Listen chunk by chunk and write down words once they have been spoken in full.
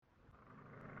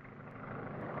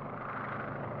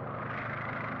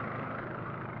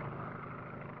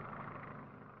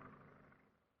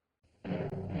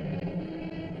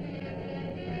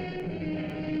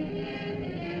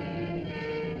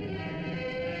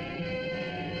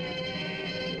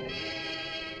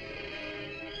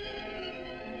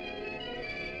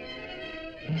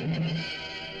Hello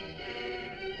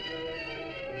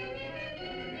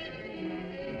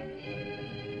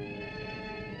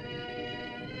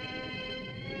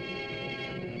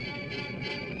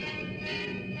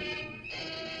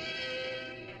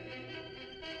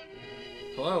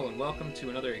and welcome to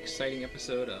another exciting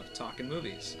episode of Talkin'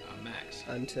 Movies. I'm Max.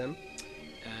 I'm Tim.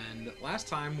 And last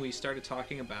time we started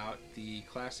talking about the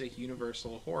classic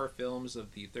Universal horror films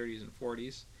of the 30s and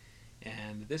 40s.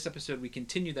 And this episode we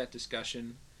continue that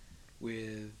discussion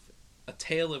with A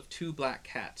Tale of Two Black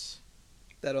Cats.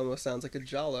 That almost sounds like a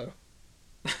Giallo.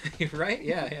 Right?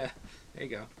 Yeah. There you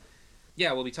go.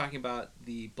 Yeah, we'll be talking about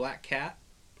The Black Cat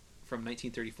from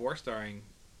 1934 starring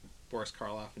Boris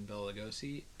Karloff and Bela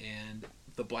Lugosi, and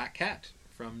The Black Cat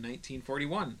from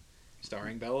 1941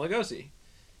 starring Bela Lugosi.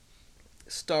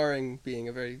 Starring being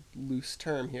a very loose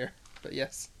term here, but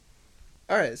yes.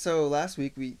 Alright, so last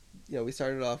week we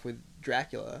started off with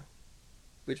Dracula,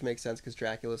 which makes sense because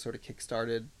Dracula sort of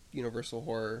kick-started Universal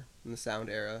horror in the sound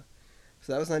era.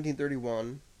 So that was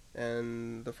 1931,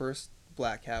 and the first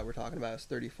Black Cat we're talking about is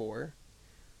 34.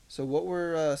 So what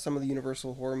were some of the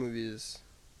Universal horror movies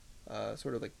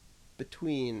sort of like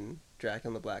between Dracula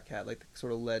and the Black Cat, like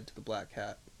sort of led to the Black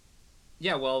Cat?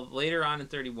 Yeah, well, later on in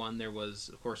 31 there was,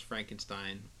 of course,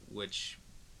 Frankenstein, which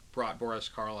brought Boris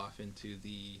Karloff into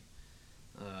the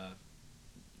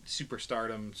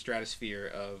superstardom stratosphere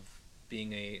of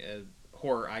being a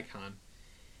horror icon.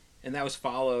 And that was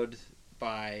followed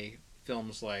by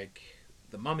films like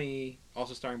The Mummy,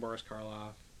 also starring Boris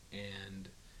Karloff, and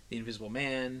The Invisible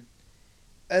Man.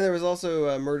 And there was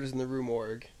also Murders in the Rue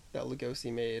Morgue that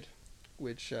Lugosi made,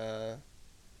 which it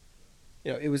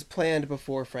was planned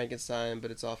before Frankenstein,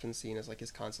 but it's often seen as like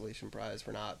his consolation prize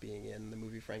for not being in the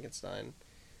movie Frankenstein.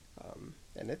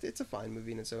 And it's a fine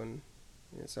movie in its own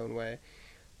way.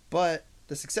 But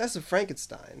the success of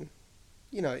Frankenstein,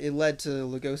 it led to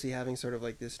Lugosi having sort of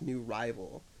like this new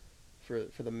rival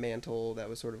for the mantle that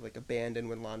was sort of like abandoned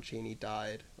when Lon Chaney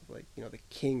died, of like, the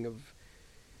king of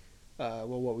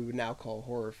what we would now call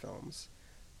horror films.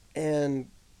 And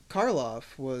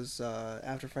Karloff was,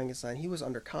 after Frankenstein, he was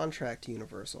under contract to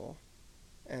Universal.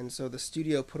 And so the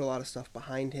studio put a lot of stuff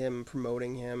behind him,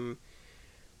 promoting him.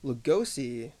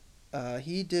 Lugosi,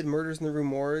 he did Murders in the Rue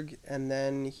Morgue, and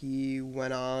then he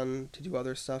went on to do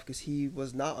other stuff because he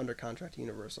was not under contract to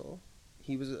Universal.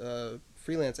 He was a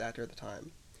freelance actor at the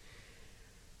time.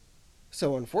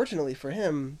 So unfortunately for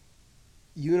him,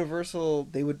 Universal,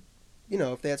 they would,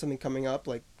 if they had something coming up,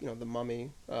 like, The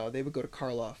Mummy, they would go to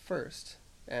Karloff first.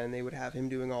 And they would have him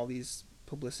doing all these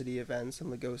publicity events,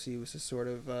 and Lugosi was just sort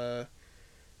of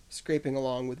scraping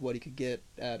along with what he could get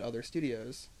at other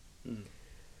studios. Mm.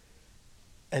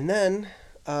 And then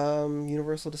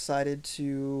Universal decided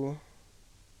to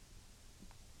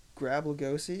grab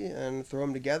Lugosi and throw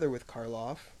him together with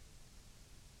Karloff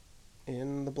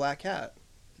in The Black Cat.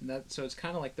 So it's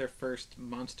kind of like their first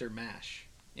monster mash,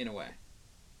 in a way.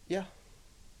 Yeah.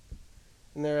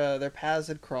 And their paths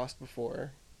had crossed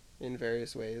before in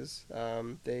various ways.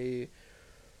 They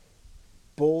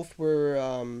both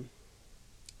were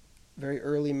very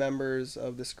early members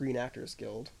of the Screen Actors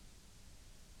Guild.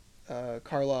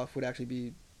 Karloff would actually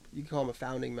be, you could call him a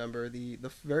founding member. The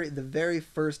very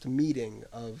first meeting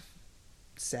of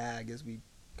SAG, as we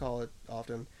call it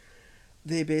often,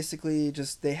 they basically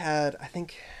they had, I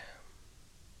think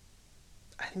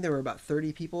there were about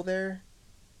 30 people there,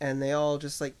 and they all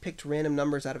just like picked random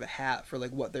numbers out of a hat for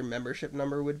like what their membership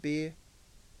number would be.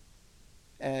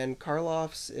 And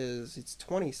Karloff's it's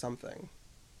 20 something.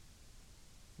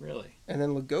 Really? And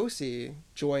then Lugosi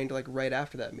joined like right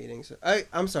after that meeting. So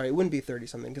I'm sorry, it wouldn't be 30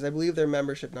 something because I believe their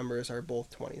membership numbers are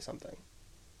both 20 something.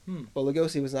 But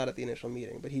Lugosi was not at the initial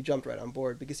meeting, but he jumped right on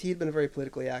board because he had been very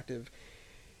politically active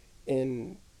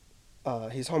in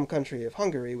his home country of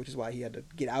Hungary, which is why he had to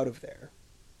get out of there.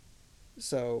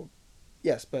 So,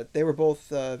 yes, but they were both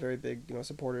very big,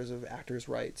 supporters of actors'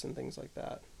 rights and things like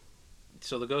that.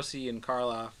 So Lugosi and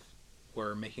Karloff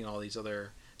were making all these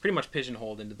other, pretty much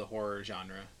pigeonholed into the horror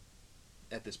genre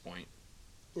at this point.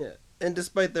 Yeah, and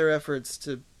despite their efforts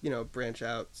to, branch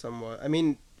out somewhat, I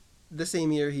mean, the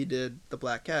same year he did The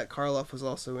Black Cat, Karloff was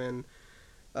also in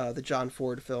the John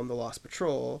Ford film The Lost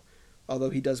Patrol,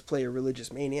 although he does play a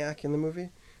religious maniac in the movie,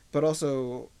 but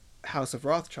also House of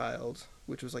Rothschild,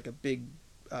 which was like a big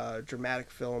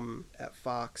dramatic film at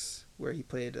Fox where he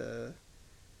played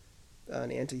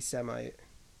an anti-Semite,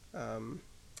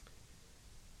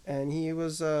 and he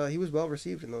was well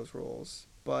received in those roles,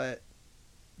 but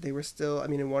they were still, I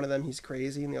mean, in one of them he's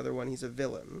crazy, in the other one he's a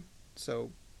villain,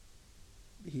 so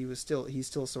he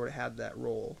still sort of had that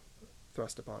role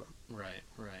thrust upon him.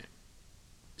 Right.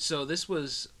 So this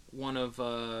was one of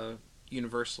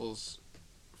Universal's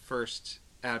first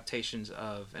adaptations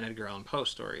of an Edgar Allan Poe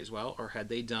story as well, or had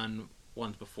they done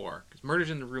ones before? Because Murders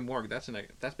in the Rue Morgue,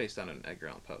 that's based on an Edgar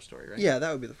Allan Poe story, right? Yeah,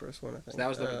 that would be the first one, I think. So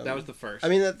that was the first. I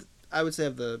mean, I would say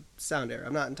of the sound era.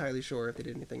 I'm not entirely sure if they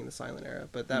did anything in the silent era,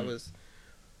 but that was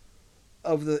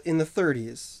in the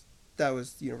 30s. That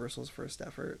was Universal's first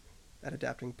effort at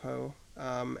adapting Poe,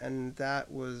 and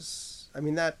that was, I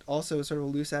mean, that also is sort of a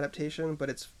loose adaptation, but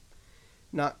it's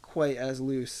not quite as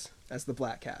loose as The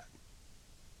Black Cat.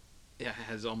 Yeah, it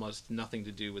has almost nothing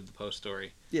to do with the Poe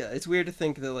story. Yeah, it's weird to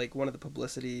think that like one of the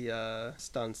publicity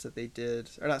stunts that they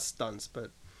did, or not stunts, but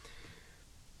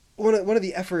one of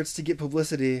the efforts to get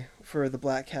publicity for The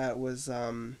Black Cat was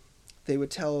they would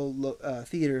tell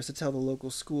theaters to tell the local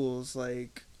schools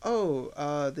like,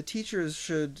 the teachers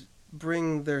should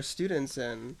bring their students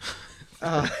in,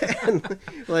 and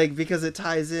like because it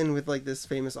ties in with like this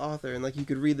famous author, and like you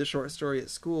could read the short story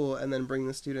at school and then bring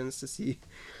the students to see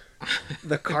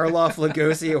the Karloff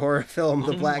Lugosi horror film,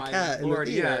 The Black Cat, Lord,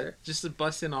 in the theater. Yeah, just to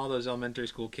bust in all those elementary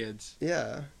school kids.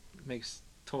 Yeah, it makes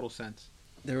total sense.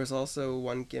 There was also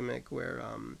one gimmick where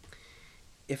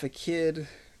if a kid,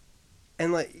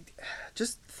 and like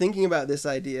just thinking about this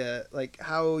idea, like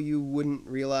how you wouldn't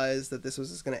realize that this was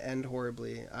just going to end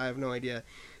horribly, I have no idea.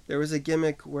 There was a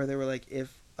gimmick where they were like,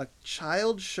 if a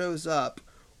child shows up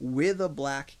with a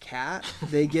black cat,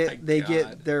 they get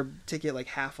their ticket like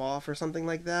half off or something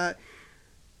like that,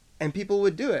 and people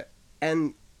would do it.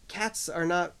 And cats are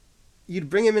not, you'd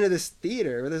bring them into this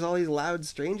theater where there's all these loud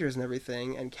strangers and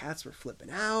everything, and cats were flipping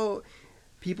out,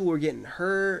 people were getting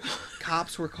hurt,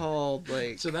 cops were called,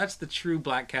 like. So that's the true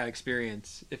Black Cat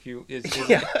experience, if you is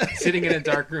yeah. Sitting in a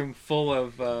dark room full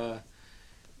of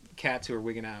cats who are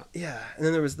wigging out. Yeah, and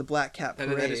then there was the Black Cat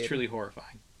Parade. That is truly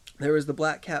horrifying. There was the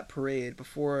Black Cat Parade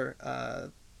before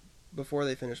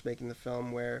they finished making the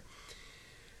film, where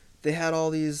they had all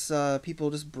these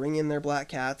people just bring in their black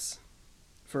cats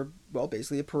for, well,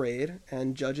 basically a parade,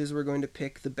 and judges were going to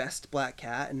pick the best black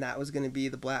cat, and that was going to be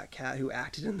the black cat who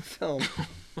acted in the film. Oh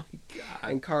my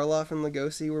god. And Karloff and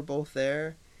Lugosi were both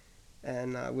there,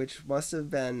 and which must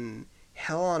have been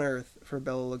hell on earth for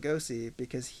Bela Lugosi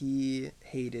because he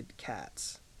hated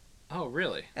cats. Oh,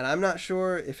 really? And I'm not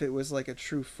sure if it was like a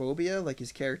true phobia, like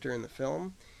his character in the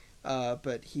film,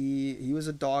 but he was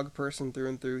a dog person through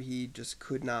and through. He just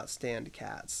could not stand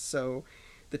cats. So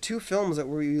the two films that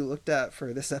we looked at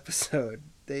for this episode,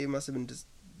 they must have been just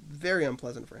very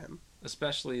unpleasant for him.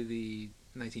 Especially the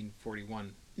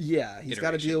 1941. Yeah, he's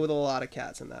got to deal with a lot of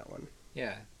cats in that one.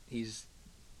 Yeah, he's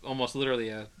almost literally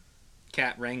a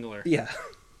cat wrangler. Yeah.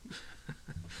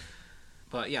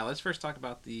 But yeah, let's first talk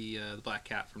about the Black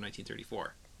Cat from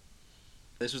 1934.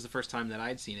 This was the first time that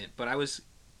I'd seen it, but I was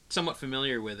somewhat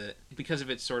familiar with it because of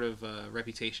its sort of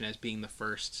reputation as being the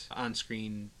first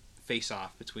on-screen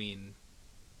face-off between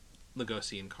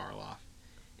Lugosi and Karloff.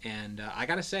 And I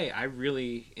gotta say, I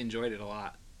really enjoyed it a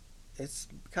lot. It's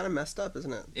kind of messed up,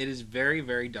 isn't it? It is very,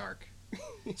 very dark.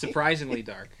 Surprisingly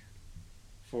dark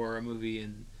for a movie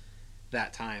in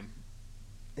that time.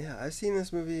 Yeah, I've seen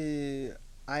this movie.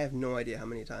 I have no idea how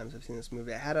many times I've seen this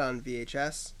movie. I had it on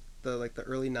VHS, the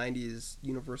early 90s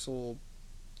Universal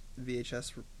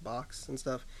VHS box and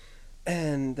stuff.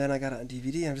 And then I got it on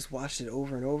DVD and I just watched it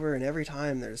over and over, and every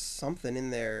time there's something in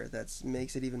there that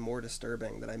makes it even more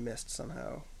disturbing that I missed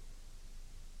somehow.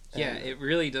 Yeah, it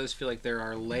really does feel like there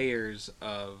are layers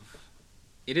of...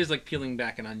 It is like peeling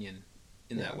back an onion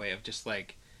in that way, of just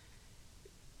like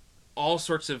all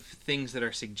sorts of things that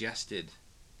are suggested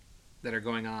that are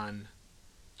going on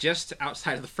just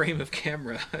outside of the frame of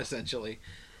camera, essentially.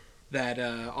 That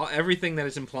everything that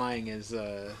is implying is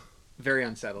very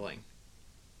unsettling.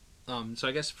 So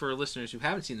I guess for listeners who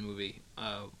haven't seen the movie,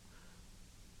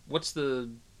 what's the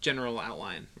general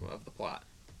outline of the plot?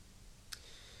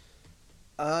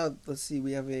 Let's see.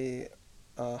 We have a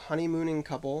honeymooning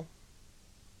couple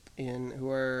who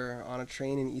are on a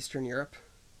train in Eastern Europe.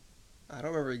 I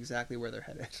don't remember exactly where they're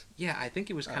headed. Yeah, I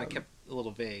think it was kind of kept a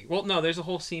little vague. Well, no, there's a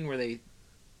whole scene where they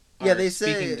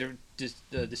speaking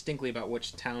distinctly about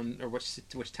which town or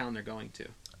which town they're going to.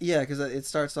 Yeah, because it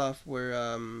starts off where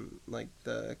like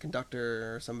the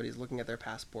conductor or somebody's looking at their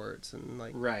passports and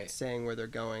like saying where they're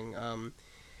going. And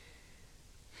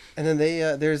then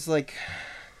there's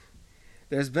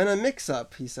been a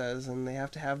mix-up, he says, and they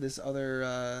have to have this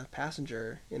other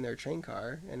passenger in their train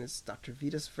car, and it's Dr.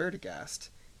 Vitas Vertigast,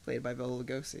 played by Bela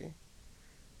Lugosi.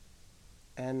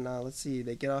 And let's see,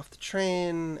 they get off the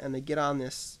train and they get on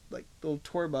this like little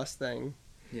tour bus thing.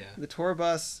 Yeah. The tour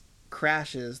bus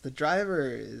crashes. The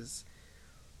driver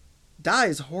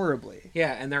dies horribly.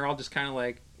 Yeah, and they're all just kind of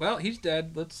like, Well, he's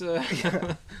dead. Let's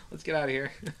let's get out of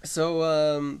here.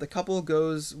 So the couple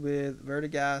goes with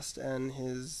Vertigast and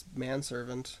his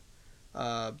manservant,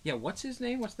 Yeah, what's his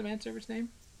name? What's the manservant's name?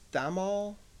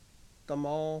 Thamal.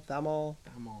 Thamal. Thamal.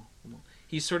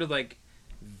 He's sort of like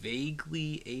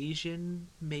vaguely Asian,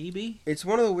 maybe. It's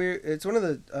one of the weird. It's one of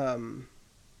the.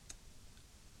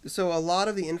 So a lot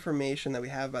of the information that we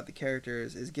have about the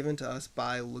characters is given to us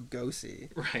by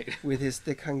Lugosi, Right. with his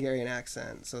thick Hungarian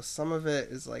accent. So some of it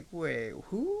is like, wait,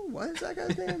 who? What is that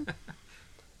guy's name?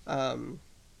 And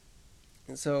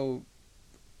so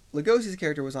Lugosi's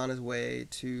character was on his way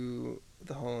to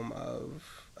the home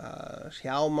of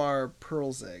Hjalmar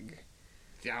Perlzig.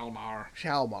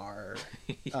 Hjalmar.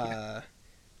 Yeah.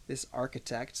 This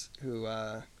architect who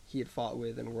he had fought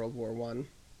with in World War One.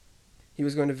 He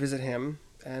was going to visit him,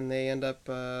 and they end up,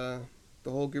 the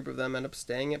whole group of them end up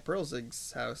staying at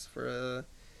Perlzig's house for a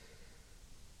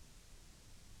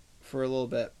little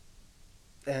bit.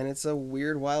 And it's a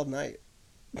weird, wild night.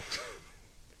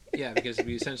 Yeah, because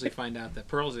we essentially find out that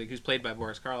Perlzig, who's played by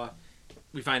Boris Karloff,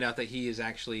 we find out that he is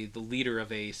actually the leader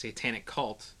of a satanic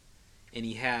cult, and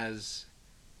he has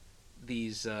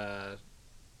these the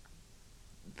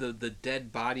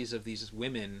dead bodies of these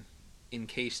women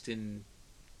encased in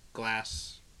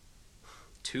glass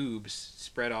tubes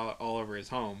spread all over his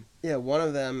home. Yeah, one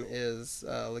of them is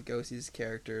Lugosi's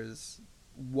character's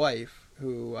wife,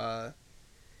 who,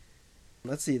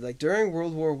 let's see, like during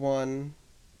World War One,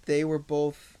 they were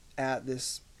both at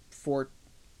this Fort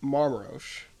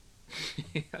Marmarosh.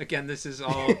 Again, this is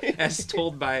all as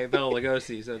told by Bela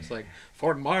Lugosi, so it's like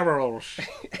Fort Marmarosh.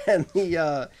 And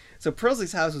so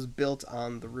Perlzig's house was built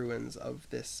on the ruins of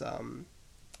this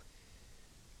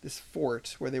this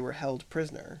fort where they were held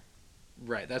prisoner.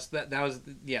 Right. That's what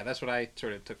I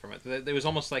sort of took from it. It was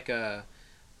almost like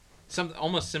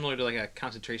almost similar to like a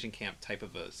concentration camp type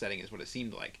of a setting is what it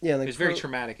seemed like. Yeah, like it was a very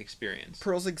traumatic experience.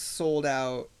 Perlzig sold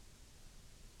out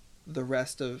the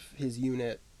rest of his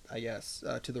unit, I guess,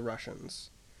 to the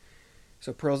Russians.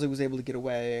 So Perlzig was able to get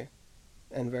away,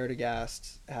 and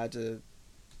Vertigast had to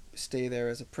stay there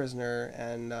as a prisoner,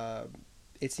 and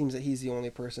it seems that he's the only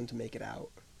person to make it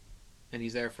out. And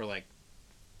he's there for like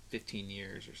 15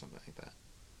 years or something like that.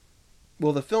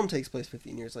 Well, the film takes place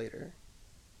 15 years later.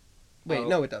 Wait,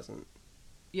 no, it doesn't.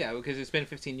 Yeah, because it's been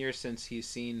 15 years since he's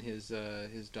seen his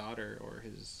daughter or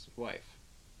his wife.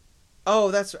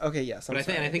 Oh, that's okay. Yes, I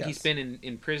think he's been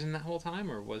in prison that whole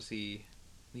time, or was he?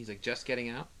 He's like just getting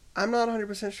out. I'm not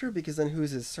 100% sure, because then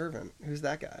who's his servant? Who's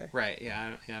that guy? Right.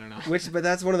 Yeah. I don't know. But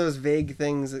that's one of those vague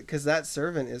things, because that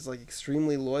servant is like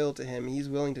extremely loyal to him. He's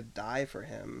willing to die for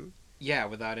him. Yeah,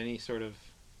 without any sort of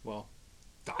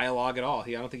dialogue at all.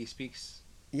 I don't think he speaks.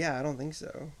 Yeah, I don't think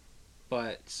so.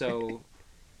 But so,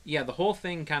 yeah, the whole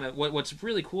thing kind of what's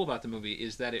really cool about the movie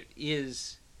is that it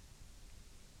is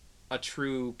a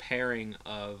true pairing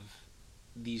of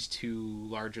these two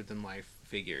larger than life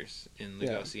figures in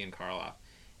Lugosi and Karloff,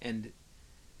 and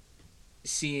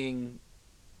seeing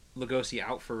Lugosi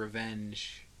out for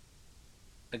revenge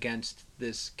against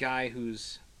this guy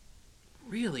who's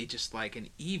really just like an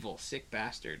evil, sick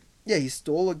bastard. Yeah, he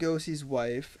stole Lugosi's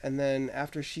wife, and then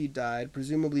after she died,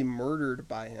 presumably murdered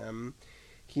by him,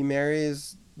 he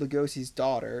marries Lugosi's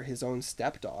daughter, his own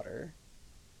stepdaughter.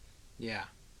 Yeah.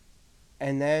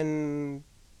 And then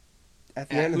at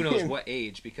the end, who knows what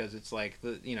age, because it's like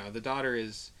the daughter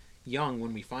is young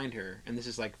when we find her, and this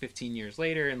is like 15 years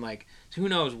later, and like so who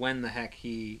knows when the heck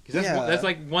because that's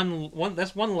like one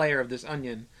layer of this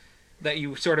onion that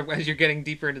you sort of, as you're getting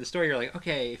deeper into the story, you're like,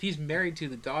 okay, if he's married to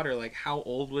the daughter, like how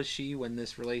old was she when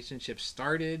this relationship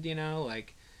started?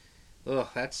 Like, ugh,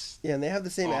 that's and they have the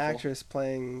same awful. Actress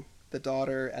playing the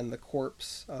daughter and the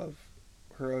corpse of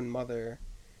her own mother.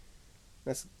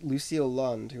 That's Lucille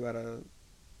Lund, who had a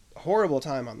horrible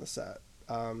time on the set.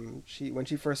 When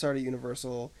she first started at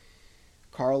Universal,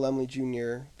 Carl Laemmle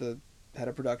Jr., the head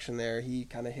of production there, he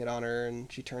kind of hit on her,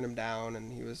 and she turned him down,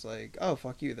 and he was like, "Oh,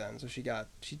 fuck you then." So she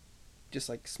just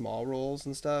like small roles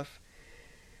and stuff.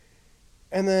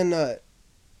 And then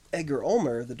Edgar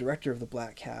Ulmer, the director of The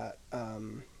Black Cat,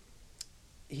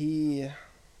 he,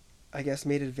 I guess,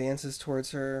 made advances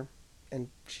towards her, and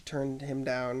she turned him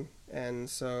down, and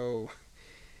so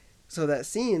that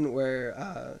scene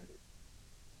where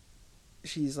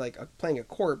she's like playing a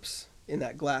corpse in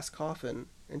that glass coffin,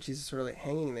 and she's sort of like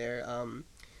hanging there.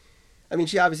 I mean,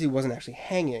 she obviously wasn't actually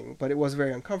hanging, but it was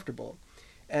very uncomfortable.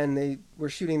 And they were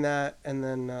shooting that, and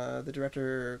then the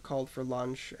director called for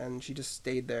lunch, and she just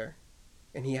stayed there,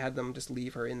 and he had them just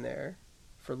leave her in there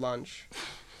for lunch.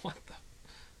 What the?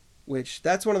 Which,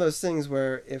 that's one of those things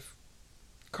where if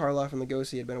Karloff and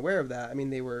Lugosi had been aware of that, I mean,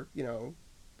 they were,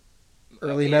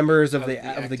 early members of the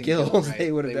acting guild, right.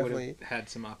 they would have They definitely had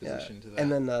some opposition to that.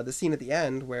 And then the scene at the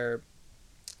end where,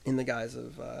 in the guise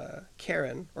of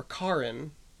Karen or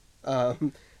Karin,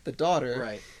 the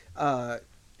daughter, right,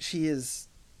 she is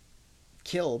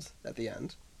killed at the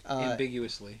end.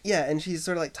 ambiguously. Yeah, and she's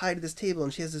sort of like tied to this table,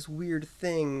 and she has this weird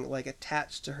thing like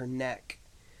attached to her neck,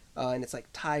 and it's like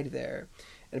tied there.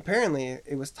 And apparently,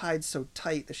 it was tied so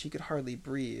tight that she could hardly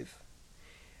breathe.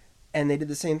 And they did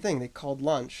the same thing. They called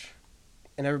lunch,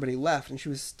 and everybody left, and she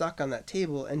was stuck on that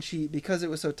table. And she, because it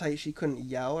was so tight, she couldn't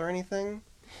yell or anything,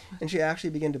 and she actually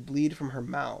began to bleed from her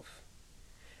mouth.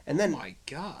 And then, oh my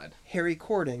God, Harry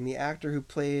Cording, the actor who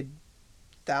played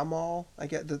Thalmal, I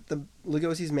get the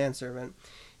Lugosi's manservant,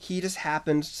 he just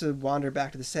happened to wander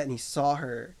back to the set, and he saw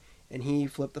her, and he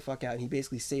flipped the fuck out, and he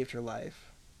basically saved her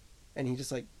life. And he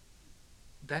just like,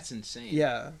 that's insane.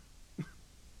 yeah.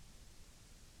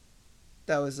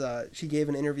 That was she gave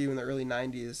an interview in the early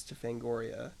 90s to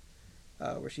Fangoria,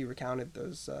 where she recounted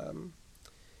those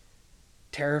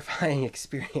terrifying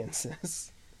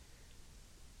experiences.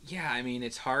 Yeah, I mean,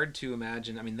 it's hard to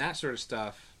imagine. I mean, that sort of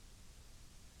stuff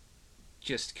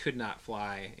just could not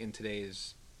fly in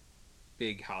today's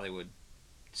big Hollywood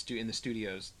in the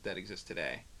studios that exist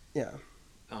today. Yeah.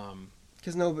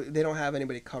 Because they don't have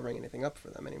anybody covering anything up for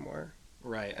them anymore.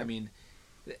 Right. I mean,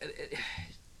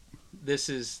 this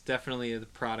is definitely the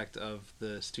product of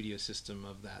the studio system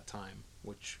of that time,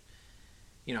 which,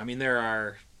 you know, I mean, there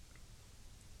are,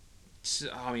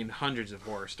 hundreds of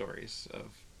horror stories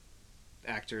of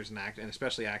actors and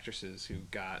especially actresses who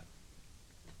got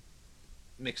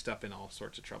mixed up in all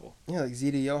sorts of trouble. Yeah, like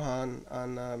Zita Johann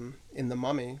on in The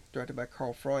Mummy, directed by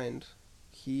Karl Freund.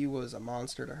 He was a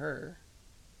monster to her,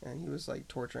 and he was like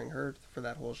torturing her for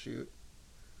that whole shoot.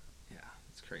 Yeah,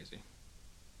 it's crazy.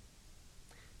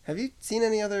 Have you seen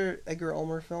any other Edgar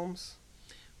Ulmer films?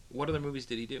 What other movies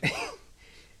did he do?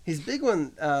 His big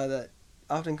one that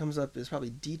often comes up is probably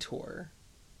Detour.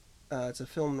 It's a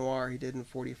film noir he did in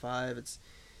 1945. It's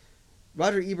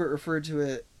Roger Ebert referred to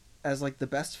it as like the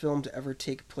best film to ever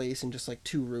take place in just like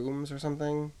 2 rooms or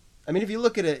something. I mean, if you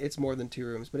look at it, it's more than 2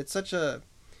 rooms, but it's such a...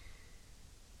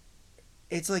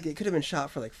 It's like it could have been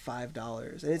shot for like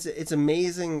 $5, and it's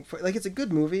amazing. Like, it's a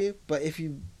good movie, but if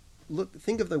you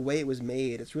think of the way it was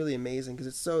made, it's really amazing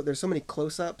because there's so many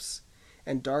close-ups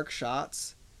and dark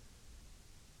shots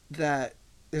that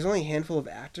there's only a handful of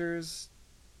actors.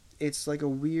 It's like a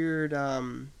weird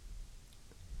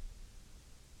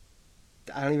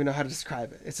I don't even know how to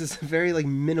describe it. It's this very like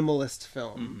minimalist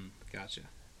film. Mm-hmm. Gotcha.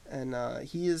 And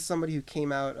he is somebody who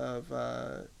came out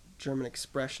of German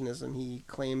Expressionism. He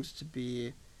claims to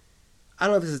be, I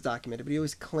don't know if this is documented, but he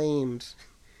always claimed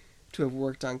to have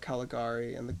worked on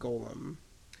Caligari and the Golem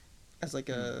as like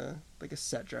a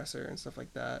set dresser and stuff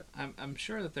like that. I'm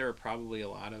sure that there are probably a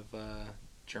lot of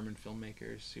German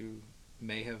filmmakers who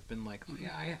may have been like, oh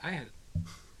yeah,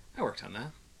 I worked on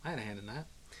that. I had a hand in that.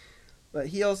 But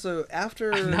he also,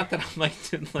 after... Not that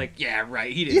I'm like, yeah,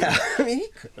 right, he did. Yeah, I mean, he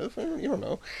could have. You don't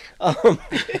know.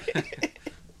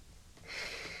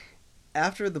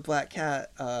 After The Black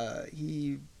Cat,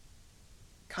 he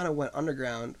kind of went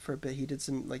underground for a bit. He did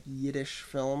some, like, Yiddish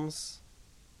films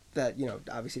that, you know,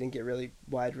 obviously didn't get really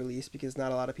wide release because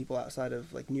not a lot of people outside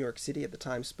of, like, New York City at the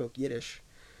time spoke Yiddish.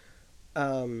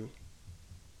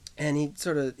 And he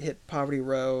sort of hit Poverty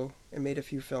Row and made a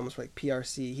few films for like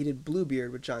PRC. He did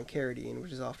Bluebeard with John Carradine,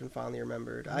 which is often fondly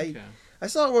remembered. Okay. I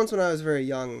saw it once when I was very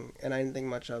young, and I didn't think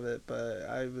much of it, but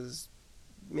I was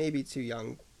maybe too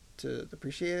young to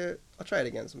appreciate it. I'll try it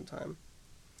again sometime.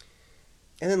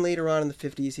 And then later on in the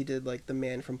 50s, he did like The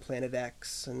Man from Planet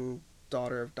X and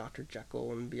Daughter of Dr.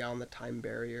 Jekyll and Beyond the Time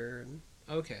Barrier. And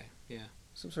okay, yeah.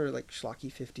 Some sort of like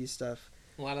schlocky 50s stuff.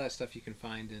 A lot of that stuff you can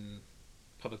find in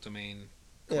public domain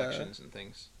collections and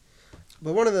things.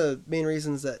 But one of the main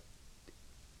reasons that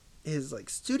his like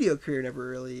studio career never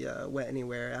really went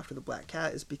anywhere after The Black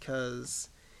Cat is because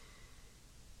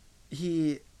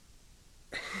he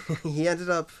he ended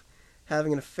up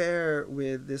having an affair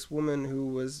with this woman who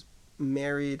was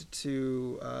married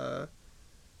to a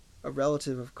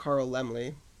relative of Carl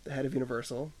Laemmle, the head of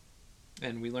Universal.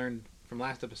 And we learned from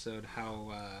last episode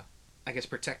how I guess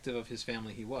protective of his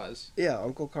family he was. Yeah,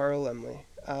 Uncle Carl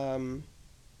Laemmle.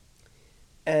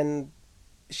 And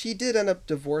she did end up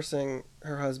divorcing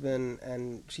her husband,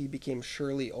 and she became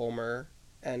Shirley Ulmer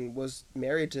and was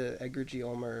married to Edgar G.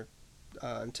 Ulmer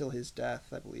until his death,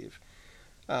 I believe.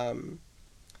 But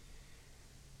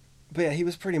yeah, he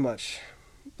was pretty much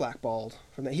blackballed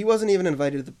from that. He wasn't even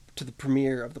invited to the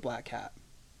premiere of The Black Cat.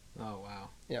 Oh, wow.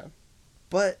 Yeah.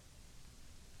 But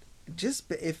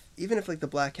even if like The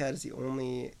Black Cat is the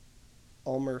only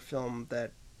Ulmer film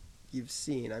that you've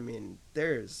seen, I mean,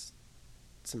 there's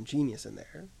some genius in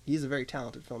there. He's a very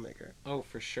talented filmmaker. Oh,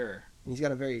 for sure. And he's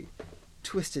got a very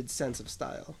twisted sense of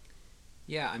style.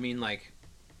 Yeah, I mean, like,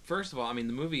 first of all, I mean,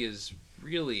 the movie is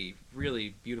really,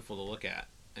 really beautiful to look at.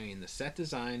 I mean, the set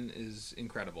design is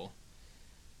incredible,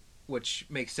 which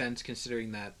makes sense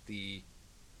considering that the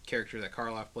character that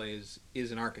Karloff plays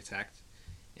is an architect,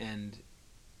 and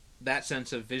that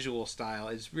sense of visual style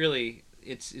is really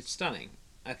it's stunning.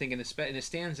 I think, and it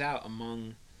stands out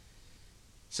among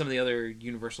some of the other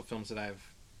Universal films that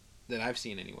I've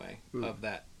seen anyway of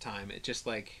that time. It just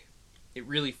like it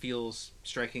really feels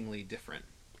strikingly different.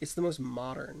 It's the most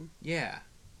modern. Yeah.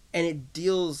 And it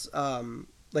deals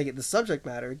like the subject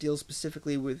matter deals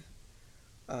specifically with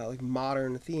like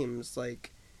modern themes.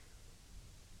 Like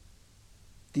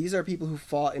these are people who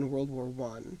fought in World War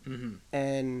One, Mm-hmm.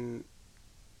 and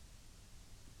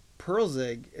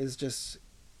Perlzig is just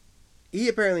he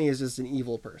apparently is just an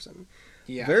evil person.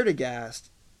 Yeah. Vertigast,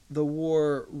 the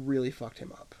war really fucked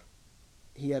him up.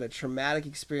 He had a traumatic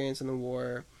experience in the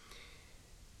war,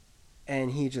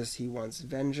 and he wants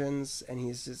vengeance, and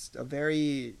he's a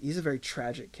very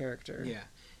tragic character. Yeah.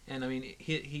 And I mean,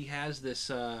 he has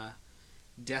this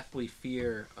deathly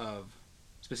fear of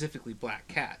specifically black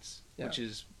cats, which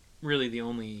is really the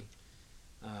only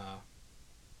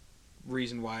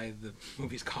reason why the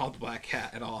movie's called Black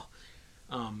Cat at all.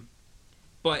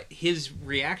 But his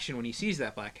reaction when he sees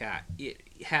that black cat, it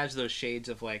has those shades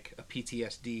of like a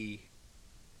PTSD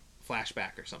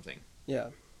flashback or something. Yeah.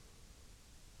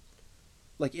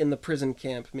 Like in the prison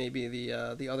camp, maybe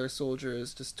the other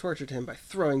soldiers just tortured him by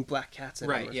throwing black cats at him.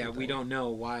 Right, yeah, we don't know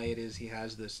why it is he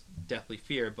has this deathly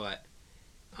fear, but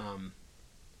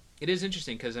it is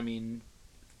interesting because, I mean,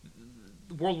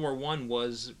 World War I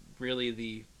was really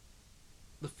the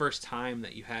first time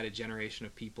that you had a generation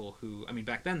of people who, I mean,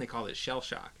 back then they called it shell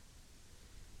shock.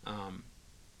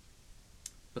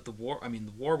 But the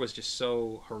war was just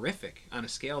so horrific on a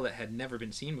scale that had never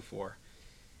been seen before.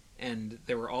 And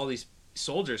there were all these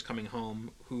soldiers coming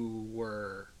home who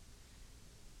were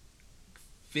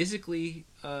physically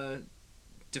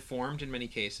deformed in many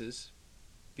cases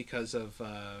because of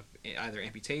either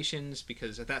amputations,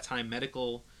 because at that time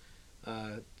medical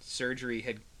surgery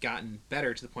had gotten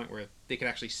better to the point where they could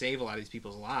actually save a lot of these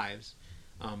people's lives,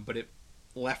 but it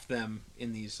left them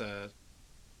in these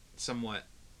somewhat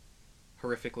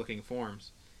horrific looking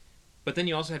forms. But then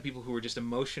you also had people who were just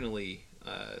emotionally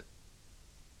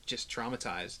just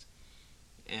traumatized,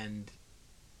 and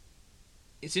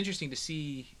it's interesting to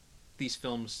see these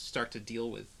films start to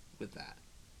deal with that.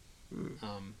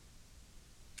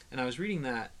 And I was reading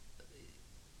that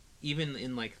even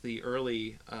in like the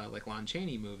early like Lon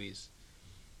Chaney movies,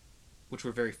 which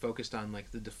were very focused on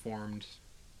like the deformed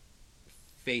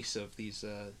face of these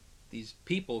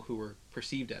people who were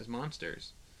perceived as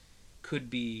monsters, could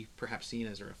be perhaps seen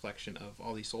as a reflection of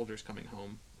all these soldiers coming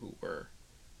home who were,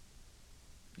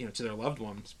 you know, to their loved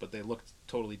ones, but they looked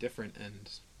totally different and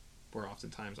were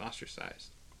oftentimes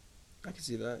ostracized. I can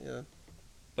see that, yeah.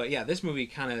 But yeah, this movie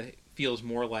kind of feels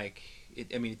more like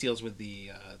it. I mean, it deals with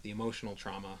the emotional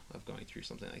trauma of going through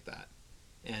something like that.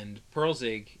 And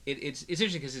Perlzig, it's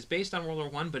interesting because it's based on World War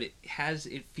One, but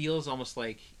it feels almost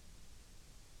like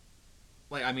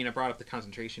I mean, I brought up the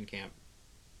concentration camp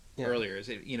earlier. Is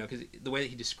it, you know, because the way that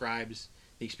he describes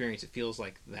the experience, it feels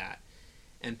like that.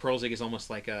 And Perlzig is almost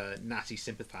like a Nazi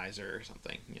sympathizer or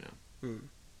something, you know.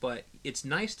 But it's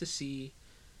nice to see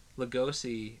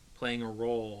Lugosi playing a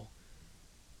role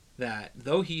that,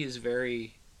 though he is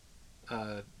very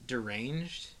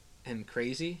deranged and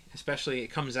crazy, especially it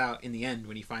comes out in the end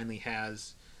when he finally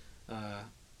has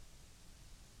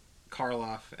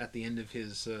Karloff at the end of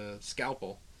his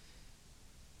scalpel.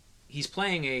 He's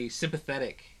playing a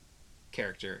sympathetic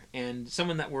character and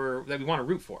someone that we want to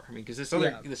root for. I mean, because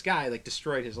this guy like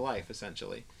destroyed his life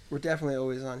essentially. We're definitely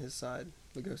always on his side,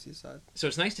 Lugosi's side. So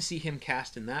it's nice to see him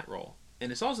cast in that role,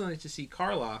 and it's also nice to see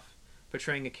Karloff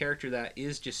portraying a character that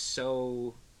is just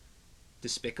so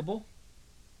despicable.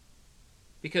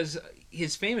 Because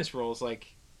his famous roles,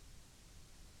 like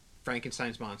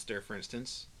Frankenstein's monster, for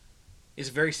instance, is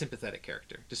a very sympathetic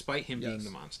character, despite him being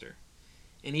the monster.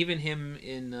 And even him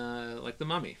in like The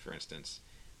Mummy, for instance,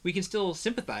 we can still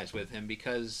sympathize with him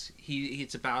because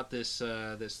it's about this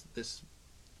this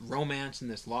romance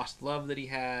and this lost love that he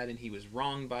had, and he was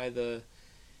wronged by the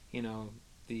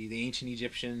ancient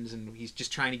Egyptians, and he's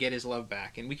just trying to get his love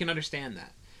back, and we can understand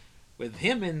that. With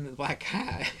him in the Black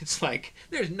Cat, it's like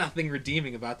there's nothing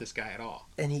redeeming about this guy at all.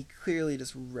 And he clearly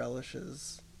just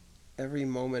relishes every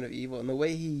moment of evil, and the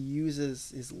way he uses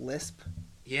his lisp.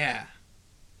 Yeah.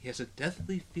 He has a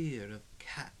deathly fear of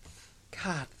cats.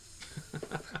 Cats.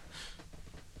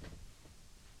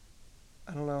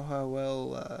 I don't know how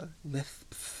well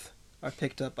lisps are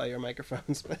picked up by your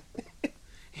microphones, but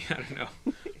Yeah, I don't know,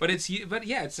 but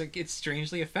yeah, it's like it's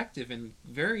strangely effective and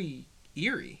very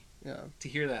eerie yeah. to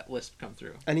hear that lisp come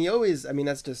through. And he always, I mean,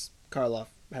 that's just Karloff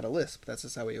had a lisp. That's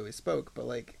just how he always spoke. But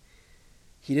like,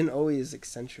 he didn't always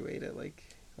accentuate it like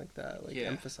that, like Yeah.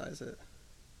 emphasize it.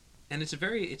 And it's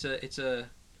a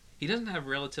he doesn't have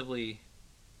relatively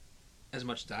as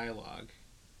much dialogue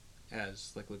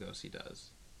as like Lugosi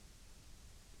does.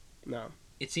 No.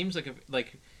 It seems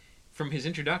like from his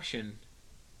introduction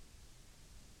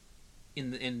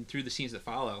in through the scenes that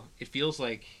follow, it feels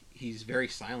like he's very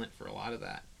silent for a lot of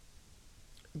that.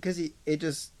 Because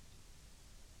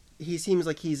he seems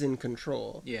like he's in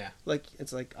control. Yeah. Like,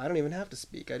 it's like, I don't even have to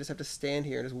speak. I just have to stand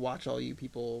here and just watch all you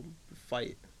people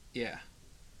fight. Yeah.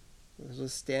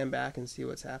 Just stand back and see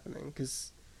what's happening.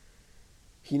 Because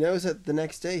he knows that the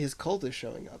next day his cult is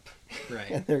showing up. Right.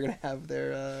 And they're going to have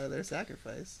their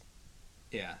sacrifice.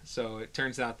 Yeah. So it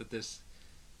turns out that this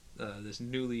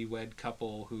newlywed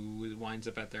couple who winds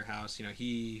up at their house, you know,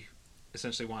 he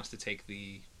essentially wants to take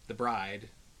the bride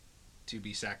to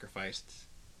be sacrificed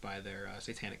by their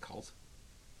satanic cult.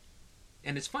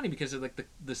 And it's funny because of like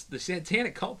the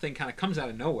satanic cult thing kind of comes out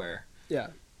of nowhere. Yeah.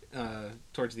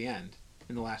 Towards the end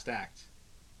in the last act,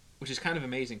 which is kind of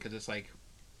amazing because it's like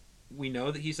we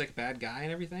know that he's like a bad guy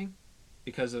and everything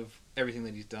because of everything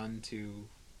that he's done to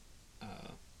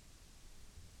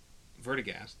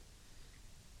Vertigast.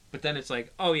 But then it's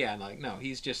like, oh yeah, like no,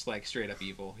 he's just like straight up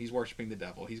evil. He's worshiping the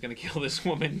devil. He's gonna kill this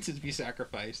woman to be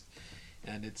sacrificed,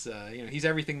 and it's you know, he's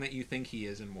everything that you think he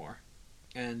is and more.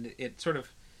 And it sort of,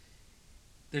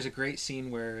 there's a great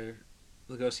scene where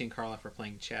Lugosi and Karloff are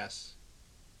playing chess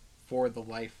for the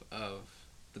life of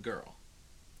the girl.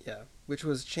 Yeah, which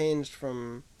was changed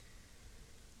from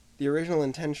the original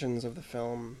intentions of the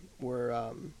film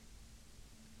were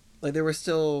like they were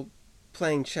still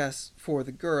playing chess for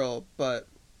the girl, but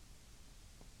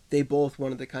they both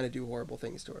wanted to kind of do horrible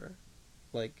things to her.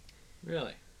 Like,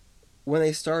 Really? when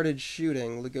they started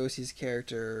shooting, Lugosi's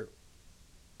character,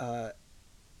 from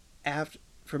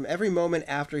every moment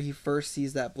after he first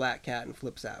sees that black cat and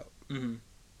flips out, Mm-hmm.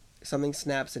 something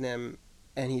snaps in him,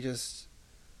 and he just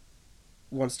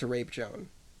wants to rape Joan.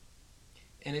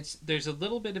 And there's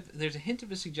a hint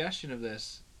of a suggestion of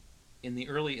this in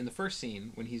the first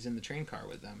scene when he's in the train car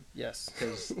with them, Yes.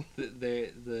 because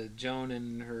the Joan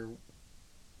and her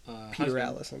Peter husband,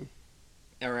 Allison.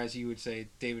 or as you would say,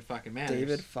 David fucking Manners.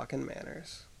 David fucking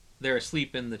Manners. They're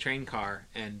asleep in the train car,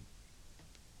 and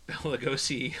Bela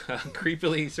Lugosi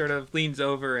creepily sort of leans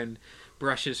over and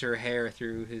brushes her hair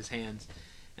through his hands,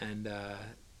 and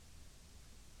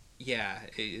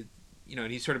you know,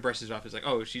 and he sort of brushes it off. He's like,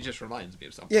 "Oh, she just reminds me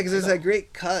of something." Yeah, because there's Like, that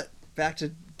great cut back to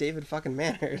David fucking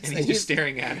Manners. and he's just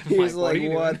staring at him. He was like,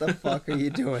 "What, what the fuck are you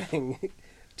doing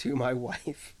to my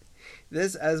wife?"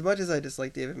 This, as much as I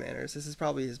dislike David Manners, this is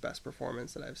probably his best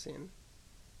performance that I've seen.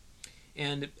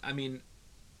 And I mean,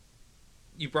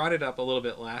 you brought it up a little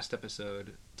bit last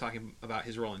episode, talking about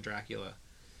his role in Dracula.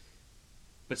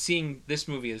 But seeing this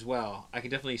movie as well, I can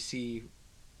definitely see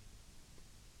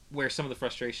where some of the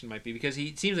frustration might be, because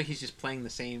it seems like he's just playing the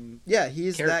same. Yeah,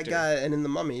 he's that character. guy, and in The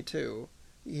Mummy too.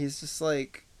 He's just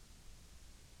like,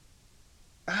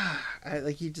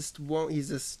 he just won't.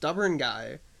 He's a stubborn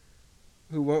guy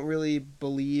who won't really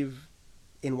believe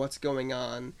in what's going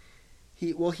on.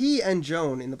 He and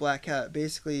Joan in The Black Cat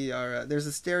basically are. There's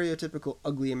a stereotypical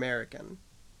ugly American.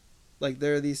 Like,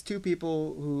 there are these two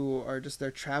people who are just,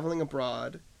 they're traveling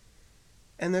abroad,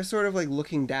 and they're sort of like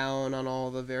looking down on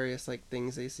all the various like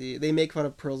things they see. They make fun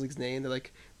of Pearlzig's name. They're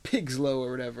like Pigslow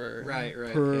or whatever. Right,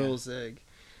 Pearlzig.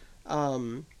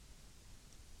 And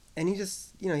he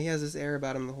just, he has this air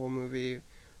about him the whole movie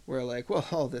where like, well,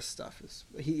 all this stuff is,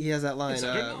 he has that line. It's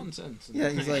utter nonsense. Yeah,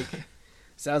 he's like,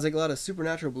 sounds like a lot of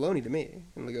supernatural baloney to me.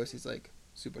 And Lugosi's like,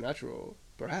 supernatural,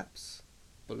 perhaps.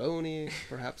 Baloney,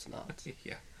 perhaps not.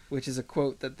 Yeah. Which is a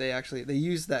quote that they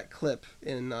used that clip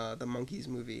in the Monkees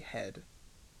movie Head.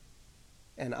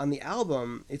 And on the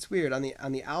album, it's weird, on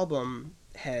the album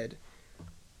Head,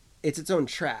 it's its own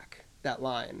track, that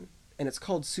line, and it's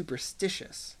called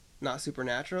Superstitious, not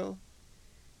Supernatural.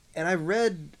 And I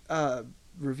read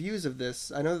reviews of this.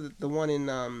 I know that the one in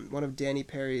one of Danny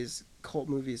Perry's Cult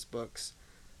Movies books,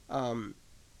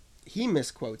 he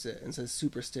misquotes it and says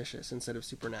superstitious instead of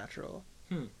supernatural.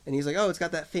 And he's like, oh, it's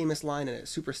got that famous line in it,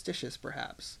 superstitious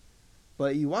perhaps.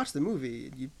 But you watch the movie,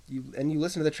 you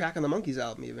listen to the track on the Monkees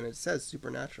album even, it says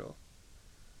supernatural.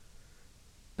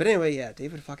 But anyway, yeah,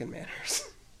 David fucking Manners.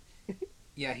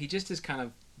 Yeah, he just is kind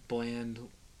of bland,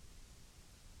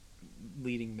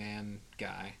 leading man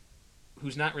guy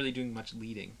who's not really doing much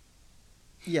leading.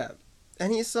 Yeah,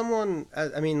 and he's someone.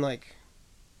 I mean, like,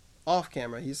 off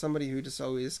camera, he's somebody who just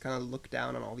always kind of looked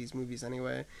down on all these movies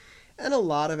anyway. And a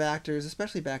lot of actors,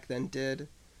 especially back then, did.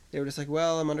 They were just like,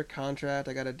 well, I'm under contract,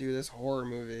 I gotta do this horror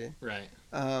movie. Right.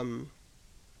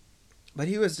 But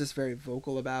he was just very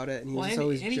vocal about it, and he was just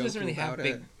always joking about it. And he doesn't really have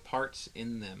big parts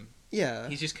in them. Yeah.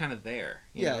 He's just kind of there.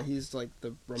 You Yeah, know? He's like the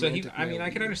So romantic I mean, I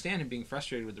lead. can understand him being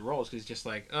frustrated with the roles because he's just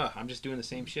like, ugh, I'm just doing the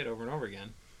same shit over and over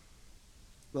again.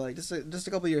 But like just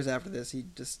a couple years after this, he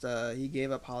just he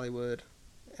gave up Hollywood,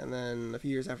 and then a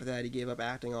few years after that, he gave up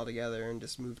acting altogether and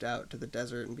just moved out to the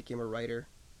desert and became a writer.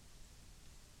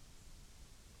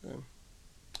 So,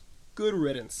 good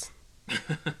riddance. So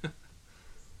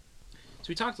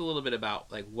we talked a little bit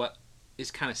about like what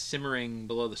is kind of simmering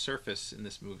below the surface in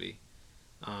this movie.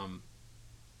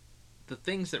 The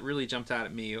things that really jumped out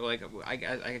at me, like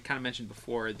I kind of mentioned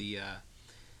before, the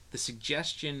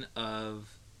suggestion of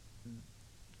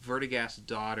Vertigast's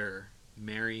daughter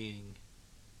marrying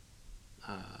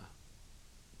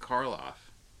Karloff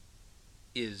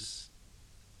is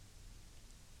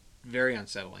very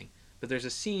unsettling. But there's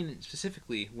a scene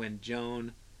specifically when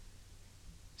Joan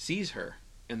sees her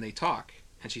and they talk,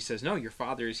 and she says, "No, your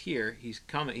father is here. He's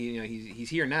coming.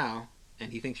 He's here now,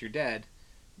 and he thinks you're dead."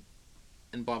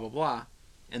 And blah blah blah.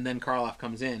 And then Karloff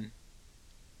comes in,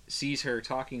 sees her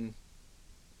talking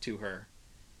to her,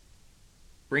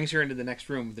 brings her into the next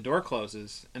room. The door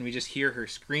closes, and we just hear her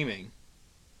screaming.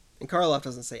 And Karloff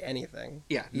doesn't say anything.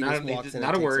 Yeah, He not just walks in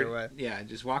not a and takes her away. word. Yeah,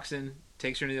 just walks in,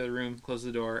 takes her into the other room, closes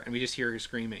the door, and we just hear her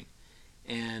screaming.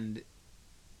 And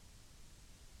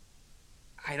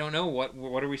I don't know what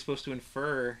are we supposed to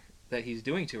infer that he's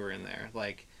doing to her in there?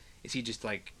 Like, is he just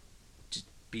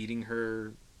beating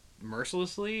her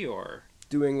mercilessly, or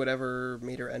Doing whatever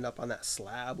made her end up on that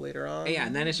slab later on. yeah?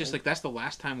 And then it's just like that's the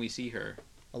last time we see her,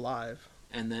 alive.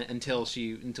 and then until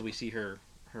we see her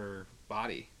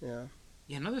body. Yeah.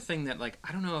 Yeah, another thing that like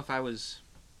I don't know if I was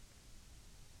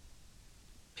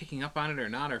picking up on it or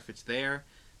not, or if it's there,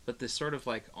 but this sort of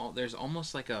like there's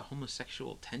almost like a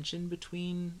homosexual tension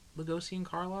between Lugosi and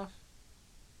Karloff.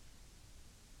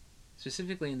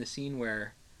 Specifically in the scene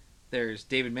where there's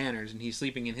David Manners and he's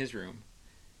sleeping in his room,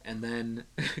 and then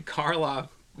Karloff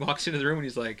walks into the room and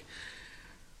he's like,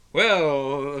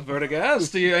 "Well,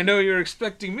 Vertigast, I know you're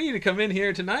expecting me to come in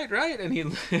here tonight, right?" And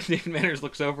David Manners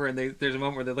looks over, and there's a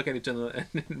moment where they look at each other,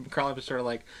 and Karloff is sort of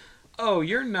like, "Oh,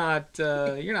 you're not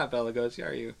Bela Lugosi,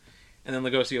 are you?" And then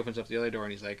Lugosi opens up the other door,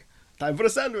 and he's like, Time for a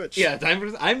sandwich. "Yeah,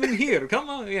 I'm in here. Come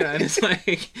on." Yeah, and it's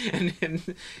like, and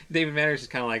David Manners is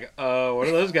kind of like, "Oh, what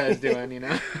are those guys doing?" You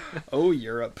know? Oh,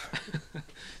 Europe.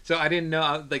 So I didn't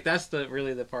know. Like that's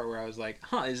really the part where I was like,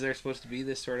 "Huh? Is there supposed to be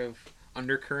this sort of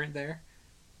undercurrent there?"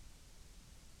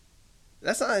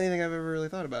 That's not anything I've ever really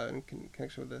thought about in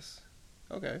connection with this.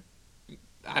 Okay.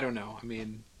 I don't know. I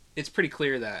mean, it's pretty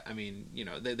clear that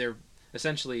they're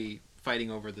essentially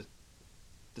fighting over the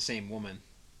same woman.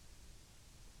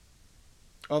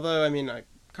 Although, I mean,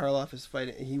 Karloff is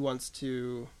fighting. He wants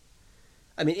to.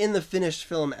 I mean, in the finished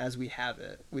film as we have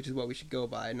it, which is what we should go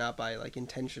by, not by like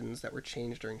intentions that were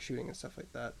changed during shooting and stuff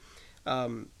like that.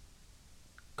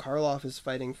 Karloff is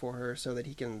fighting for her so that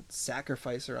he can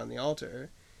sacrifice her on the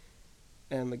altar,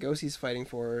 and Lugosi's fighting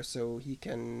for her so he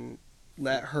can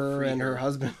let her and her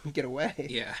husband get away.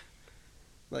 Yeah.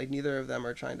 Like, neither of them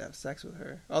are trying to have sex with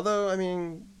her. Although, I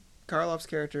mean, Karloff's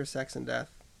character, sex and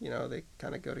death, they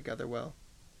kind of go together well.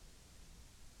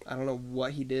 I don't know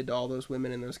what he did to all those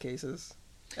women in those cases.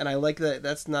 And I like that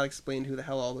that's not explained who the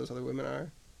hell all those other women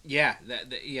are. Yeah,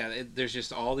 there's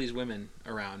just all these women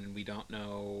around, and we don't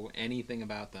know anything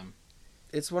about them.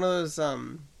 It's one of those,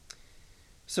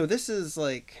 so this is,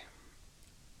 like,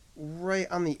 right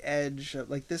on the edge of,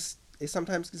 like, this is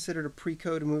sometimes considered a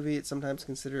pre-code movie. It's sometimes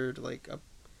considered, like,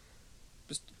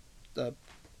 just a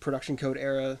production code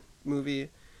era movie.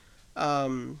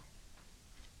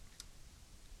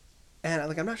 And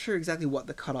like I'm not sure exactly what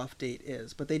the cutoff date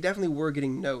is, but they definitely were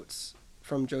getting notes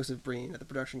from Joseph Breen at the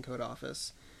production code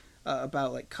office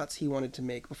about like cuts he wanted to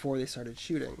make before they started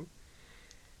shooting.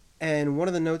 And one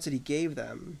of the notes that he gave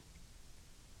them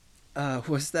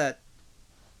was that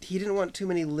he didn't want too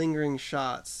many lingering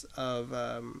shots of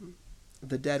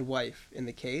the dead wife in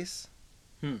the case.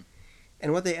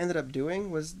 And what they ended up doing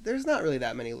was there's not really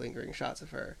that many lingering shots of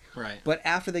her. Right. But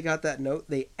after they got that note,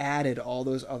 they added all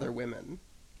those other women.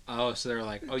 Oh, so they're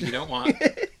like, "Oh, you don't want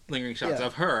lingering shots Yeah.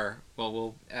 of her? Well,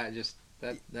 we'll just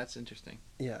that. That's interesting."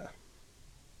 Yeah.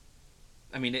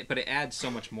 I mean, but it adds so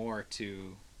much more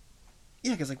to.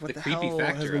 Yeah, because like what The the creepy hell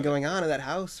factor has of been it. going on in that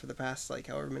house for the past like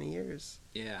however many years?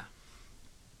 Yeah.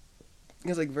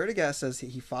 Because like Vertigas says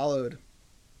he followed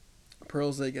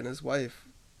Perlzig and his wife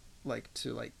like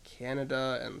to like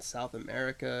Canada and South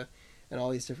America and all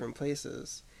these different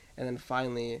places, and then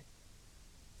finally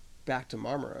back to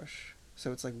Marmarosh.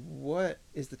 So it's like, what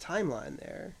is the timeline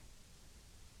there?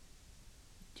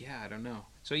 Yeah, I don't know.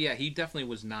 So yeah, he definitely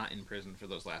was not in prison for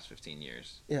those last 15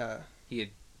 years. Yeah,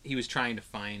 He was trying to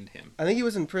find him. I think he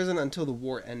was in prison until the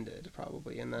war ended,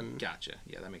 probably, and then Gotcha.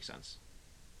 Yeah, that makes sense.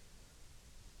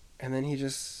 he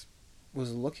just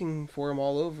was looking for him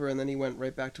all over, and then he went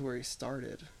right back to where he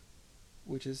started,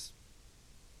 which is,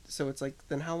 so it's like,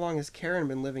 then how long has Karen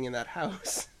been living in that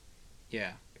house?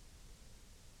 Yeah.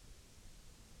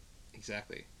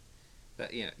 Exactly.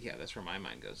 That yeah, that's where my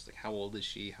mind goes. Like, how old is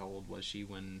she? How old was she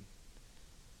when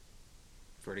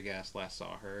Vertigas last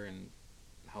saw her, and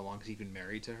how long has he been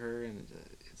married to her? And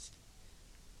it's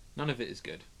none of it is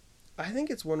good. I think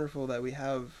it's wonderful that we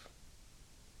have.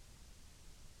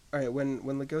 All right, when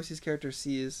Lugosi's character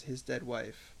sees his dead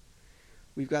wife,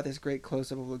 we've got this great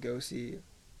close up of Lugosi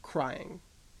crying,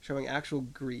 showing actual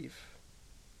grief,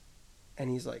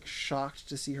 and he's like shocked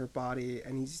to see her body,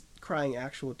 and he's crying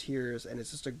actual tears, and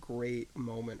it's just a great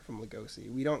moment from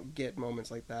Lugosi. We don't get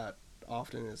moments like that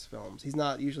often in his films. He's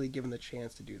not usually given the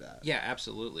chance to do that. Yeah,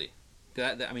 absolutely.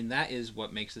 I mean, that is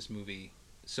what makes this movie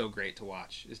so great to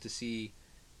watch, is to see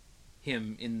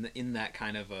him in that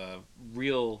kind of a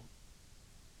real.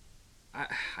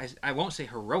 I won't say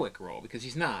heroic role, because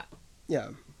he's not. Yeah.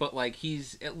 But like,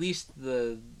 he's at least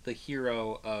the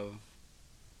hero of.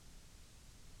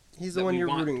 He's the one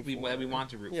you're rooting for. That we want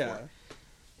to root for.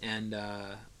 And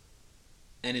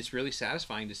it's really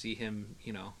satisfying to see him,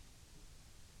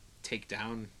 take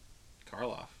down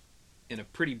Karloff in a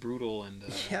pretty brutal and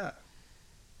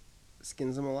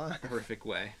skins him alive, horrific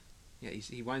way. Yeah,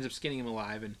 he winds up skinning him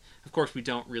alive, and of course we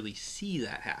don't really see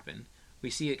that happen. We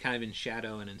see it kind of in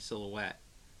shadow and in silhouette,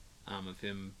 of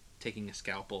him taking a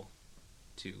scalpel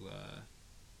to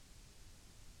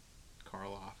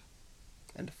Karloff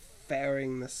and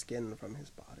farring the skin from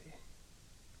his body,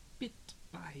 bit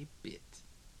by bit.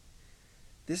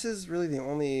 This is really the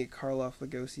only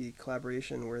Karloff-Lugosi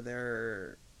collaboration where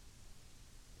they're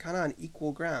kind of on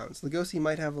equal grounds. Lugosi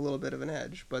might have a little bit of an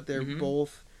edge, but they're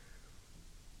both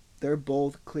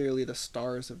clearly the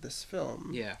stars of this film.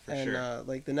 Yeah, for sure. And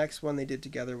like the next one they did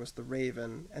together was The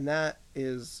Raven, and that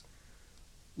is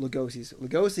Lugosi's.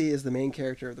 Lugosi is the main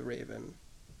character of The Raven,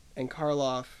 and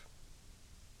Karloff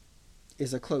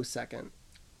is a close second.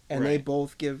 And they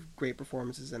both give great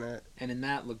performances in it. And in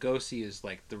that, Lugosi is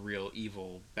like the real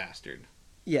evil bastard.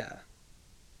 Yeah.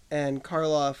 And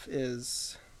Karloff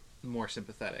is more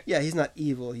sympathetic. Yeah, he's not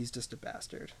evil, he's just a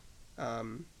bastard.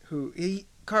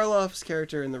 Karloff's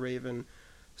character in The Raven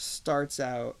starts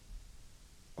out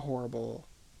horrible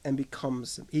and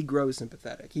he grows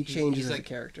sympathetic. He changes as a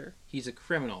character. He's a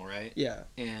criminal, right? Yeah.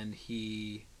 And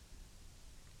he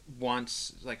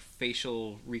wants like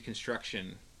facial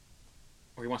reconstruction,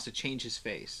 or he wants to change his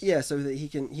face. Yeah, so that he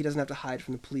doesn't have to hide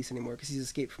from the police anymore because he's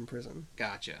escaped from prison.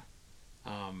 Gotcha.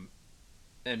 And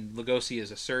Lugosi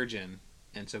is a surgeon,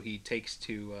 and so he takes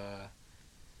to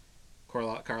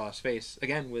Karloff's face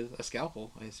again with a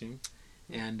scalpel, I assume,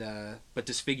 and but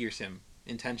disfigures him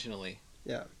intentionally.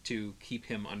 Yeah. To keep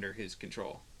him under his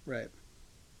control. Right.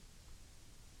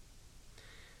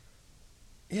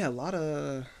 Yeah, a lot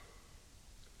of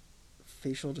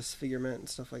facial disfigurement and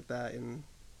stuff like that in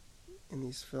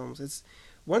these films. It's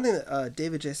one thing that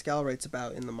David J. Skal writes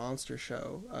about in The Monster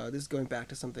Show. This is going back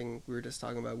to something we were just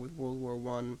talking about with World War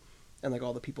I and like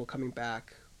all the people coming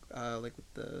back, like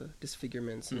with the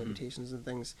disfigurements and amputations and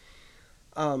things.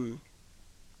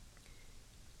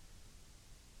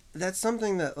 That's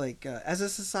something that, like, as a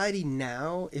society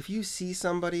now, if you see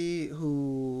somebody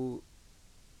who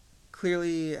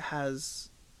clearly has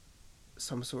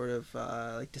some sort of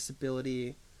like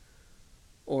disability,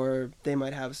 or they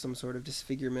might have some sort of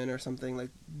disfigurement or something,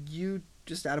 like, you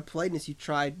just out of politeness you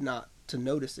try not to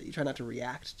notice it, you try not to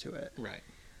react to it. Right.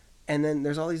 And then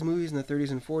there's all these movies in the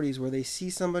 30s and 40s where they see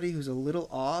somebody who's a little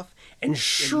off and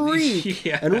shriek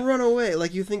and run away.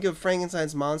 Like, you think of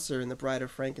Frankenstein's monster in The Bride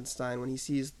of Frankenstein when he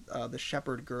sees the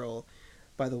shepherd girl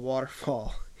by the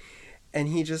waterfall, and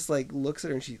he just like looks at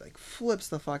her and she like flips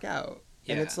the fuck out.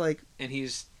 Yeah. And it's like, and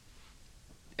he's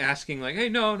asking like, hey,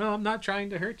 no, I'm not trying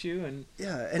to hurt you. And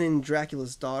yeah. And in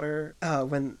Dracula's Daughter,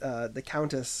 when the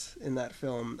Countess in that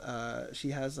film, she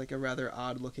has like a rather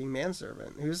odd looking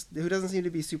manservant who doesn't seem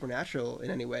to be supernatural in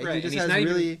any way. Right. He just and he's has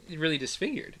not really really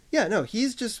disfigured. Yeah, no,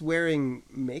 he's just wearing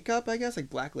makeup, I guess,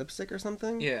 like black lipstick or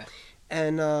something. Yeah.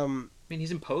 And I mean,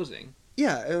 he's imposing.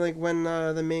 Yeah, and like when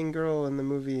the main girl in the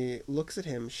movie looks at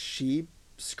him, she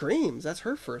screams. That's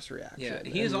her first reaction. Yeah,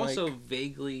 he is also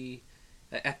vaguely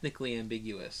ethnically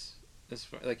ambiguous. As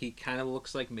far, like, he kind of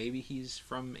looks like maybe he's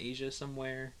from Asia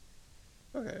somewhere.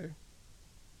 Okay.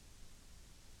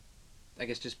 I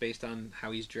guess just based on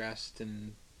how he's dressed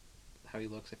and how he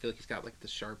looks. I feel like he's got like the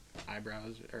sharp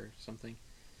eyebrows or something.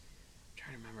 I'm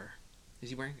trying to remember. Is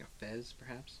he wearing a fez,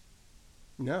 perhaps?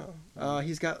 No.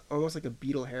 He's got almost like a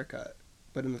Beatle haircut,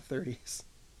 but in the 30s.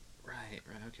 Right,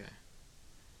 okay.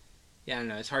 Yeah, I don't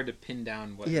know. It's hard to pin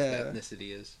down what his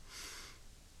ethnicity is.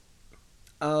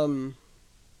 But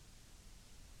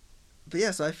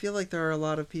yeah, so I feel like there are a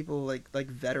lot of people like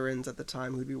veterans at the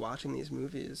time who'd be watching these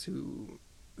movies who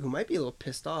might be a little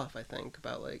pissed off, I think,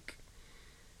 about like,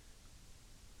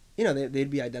 you know, they'd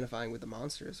be identifying with the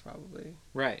monsters probably.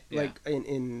 Right. Yeah. Like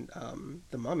in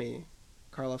The Mummy,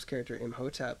 Karloff's character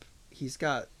Imhotep, he's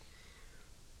got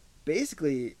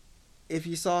basically, if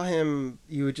you saw him,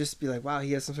 you would just be like, wow,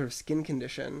 he has some sort of skin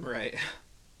condition. Right.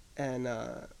 And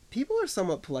people are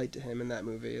somewhat polite to him in that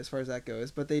movie as far as that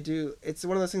goes, but they do, it's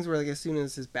one of those things where like as soon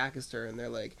as his back is turned, they're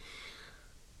like,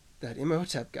 that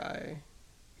Imhotep guy,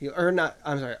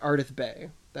 Ardith Bey.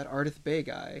 That Ardith Bey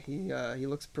guy, he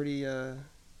looks pretty odd.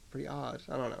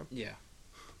 I don't know. Yeah.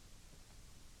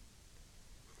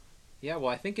 Yeah, well,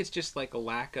 I think it's just like a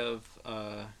lack of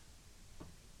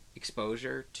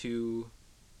exposure to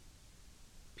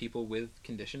people with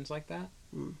conditions like that.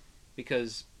 Mm.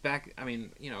 Because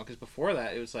because before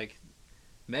that, it was like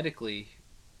medically,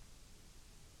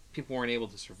 people weren't able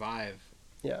to survive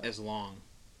as long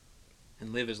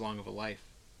and live as long of a life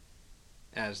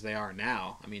as they are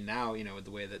now. I mean, now, with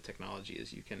the way that technology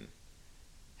is, you can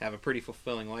have a pretty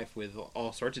fulfilling life with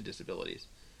all sorts of disabilities.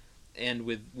 And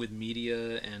with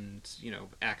media and,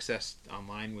 access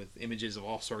online with images of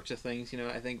all sorts of things,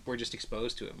 I think we're just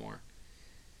exposed to it more.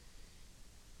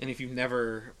 And if you've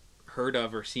never heard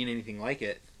of or seen anything like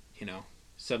it,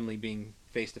 suddenly being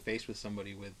face to face with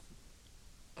somebody with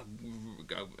a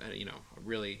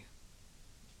really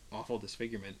awful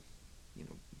disfigurement,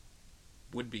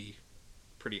 would be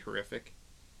pretty horrific.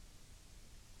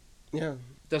 Yeah.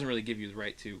 It doesn't really give you the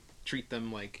right to treat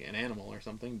them like an animal or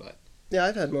something, but... Yeah,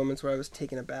 I've had moments where I was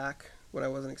taken aback when I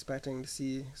wasn't expecting to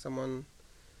see someone,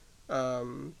 but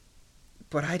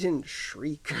I didn't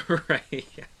shriek. Right,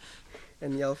 yeah.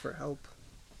 And yell for help.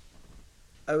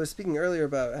 I was speaking earlier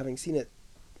about having seen it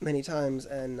many times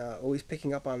and always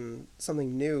picking up on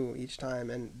something new each time,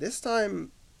 and this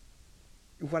time,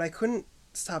 what I couldn't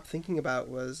stop thinking about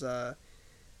was the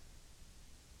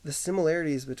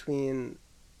similarities between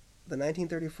the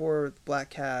 1934 Black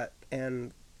Cat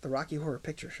and the Rocky Horror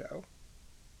Picture Show.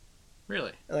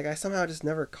 Really? Like, I somehow just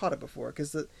never caught it before,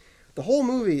 because the whole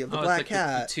movie of the Black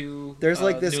Cat, the two there's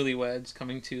like this newlyweds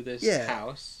coming to this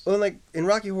house. Well, like in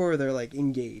Rocky Horror, they're like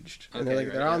engaged, and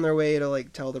they're on their way to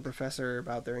like tell the professor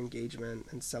about their engagement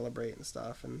and celebrate and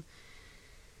stuff, and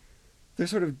they're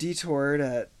sort of detoured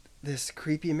at this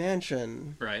creepy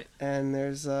mansion, right? And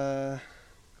there's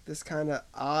this kind of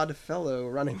odd fellow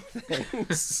running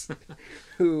things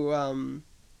who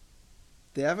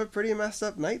they have a pretty messed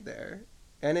up night there.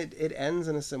 And it ends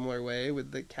in a similar way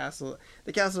with the castle.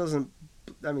 The castle doesn't...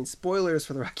 I mean, spoilers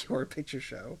for the Rocky Horror Picture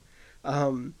Show.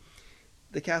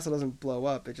 The castle doesn't blow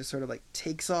up. It just sort of, like,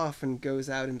 takes off and goes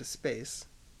out into space.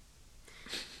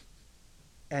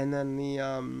 And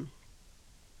then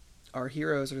our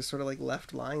heroes are just sort of, like,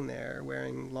 left lying there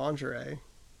wearing lingerie.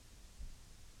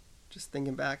 Just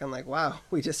thinking back, I'm like, wow,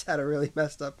 we just had a really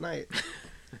messed up night.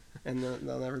 And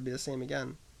they'll never be the same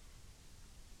again.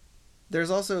 There's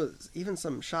also even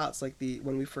some shots, like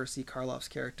when we first see Karloff's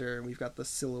character, and we've got the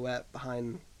silhouette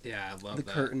behind the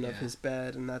curtain of his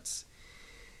bed, and that's...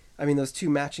 I mean, those two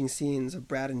matching scenes of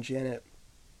Brad and Janet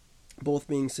both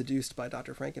being seduced by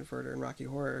Dr. Frankenfurter in Rocky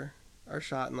Horror are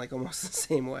shot in, like, almost the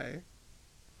same way.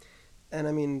 And,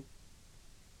 I mean,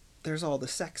 there's all the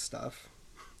sex stuff.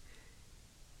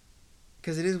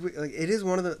 Because it is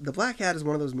one of the Black Cat is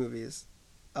one of those movies,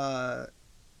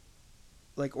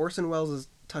 like Orson Welles'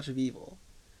 Touch of Evil,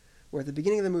 where at the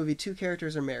beginning of the movie, two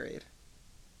characters are married.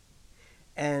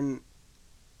 And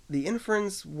the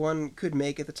inference one could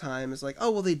make at the time is like,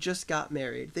 oh, well, they just got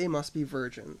married. They must be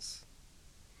virgins.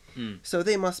 So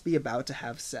they must be about to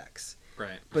have sex.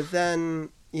 Right. But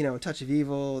then, in Touch of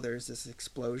Evil, there's this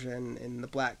explosion. In the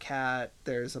Black Cat,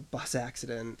 there's a bus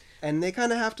accident. And they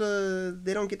kind of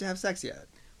they don't get to have sex yet.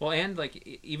 Well, and,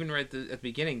 like, even right at the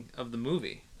beginning of the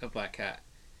movie of Black Cat,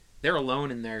 they're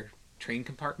alone in their train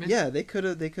compartment. Yeah, they could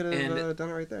have done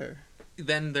it right there.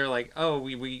 Then they're like, oh,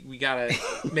 we gotta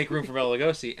make room for Bela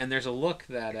Lugosi, and there's a look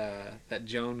that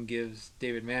Joan gives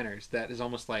David Manners that is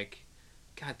almost like,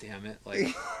 God damn it,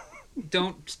 like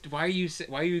don't. Why are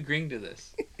you agreeing to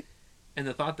this? And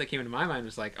the thought that came into my mind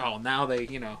was like, oh, now they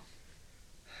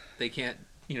can't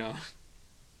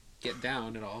get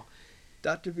down at all.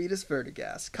 Dr. Vitas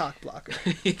Vertigas, cock blocker.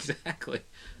 Exactly.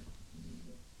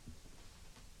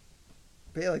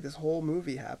 But yeah, like this whole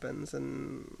movie happens,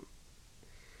 and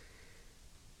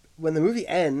when the movie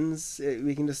ends,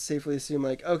 we can just safely assume,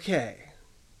 like, okay,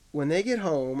 when they get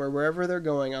home or wherever they're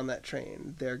going on that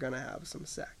train, they're gonna have some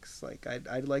sex. Like,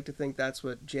 I'd like to think that's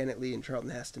what Janet Leigh and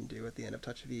Charlton Heston do at the end of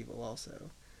Touch of Evil,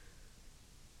 also.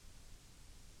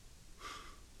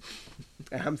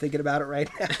 And I'm thinking about it right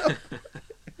now.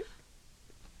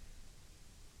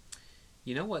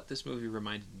 You know what this movie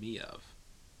reminded me of?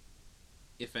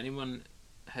 If anyone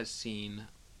has seen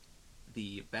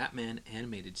the Batman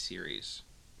animated series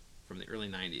from the early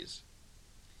 90s,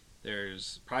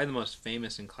 there's probably the most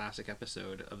famous and classic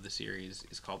episode of the series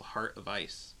is called Heart of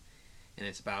Ice, and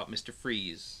it's about Mr.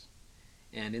 Freeze.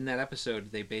 And in that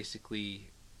episode, they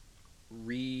basically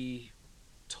retold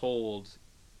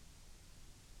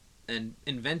and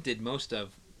invented most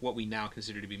of what we now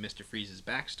consider to be Mr. Freeze's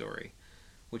backstory,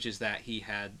 which is that he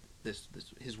had this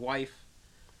his wife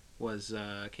was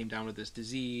came down with this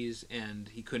disease and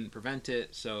he couldn't prevent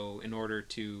it, so in order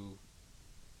to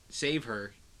save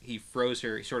her, he froze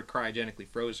her. He sort of cryogenically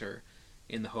froze her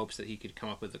in the hopes that he could come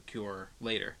up with a cure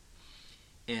later.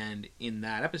 And in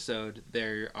that episode,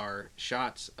 there are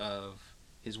shots of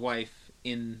his wife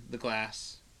in the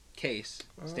glass case,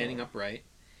 standing upright,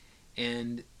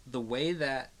 and the way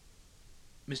that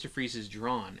Mr. Freeze is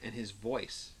drawn and his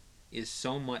voice is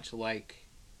so much like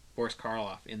Boris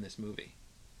Karloff in this movie,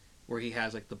 where he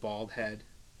has like the bald head.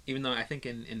 Even though I think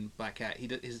in Black Cat,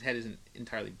 his head isn't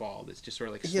entirely bald. It's just sort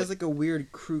of like he has like a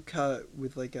weird crew cut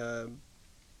with like a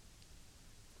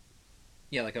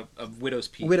like a widow's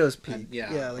peak. Widow's peak.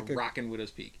 Yeah, like a rockin' widow's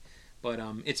peak. But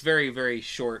it's very, very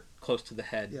short, close to the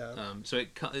head. Yeah.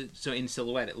 So in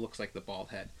silhouette, it looks like the bald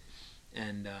head,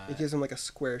 and it gives him like a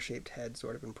square-shaped head,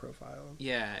 sort of in profile.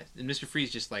 Yeah, and Mr.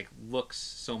 Freeze just like looks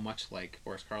so much like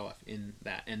Boris Karloff in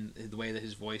that, and the way that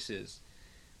his voice is.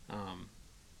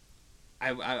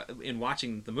 I in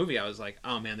watching the movie, I was like,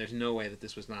 oh man, there's no way that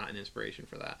this was not an inspiration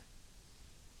for that.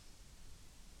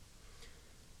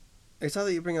 I saw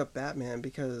that you bring up Batman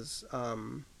because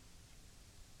one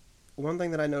thing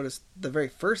that I noticed the very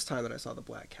first time that I saw the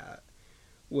Black Cat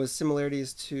was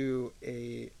similarities to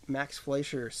a Max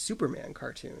Fleischer Superman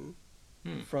cartoon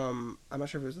from, I'm not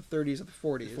sure if it was the 30s or the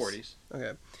 40s. The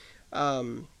 40s.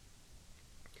 Okay.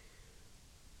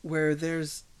 Where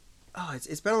there's... Oh,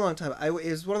 it's been a long time. It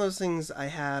was one of those things I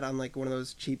had on like one of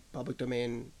those cheap public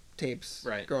domain tapes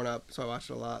growing up, so I watched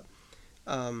it a lot.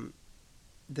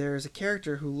 There's a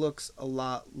character who looks a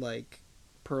lot like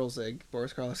Perlzig,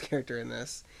 Boris Karloff's character in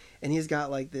this, and he's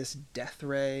got like this death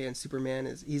ray, and Superman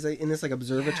he's like in this like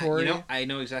observatory. Yeah, I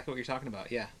know exactly what you're talking about.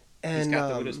 Yeah, and he's got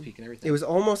the widow's peak and everything. It was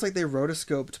almost like they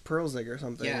rotoscoped Perlzig or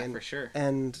something. Yeah, for sure.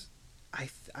 And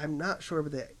I'm not sure,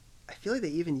 but I feel like they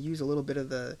even use a little bit of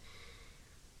the.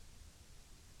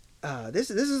 This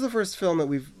is the first film that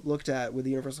we've looked at with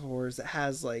the Universal Horrors that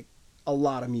has like a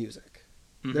lot of music.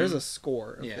 Mm-hmm. There's a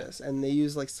score of this, and they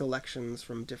use like selections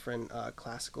from different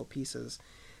classical pieces.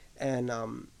 And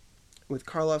with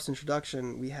Karloff's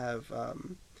introduction, we have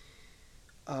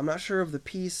I'm not sure of the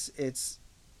piece. It's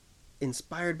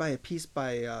inspired by a piece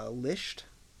by Liszt,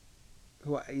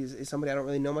 who is somebody I don't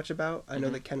really know much about. I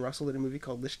know that Ken Russell did a movie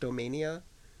called Lisztomania,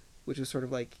 which was sort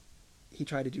of like he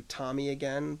tried to do Tommy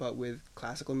again, but with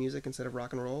classical music instead of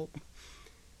rock and roll.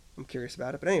 I'm curious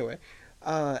about it. But anyway,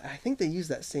 I think they use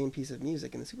that same piece of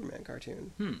music in the Superman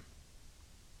cartoon.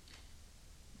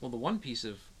 Well, the one piece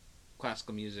of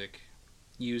classical music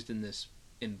used in this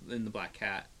in the Black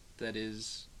Cat that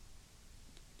is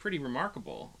pretty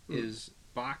remarkable is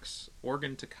Bach's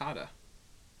organ toccata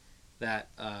that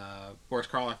Boris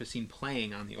Karloff is seen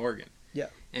playing on the organ. Yeah.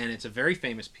 And it's a very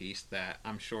famous piece that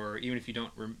I'm sure, even if you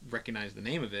don't recognize the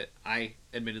name of it, I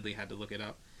admittedly had to look it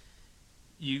up.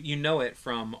 You know it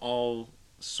from all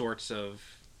sorts of...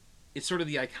 It's sort of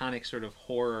the iconic sort of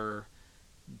horror,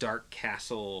 dark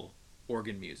castle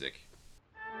organ music.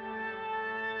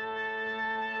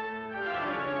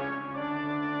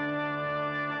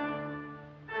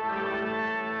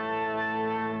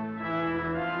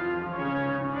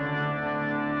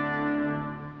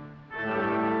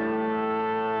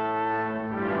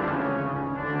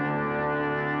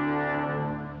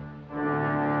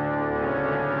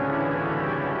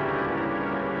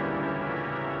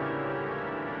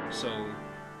 So,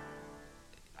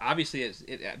 obviously,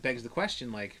 it begs the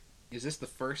question, like, is this the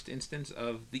first instance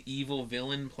of the evil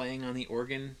villain playing on the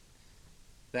organ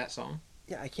that song?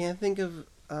 Yeah, I can't think of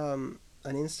an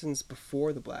instance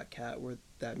before the Black Cat where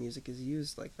that music is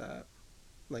used like that,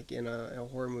 like in a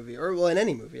horror movie, or well, in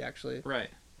any movie actually. Right.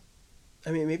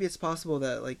 I mean, maybe it's possible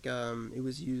that like it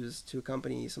was used to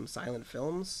accompany some silent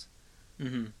films.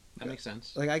 Mm-hmm. That makes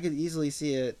sense. Like I could easily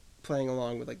see it playing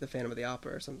along with like the Phantom of the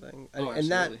Opera or something. Oh, And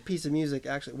that piece of music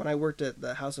actually, when I worked at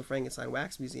the House of Frankenstein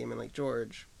Wax Museum in Lake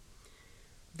George,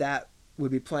 that would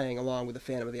be playing along with the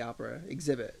Phantom of the Opera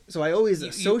exhibit. So I always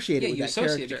associate it with that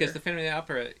character. Because the Phantom of the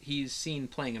Opera, he's seen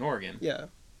playing an organ. Yeah.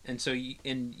 And so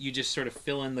you just sort of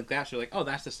fill in the gaps. You're like, oh,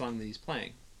 that's the song that he's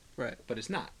playing. Right. But it's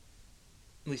not.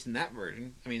 At least in that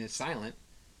version. I mean, it's silent.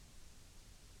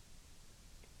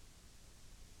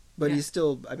 But he's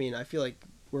still, I mean, I feel like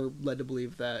we're led to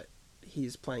believe that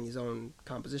he's playing his own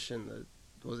composition.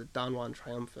 Was it Don Juan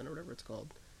Triumphant or whatever it's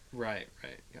called? Right.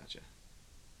 Gotcha.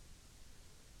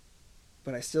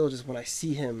 But I still just, when I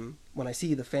see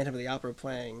the Phantom of the Opera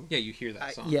playing... Yeah, you hear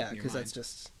that song. Yeah, because that's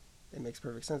just, it makes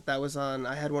perfect sense. That was on,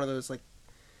 I had one of those, like,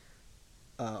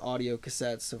 audio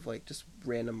cassettes of, like, just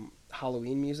random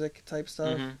Halloween music type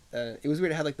stuff. Mm-hmm. It was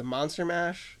weird. It had, like, the Monster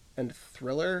Mash and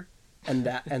Thriller and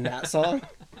that song.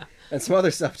 And some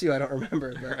other stuff, too, I don't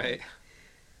remember. But,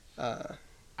 right.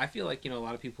 I feel like, a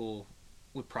lot of people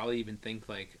would probably even think,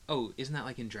 like, oh, isn't that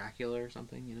like in Dracula or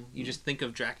something, You just think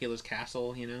of Dracula's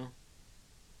castle,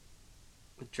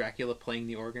 with Dracula playing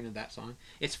the organ in that song.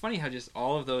 It's funny how just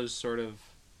all of those sort of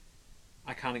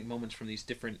iconic moments from these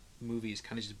different movies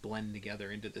kind of just blend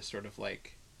together into this sort of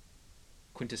like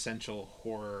quintessential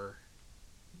horror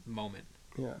moment.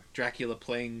 Yeah. Dracula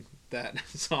playing that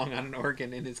song on an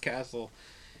organ in his castle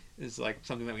is like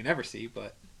something that we never see,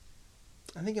 but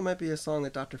I think it might be a song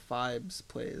that Dr. Phibes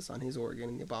plays on his organ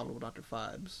in The Abominable Dr.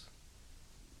 Phibes.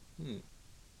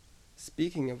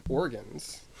 Speaking of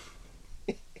organs,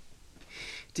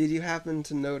 did you happen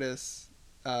to notice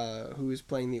who was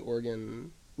playing the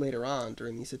organ later on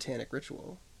during the satanic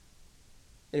ritual?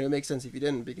 And it would make sense if you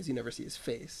didn't, because you never see his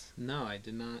face. No, I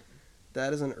did not.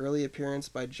 That is an early appearance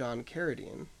by John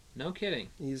Carradine. No kidding.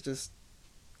 He's just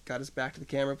got his back to the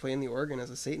camera playing the organ as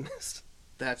a Satanist.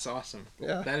 That's awesome.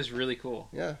 Yeah. That is really cool.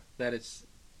 Yeah. That it's...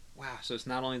 Wow, so it's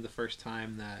not only the first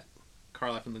time that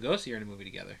Karloff and Lugosi are in a movie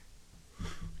together.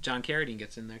 John Carradine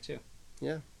gets in there, too.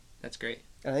 Yeah. That's great.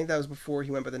 And I think that was before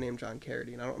he went by the name John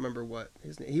Carradine. I don't remember what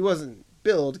his name... He wasn't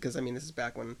billed, because, I mean, this is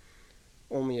back when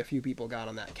only a few people got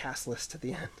on that cast list at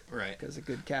the end. Right. Because a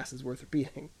good cast is worth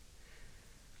repeating.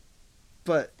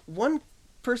 But one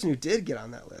person who did get on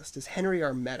that list is Henry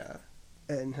Armetta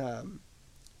and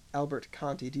Albert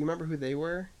Conti. Do you remember who they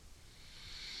were?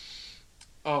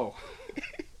 Oh.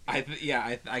 I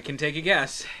can take a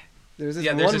guess. There's this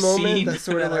one moment that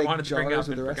sort of like jars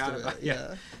with the rest of it.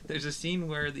 Yeah. There's a scene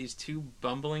where these two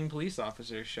bumbling police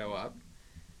officers show up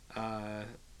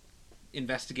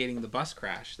investigating the bus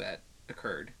crash that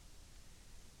occurred.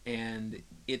 And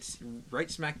it's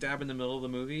right smack dab in the middle of the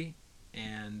movie,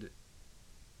 and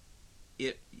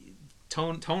it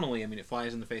tonally, I mean, it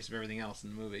flies in the face of everything else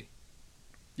in the movie.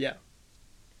 Yeah.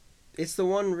 It's the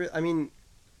one,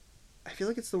 I feel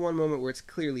like it's the one moment where it's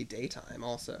clearly daytime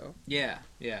also. Yeah.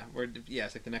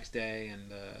 It's like the next day,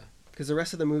 and because the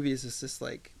rest of the movie is just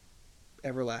like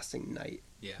everlasting night.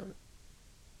 Yeah.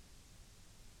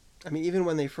 I mean, even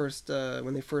when they first go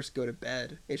to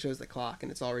bed, it shows the clock,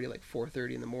 and it's already like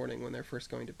 4:30 in the morning when they're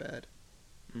first going to bed.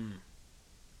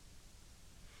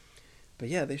 But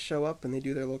yeah, they show up and they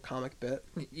do their little comic bit.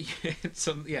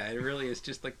 It really is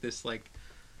just like this, like,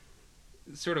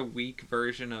 sort of weak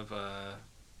version of I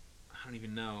don't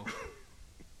even know.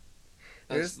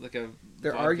 That's like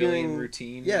they're arguing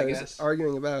routine. Yeah, I they're guess.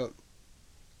 Arguing about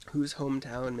whose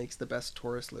hometown makes the best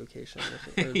tourist location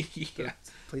or yeah.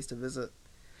 place to visit.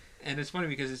 And it's funny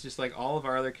because it's just like all of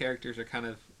our other characters are kind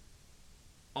of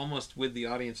almost with the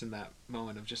audience in that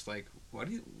moment of just like,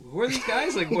 who are these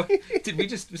guys? Like, what did we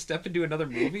just step into another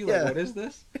movie? Like, What is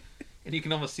this? And you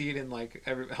can almost see it in like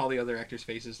all the other actors'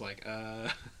 faces, like,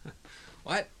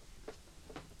 what?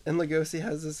 And Lugosi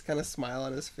has this kind of smile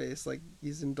on his face, like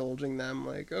he's indulging them.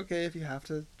 Like, okay, if you have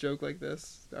to joke like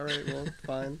this, all right, well,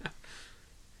 fine.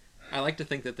 I like to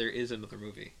think that there is another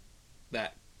movie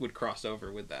that would cross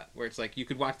over with that, where it's like you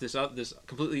could watch this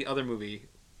completely other movie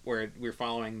where we're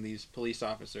following these police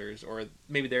officers, or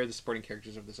maybe they're the supporting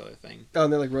characters of this other thing. Oh,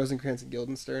 and they're like Rosencrantz and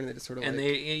Guildenstern, and they just sort of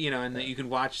you could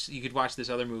watch this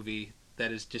other movie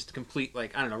that is just complete,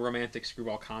 like, I don't know, romantic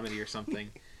screwball comedy or something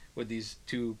with these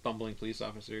two bumbling police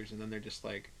officers, and then they're just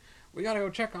like, we gotta go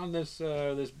check on this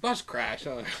bus crash.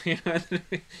 You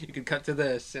could cut to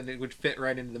this, and it would fit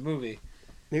right into the movie.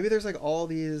 Maybe there's like all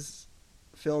these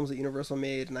films that Universal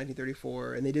made in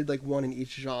 1934, and they did like one in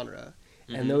each genre,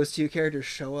 and those two characters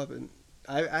show up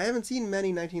I haven't seen many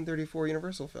 1934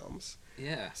 Universal films,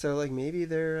 Yeah, so like maybe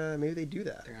maybe they do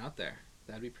that. they're out there.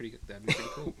 That'd be pretty. That'd be pretty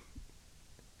cool.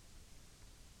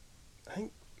 I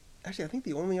think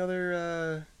the only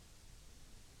other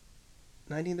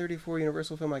 1934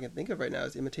 Universal film I can think of right now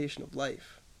is Imitation of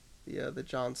Life, the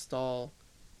John Stahl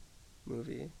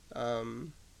movie.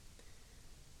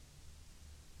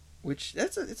 Which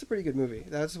it's a pretty good movie.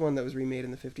 That's one that was remade in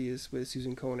the 50s with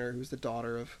Susan Kohner, who's the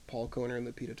daughter of Paul Kohner and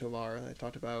Lupita Tovar, that I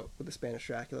talked about with the Spanish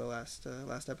Dracula last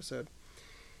episode.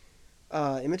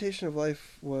 Imitation of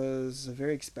Life was a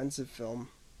very expensive film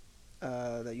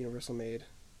that Universal made,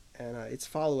 and its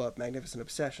follow-up, Magnificent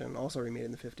Obsession, also remade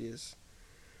in the 50s,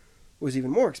 was even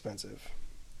more expensive.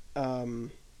 And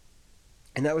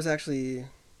that was actually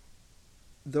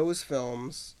those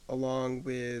films, along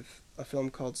with a film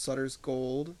called Sutter's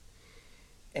Gold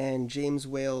and James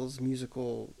Whale's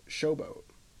musical Showboat.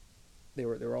 They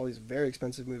were all these very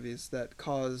expensive movies that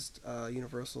caused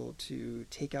Universal to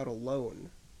take out a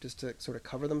loan just to sort of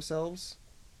cover themselves.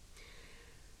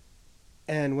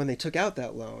 And when they took out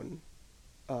that loan,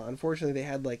 unfortunately they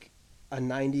had like a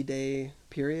 90-day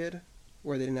period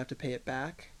where they didn't have to pay it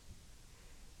back.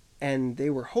 And they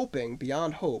were hoping,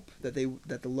 beyond hope, that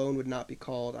the loan would not be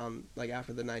called on like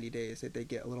after the 90 days. That they'd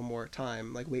get a little more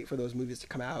time, like wait for those movies to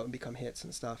come out and become hits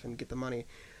and stuff and get the money.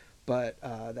 But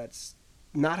that's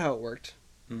not how it worked.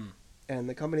 Mm. And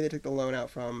the company they took the loan out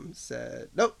from said,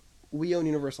 "Nope, we own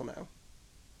Universal now."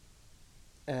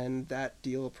 And that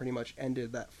deal pretty much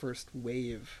ended that first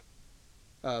wave,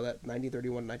 that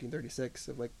 1931 to 1936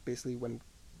 of like basically when.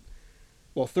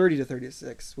 Well, 30 to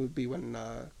 36 would be when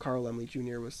Carl Laemmle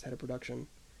Jr. was head of production.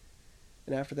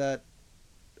 And after that,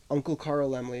 Uncle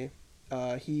Carl Laemmle,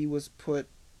 he was put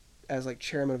as like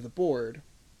chairman of the board,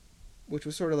 which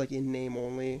was sort of like in name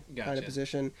only kind of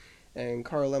position. And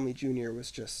Carl Laemmle Jr.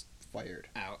 was just fired.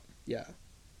 Out. Yeah.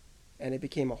 And it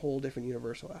became a whole different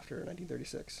Universal after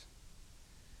 1936.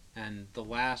 And the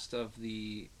last of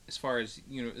the, as far as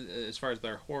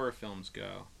their horror films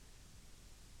go,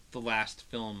 the last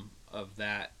film of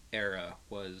that era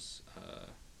was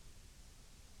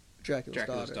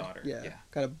Dracula's Daughter. Yeah.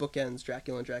 Kind of bookends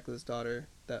Dracula and Dracula's Daughter,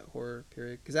 that horror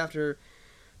period. Because after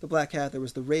the Black Cat, there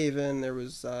was The Raven, there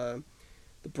was The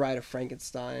Bride of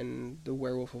Frankenstein, The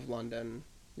Werewolf of London,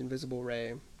 Invisible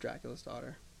Ray, Dracula's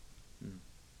Daughter.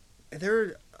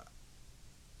 There's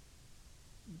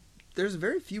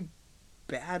very few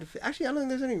bad. Actually, I don't think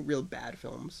there's any real bad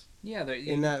films. Yeah,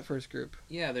 in that first group.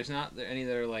 Yeah, there's not any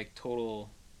that are like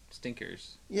total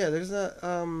stinkers. Yeah, there's not.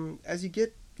 As you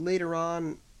get later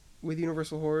on with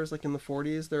Universal Horrors, like in the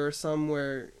 40s, there are some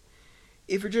where,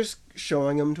 if you're just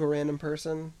showing them to a random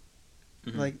person,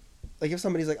 like if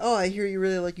somebody's like, "Oh, I hear you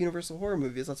really like Universal Horror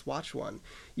movies, let's watch one,"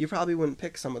 you probably wouldn't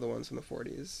pick some of the ones from the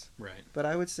 40s. Right. But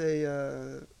I would say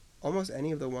almost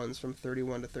any of the ones from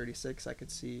 31 to 36, I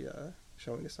could see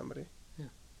showing to somebody. Yeah.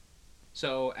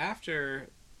 So after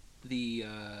the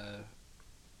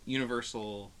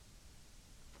Universal,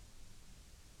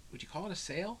 would you call it a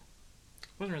sale? It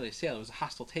wasn't really a sale. It was a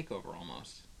hostile takeover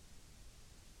almost.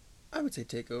 I would say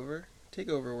takeover.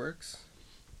 Takeover works.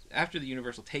 After the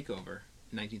Universal takeover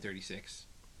in 1936,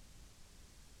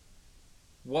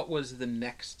 what was the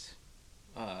next?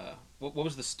 What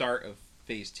was the start of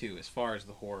Phase 2 as far as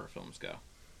the horror films go?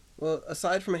 Well,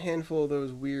 aside from a handful of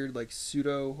those weird like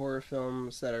pseudo horror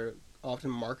films that are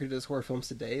often marketed as horror films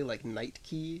today, like Night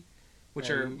Key, which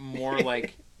are more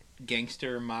like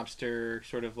gangster, mobster,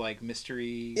 sort of like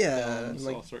mystery films,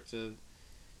 like, all sorts of.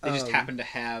 They just happen to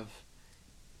have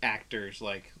actors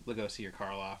like Lugosi or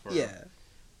Karloff or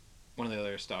one of the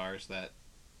other stars that.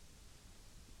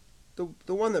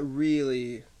 The one that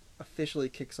really officially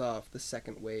kicks off the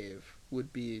second wave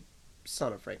would be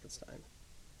Son of Frankenstein.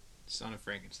 Son of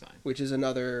Frankenstein. Which is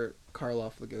another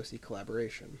Karloff-Lugosi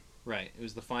collaboration. Right. It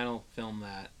was the final film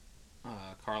that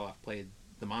Karloff played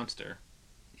the monster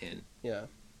in. Yeah.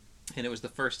 And it was the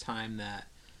first time that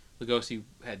Lugosi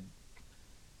had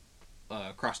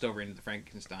crossed over into the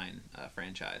Frankenstein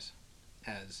franchise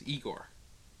as Igor,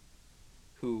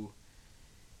 who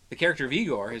the character of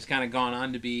Igor has kind of gone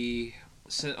on to be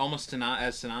almost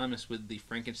as synonymous with the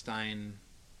Frankenstein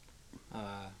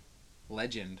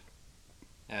legend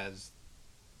as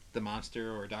the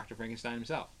monster or Dr. Frankenstein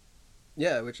himself.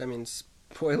 Yeah, which, I mean,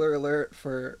 spoiler alert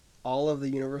for all of the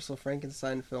Universal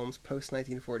Frankenstein films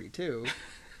post-1942,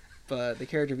 but the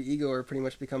character of Igor pretty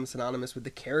much becomes synonymous with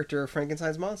the character of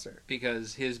Frankenstein's monster.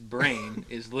 Because his brain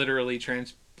is literally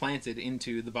transplanted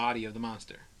into the body of the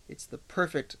monster. It's the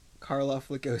perfect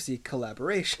Karloff-Lugosi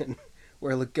collaboration,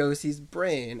 where Lugosi's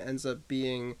brain ends up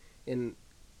being in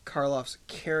Karloff's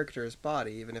character's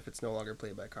body, even if it's no longer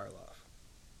played by Karloff.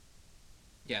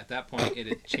 Yeah, at that point it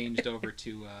had changed over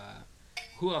to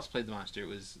who else played the monster? It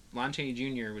was Lon Chaney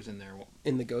Jr. was in there.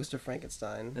 In The Ghost of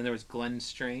Frankenstein. Then there was Glenn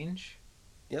Strange.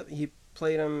 Yep, he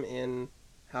played him in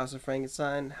House of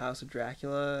Frankenstein, House of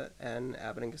Dracula, and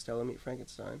Abbott and Costello Meet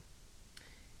Frankenstein.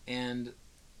 And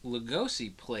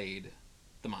Lugosi played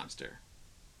the monster.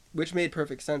 Which made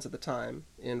perfect sense at the time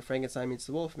in Frankenstein Meets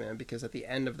the Wolfman, because at the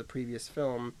end of the previous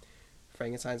film,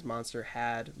 Frankenstein's monster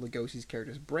had Lugosi's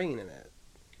character's brain in it.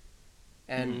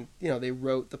 And, they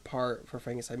wrote the part for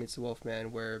Frankenstein Meets the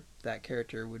Wolfman where that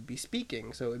character would be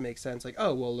speaking, so it would make sense, like,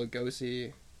 oh, well,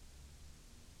 Lugosi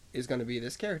is going to be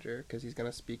this character, because he's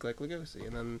going to speak like Lugosi.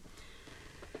 And then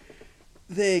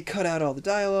they cut out all the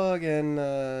dialogue, and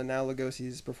now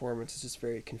Lugosi's performance is just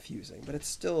very confusing. But it's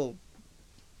still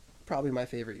probably my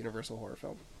favorite Universal horror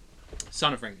film.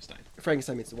 Son of Frankenstein.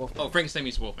 Frankenstein Meets the Wolfman. Oh, Frankenstein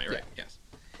Meets the Wolfman, right, Yeah. Yes.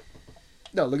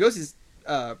 No, Lugosi's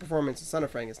performance in Son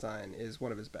of Frankenstein is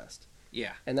one of his best.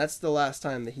 Yeah. And that's the last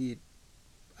time that he,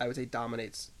 I would say,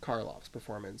 dominates Karloff's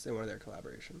performance in one of their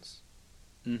collaborations.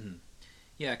 Mm-hmm.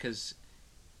 Yeah, because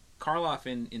Karloff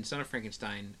in Son of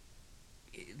Frankenstein,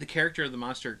 the character of the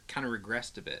monster kind of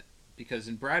regressed a bit. Because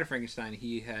in Bride of Frankenstein,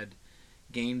 he had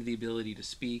gained the ability to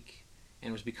speak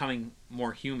and was becoming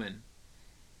more human.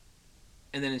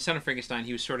 And then in Son of Frankenstein,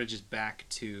 he was sort of just back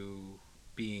to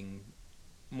being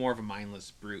more of a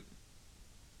mindless brute.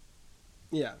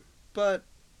 Yeah, but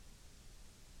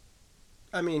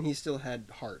I mean, he still had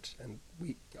heart and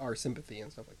our sympathy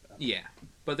and stuff like that. Yeah,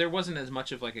 but there wasn't as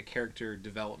much of like a character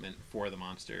development for the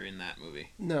monster in that movie.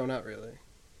 No, not really.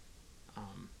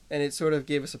 And it sort of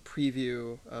gave us a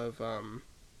preview of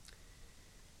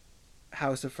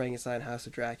House of Frankenstein, House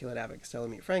of Dracula, and Abbott and Costello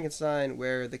Meet Frankenstein,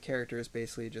 where the character is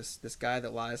basically just this guy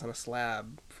that lies on a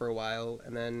slab for a while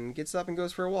and then gets up and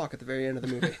goes for a walk at the very end of the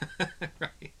movie.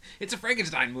 Right. It's a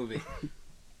Frankenstein movie.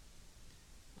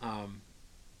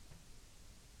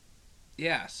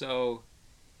 Yeah, so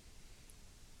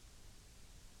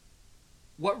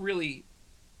what really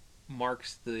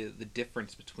marks the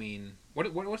difference between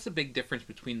what's the big difference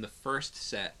between the first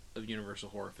set of Universal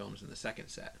horror films and the second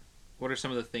set? What are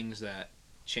some of the things that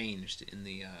changed in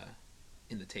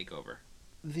the takeover?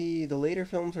 The later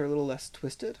films are a little less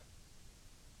twisted,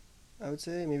 I would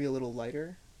say, maybe a little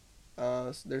lighter.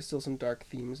 There's still some dark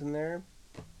themes in there.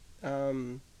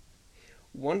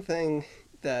 One thing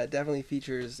that definitely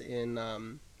features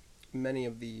in many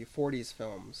of the 40s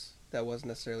films that wasn't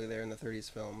necessarily there in the 30s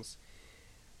films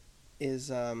is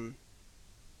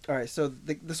alright, so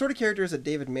the sort of characters that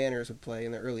David Manners would play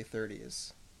in the early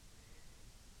 30s,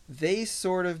 they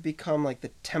sort of become like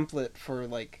the template for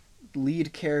like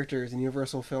lead characters in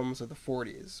Universal films of the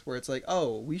 40s, where it's like,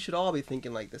 oh, we should all be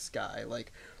thinking like this guy,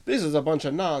 like, this is a bunch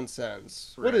of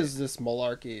nonsense. Right. What is this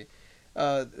malarkey?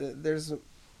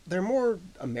 They're more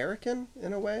American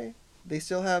in a way. They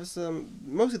still have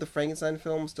most of the Frankenstein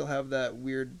films still have that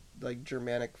weird, like,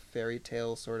 Germanic fairy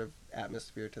tale sort of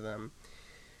atmosphere to them.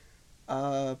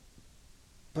 But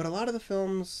a lot of the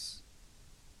films,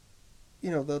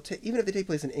 they'll even if they take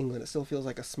place in England, it still feels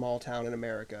like a small town in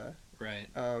America. Right.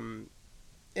 And,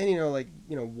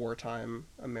 wartime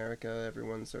America,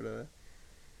 everyone's sort of,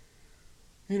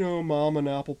 mom and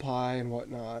apple pie and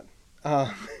whatnot.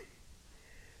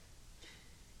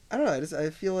 I don't know, I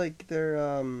feel like they're,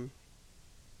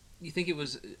 You think it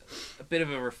was a bit of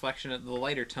a reflection of the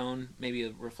lighter tone, maybe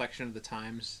a reflection of the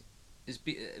times, is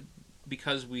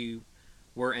because we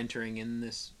were entering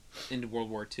into World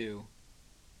War II.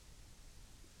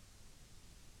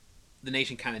 The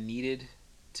nation kind of needed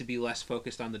to be less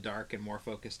focused on the dark and more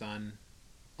focused on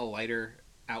a lighter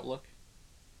outlook.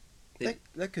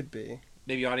 That could be.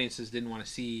 Maybe audiences didn't want to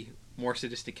see more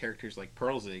sadistic characters like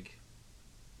Perlzig,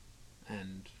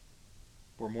 and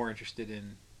were more interested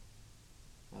in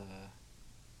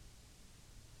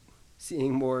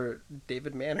seeing more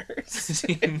David Manners.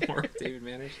 Seeing more David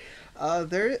Manners.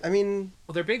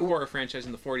 Their big horror franchise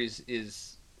in the 40s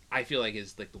is, I feel like,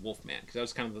 is like the Wolfman, because that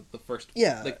was kind of the first.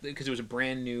 Yeah. Because it was a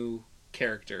brand new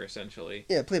character essentially.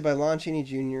 Yeah, played by Lon Chaney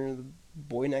Jr., the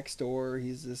boy next door.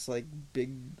 He's this like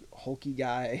big hulky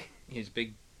guy. He's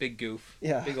big goof.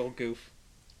 Yeah. Big old goof.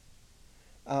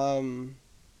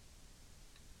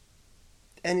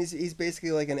 And he's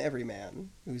basically like an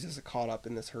everyman who's just caught up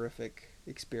in this horrific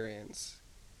experience.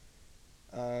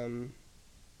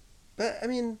 But I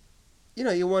mean,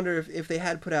 you wonder if they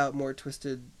had put out more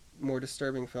twisted, more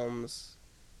disturbing films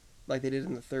like they did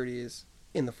in the 30s,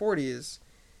 in the 40s,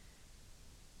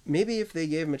 maybe if they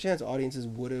gave them a chance, audiences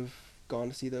would have gone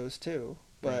to see those too.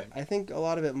 But Right. I think a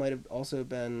lot of it might have also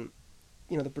been,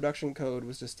 the production code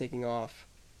was just taking off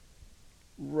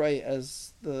right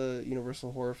as the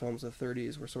Universal horror films of the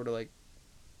 30s were sort of like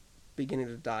beginning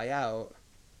to die out.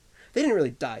 They didn't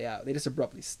really die out. They just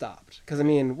abruptly stopped. Because, I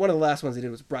mean, one of the last ones they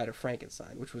did was Bride of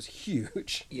Frankenstein, which was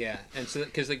huge. Yeah, and so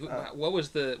because like, what was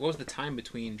the time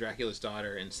between Dracula's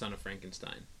Daughter and Son of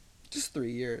Frankenstein? Just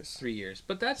 3 years. 3 years,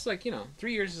 but that's like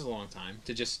 3 years is a long time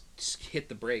to just hit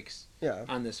the brakes. Yeah.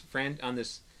 On this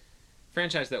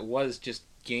franchise that was just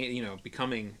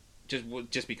becoming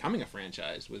a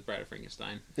franchise with Bride of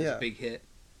Frankenstein. It's a big hit.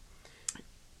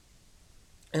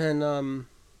 And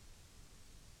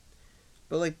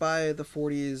but like by the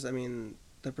 40s, I mean,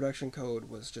 the production code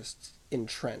was just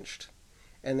entrenched.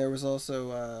 And there was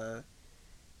also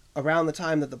around the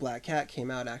time that The Black Cat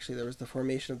came out, actually, there was the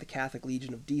formation of the Catholic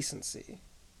Legion of Decency,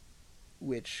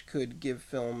 which could give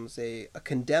films a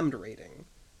condemned rating.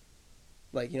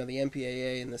 Like, the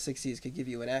MPAA in the 60s could give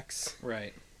you an X.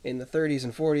 Right. In the 30s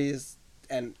and 40s,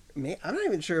 and I'm not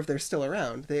even sure if they're still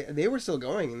around. They were still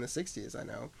going in the 60s, I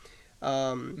know.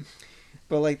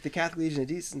 But like the Catholic Legion of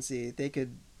Decency, they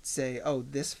could say, oh,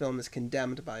 this film is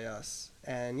condemned by us.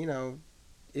 And,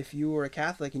 if you were a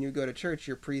Catholic and you go to church,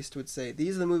 your priest would say,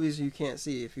 these are the movies you can't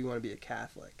see if you want to be a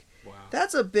Catholic. Wow.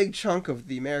 That's a big chunk of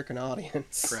the American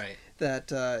audience. Right.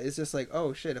 That is just like,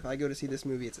 oh, shit, if I go to see this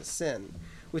movie, it's a sin.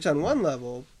 Which on one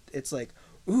level, it's like,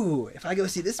 ooh, if I go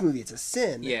see this movie, it's a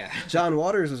sin. Yeah. John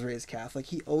Waters was raised Catholic.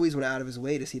 He always went out of his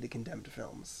way to see the condemned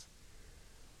films.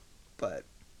 But,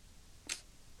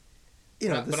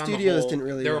 the studios didn't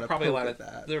really there want were to probably a poke lot at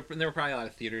of that. there were probably a lot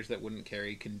of theaters that wouldn't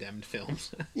carry condemned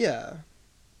films. Yeah.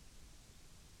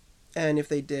 And if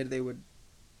they did, they would,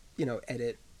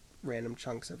 edit random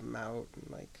chunks of them out and,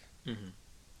 like,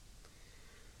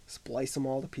 splice them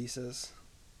all to pieces.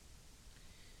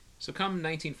 So come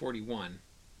 1941,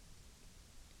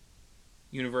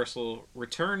 Universal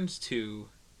returns to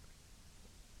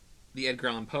the Edgar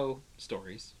Allan Poe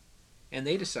stories, and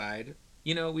they decide,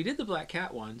 we did the Black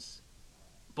Cat once,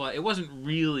 but it wasn't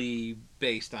really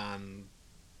based on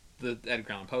the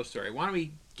Edgar Allan Poe story. Why don't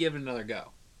we give it another go?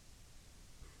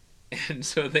 And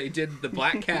so they did the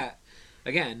Black Cat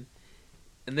again,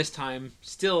 and this time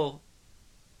still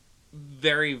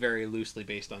very, very loosely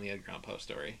based on the Edgar Allan Poe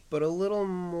story. But a little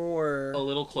more... A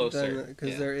little closer.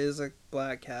 Because there is a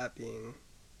black cat being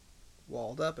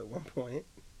walled up at one point.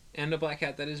 And a black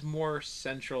cat that is more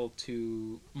central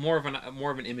to... More of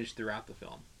an image throughout the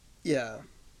film. Yeah.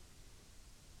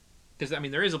 Because, I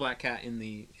mean, there is a black cat in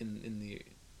the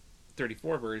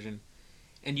 34 version,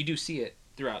 and you do see it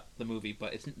throughout the movie,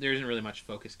 but there isn't really much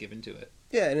focus given to it.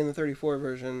 Yeah, and in the 34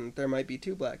 version, there might be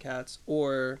two black cats,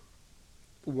 or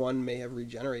one may have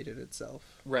regenerated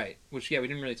itself. Right. Which, we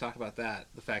didn't really talk about that.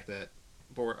 The fact that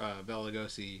Bela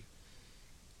Lugosi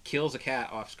kills a cat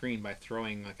off screen by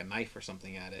throwing, like, a knife or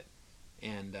something at it.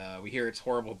 And we hear its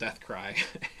horrible death cry.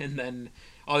 And then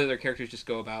all the other characters just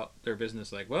go about their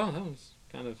business like, well, that was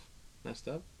kind of messed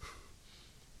up.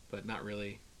 But not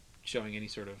really showing any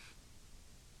sort of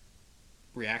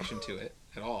reaction to it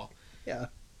at all. Yeah.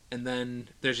 And then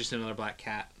there's just another black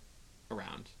cat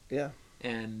around. Yeah.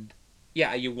 And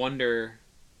you wonder,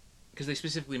 because they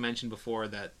specifically mentioned before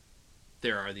that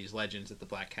there are these legends that the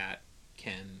black cat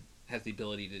has the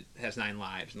ability has 9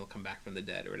 lives and they'll come back from the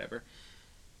dead or whatever.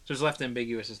 So it's left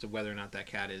ambiguous as to whether or not that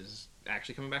cat is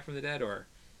actually coming back from the dead, or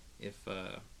if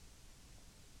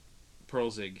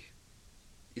Perlzig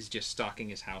is just stalking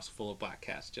his house full of black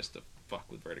cats just to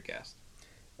fuck with Verticast.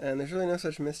 And there's really no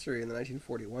such mystery in the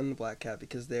 1941 The Black Cat,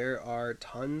 because there are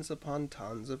tons upon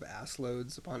tons of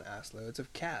assloads upon assloads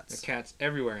of cats. There are cats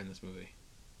everywhere in this movie.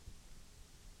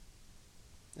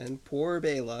 And poor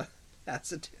Bela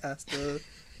has to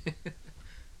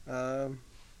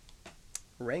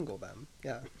wrangle them.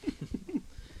 Yeah.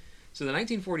 So the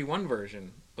 1941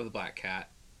 version of The Black Cat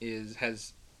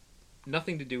has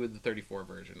nothing to do with the 34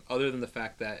 version, other than the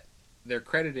fact that they're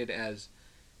credited as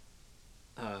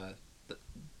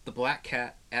the Black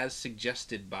Cat as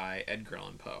suggested by Edgar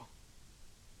Allan Poe.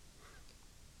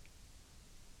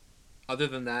 Other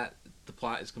than that, the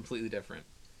plot is completely different.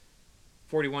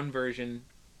 41 version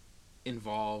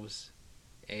involves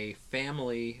a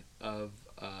family of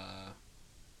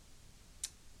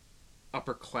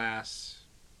upper class.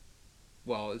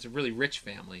 Well, it's a really rich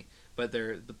family, but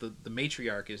the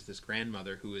matriarch is this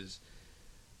grandmother who is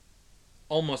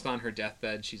almost on her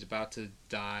deathbed. She's about to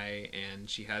die, and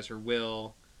she has her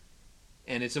will.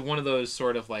 And it's one of those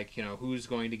sort of like, who's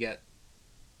going to get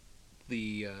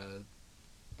who's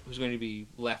going to be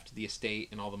left the estate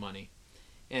and all the money.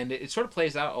 And it sort of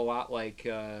plays out a lot like,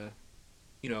 a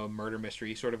murder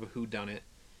mystery, sort of a whodunit.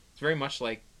 It's very much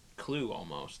like Clue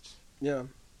almost. Yeah.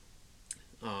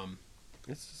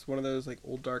 It's just one of those like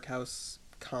old dark house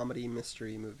comedy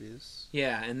mystery movies.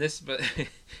 Yeah, and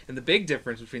and the big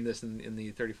difference between this and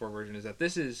the 34 version is that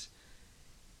this is,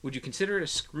 would you consider it a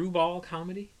screwball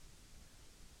comedy?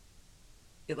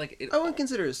 I wouldn't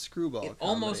consider it a screwball comedy.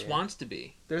 Almost wants to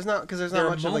be. There's not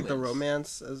much of like the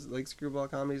romance as like screwball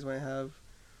comedies might have.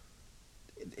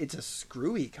 It's a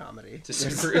screwy comedy. It's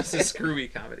a screwy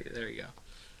comedy. There you go.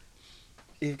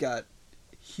 You've got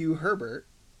Hugh Herbert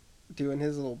doing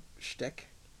his little shtick.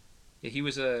 Yeah, he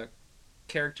was a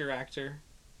character actor.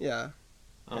 Yeah,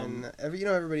 and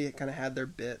everybody kind of had their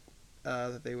bit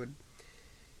that they would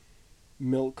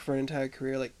milk for an entire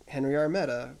career. Like Henry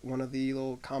Armetta, one of the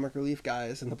little comic relief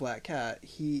guys in The Black Cat.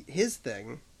 His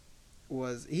thing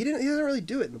was he doesn't really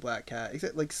do it in The Black Cat,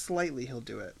 except like slightly he'll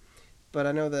do it. But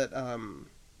I know that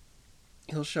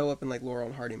he'll show up in like Laurel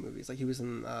and Hardy movies. Like he was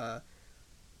in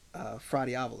Fra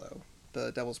Diavolo,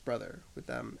 the Devil's Brother, with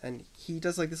them, and he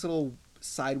does like this little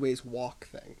sideways walk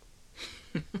thing.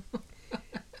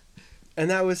 And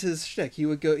that was his shtick. He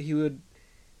would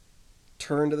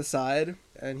turn to the side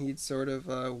and he'd sort of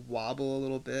wobble a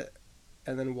little bit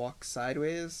and then walk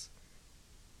sideways,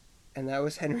 and that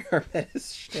was Henry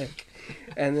Armetta's shtick.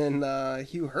 And then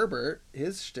Hugh Herbert,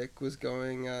 his shtick was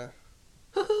going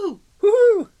hoo-hoo,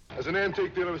 hoo-hoo. As an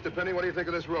antique dealer, Mr. Penny, what do you think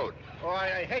of this road? Oh,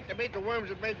 I hate to meet the worms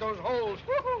that made those holes.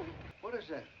 Woo-hoo. What is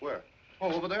that? Where?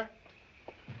 Oh, over there?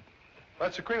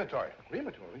 That's a crematory.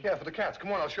 Crematory? Yeah, for the cats.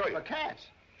 Come on, I'll show you. The cats?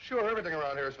 Sure, everything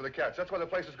around here is for the cats. That's why the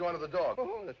place is going to the dog.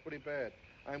 Oh, that's pretty bad.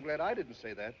 I'm glad I didn't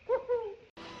say that.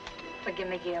 Forgive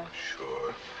me, Gil.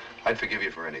 Sure. I'd forgive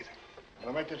you for anything.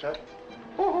 I'll make this up.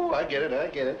 Oh, I get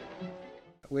it.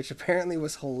 Which apparently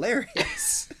was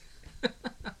hilarious.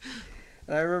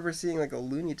 And I remember seeing like a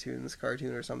Looney Tunes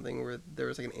cartoon or something where there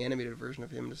was like an animated version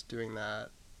of him just doing that.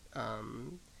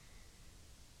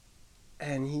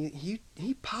 And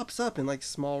he pops up in like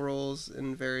small roles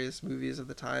in various movies of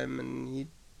the time, and he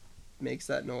makes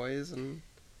that noise. And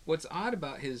what's odd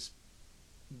about his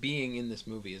being in this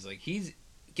movie is like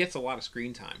gets a lot of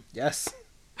screen time. Yes.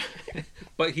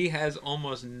 But he has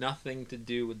almost nothing to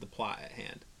do with the plot at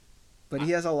hand. But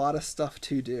he has a lot of stuff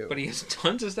to do. But he has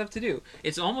tons of stuff to do.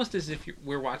 It's almost as if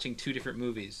we're watching two different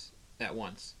movies at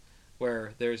once,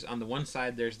 where there's on the one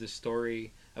side there's this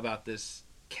story about this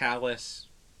callous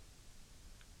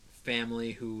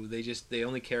family who they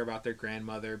only care about their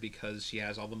grandmother because she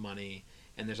has all the money,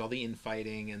 and there's all the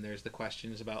infighting, and there's the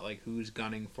questions about like who's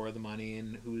gunning for the money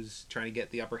and who's trying to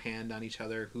get the upper hand on each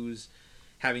other, who's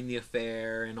having the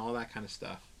affair and all that kind of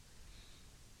stuff.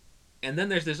 And then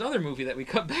there's this other movie that we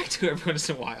cut back to every once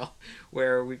in a while,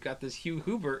 where we've got this Hugh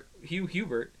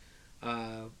Hubert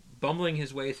bumbling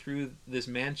his way through this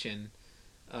mansion,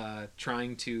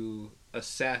 trying to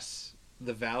assess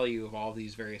the value of all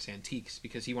these various antiques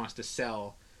because he wants to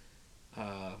sell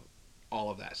all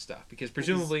of that stuff. Because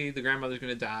presumably the grandmother's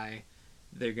going to die.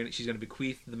 She's going to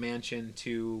bequeath the mansion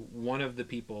to one of the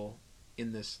people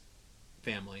in this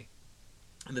family,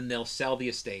 and then they'll sell the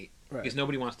estate because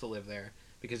nobody wants to live there.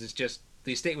 Because it's just,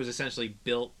 the estate was essentially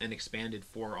built and expanded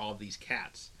for all these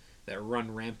cats that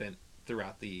run rampant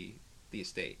throughout the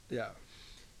estate. Yeah.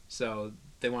 So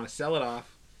they want to sell it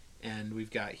off, and we've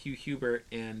got Hugh Hubert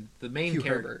and the main Hugh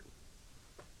character. Herbert.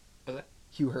 What's that?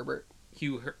 Hugh Herbert.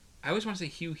 I always want to say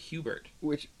Hugh Hubert.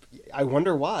 Which, I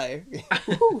wonder why.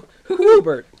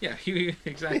 Hubert. Yeah, Hugh,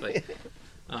 exactly.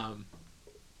 And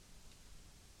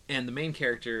the main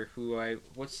character,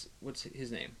 what's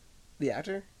his name? The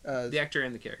actor? The actor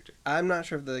and the character. I'm not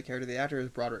sure if the character. The actor is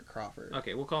Broderick Crawford.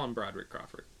 Okay, we'll call him Broderick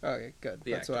Crawford. Okay, good.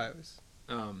 That's actor. what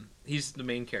I was. He's the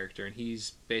main character, and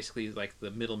he's basically like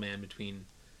the middleman between.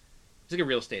 He's like a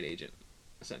real estate agent,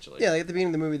 essentially. Yeah, like at the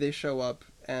beginning of the movie, they show up,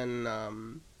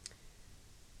 and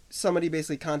somebody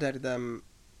basically contacted them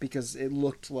because it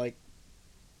looked like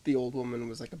the old woman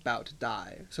was like about to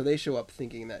die. So they show up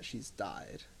thinking that she's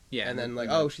died. Yeah, and then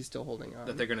oh, she's still holding on.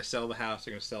 That they're going to sell the house.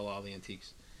 They're going to sell all the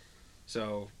antiques.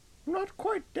 So I'm not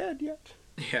quite dead yet.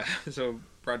 Yeah, so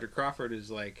Broderick Crawford is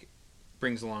like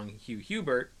brings along Hugh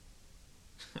Hubert.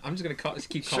 I'm just gonna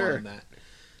keep calling him that.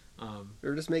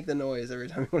 Or just make the noise every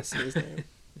time you want to say his name.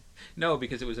 No,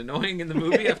 because it was annoying in the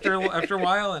movie after a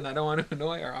while, and I don't want to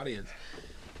annoy our audience.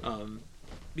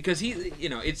 Because he,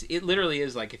 it literally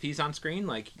is like if he's on screen,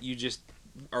 like you just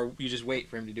wait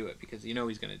for him to do it because you know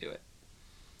he's gonna do it.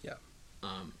 Yeah.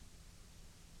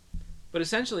 But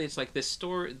essentially, it's like this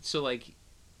story. So, like,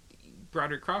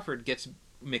 Broderick Crawford gets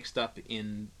mixed up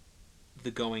in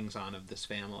the goings on of this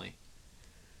family,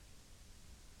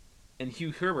 and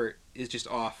Hugh Herbert is just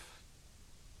off,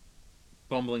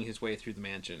 bumbling his way through the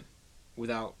mansion,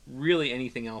 without really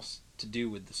anything else to do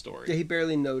with the story. Yeah, he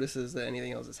barely notices that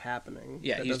anything else is happening.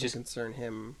 Yeah, that he's doesn't just concern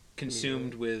him.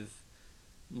 consumed with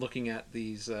looking at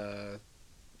these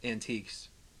antiques.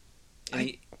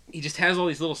 And he just has all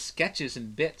these little sketches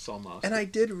and bits almost. And I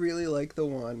did really like the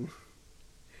one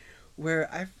where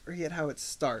I forget how it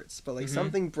starts, but like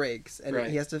something breaks and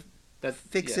he has to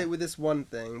fix it with this one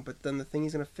thing, but then the thing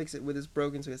he's going to fix it with is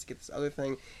broken, so he has to get this other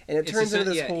thing, and it turns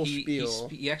into this whole spiel.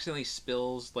 He accidentally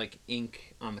spills like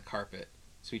ink on the carpet,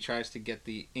 so he tries to get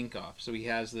the ink off. So he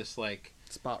has this like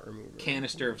spot remover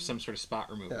canister of some sort of spot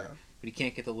remover, but he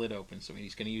can't get the lid open, so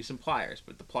he's going to use some pliers,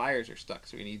 but the pliers are stuck,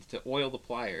 so he needs to oil the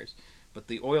pliers. But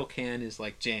the oil can is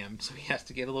like jammed, so he has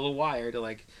to get a little wire to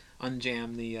like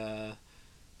unjam the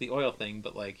oil thing.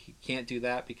 But like he can't do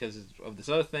that because of this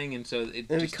other thing, and so it.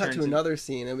 And we cut to another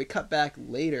scene, and we cut back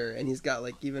later, and he's got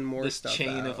like even more this stuff. This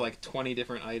chain out. of like 20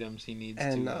 different items he needs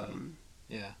to.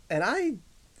 Yeah. And I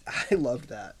loved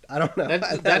that. I don't know.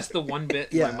 That's the one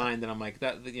bit in my mind that I'm like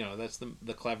that. You know, that's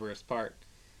the cleverest part.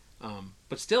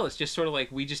 But still, it's just sort of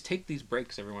like we just take these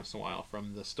breaks every once in a while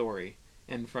from the story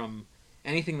and from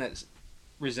anything that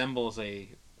resembles a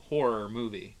horror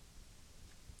movie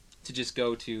to just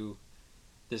go to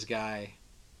this guy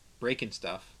breaking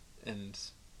stuff and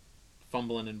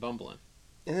fumbling and bumbling.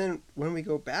 And then when we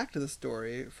go back to the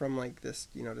story from like this,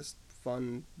 you know, this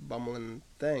fun bumbling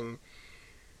thing,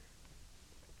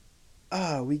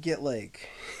 we get like,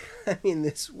 I mean,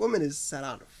 this woman is set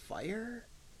on fire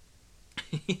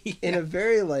in a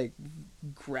very like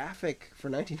graphic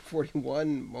for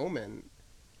 1941 moment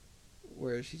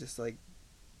where she just like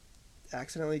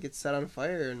accidentally gets set on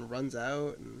fire and runs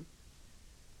out, and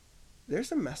there's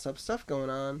some messed up stuff going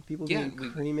on. People being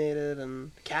cremated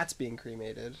and cats being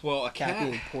cremated. Well, a cat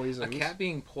being poisoned. A cat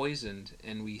being poisoned,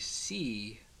 and we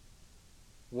see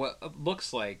what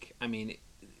looks like. I mean,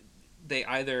 it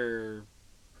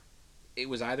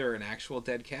was either an actual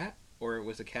dead cat or it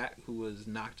was a cat who was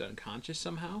knocked unconscious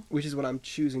somehow. Which is what I'm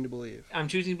choosing to believe. I'm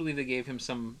choosing to believe they gave him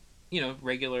some, you know,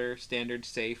 regular, standard,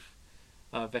 safe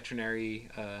veterinary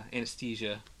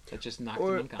anesthesia that just knocked him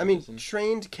unconscious. I mean,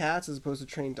 trained cats as opposed to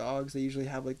trained dogs, they usually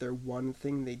have like their one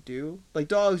thing they do. Like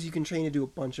dogs, you can train to do a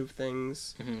bunch of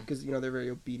things because you know they're very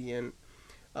obedient.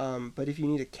 But if you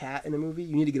need a cat in a movie,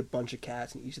 you need to get a bunch of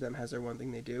cats, and each of them has their one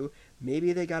thing they do.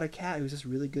 Maybe they got a cat who's just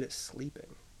really good at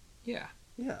sleeping. Yeah.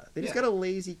 Yeah, they just got a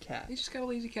lazy cat. They just got a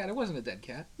lazy cat. It wasn't a dead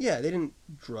cat. Yeah, they didn't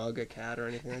drug a cat or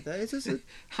anything like that. It's just a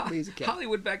lazy cat.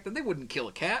 Hollywood back then, they wouldn't kill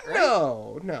a cat, right?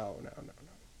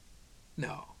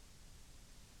 No.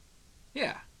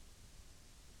 Yeah.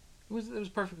 It was a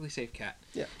perfectly safe cat.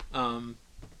 Yeah.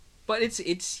 But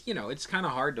it's you know, it's kind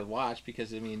of hard to watch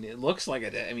because I mean, it looks like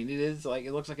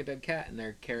it looks like a dead cat, and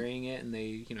they're carrying it, and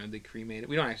they cremate it.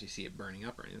 We don't actually see it burning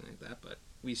up or anything like that, but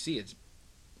we see its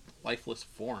lifeless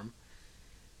form.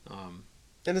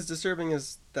 And as disturbing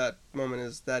as that moment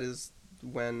is, that is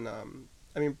when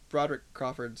I mean, Broderick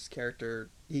Crawford's character,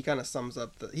 he kind of sums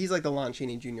up he's like the Lon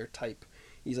Chaney Jr. type.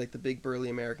 He's like the big burly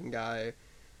American guy,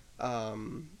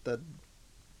 the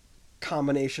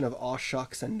combination of aw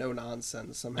shucks and no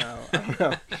nonsense somehow. I don't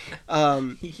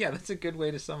know. Yeah, that's a good way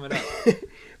to sum it up.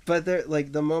 But there,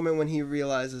 like the moment when he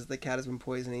realizes the cat has been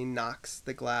poisoned, he knocks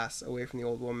the glass away from the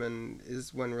old woman,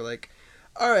 is when we're like,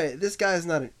 all right, this guy's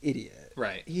not an idiot.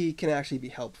 Right. He can actually be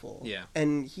helpful. Yeah.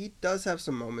 And he does have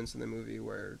some moments in the movie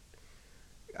where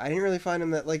I didn't really find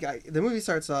him that, like, the movie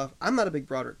starts off, I'm not a big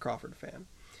Broderick Crawford fan.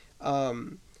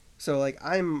 So, like,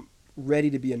 I'm ready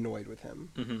to be annoyed with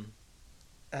him. Mm-hmm.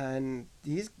 And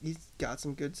he's got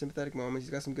some good sympathetic moments.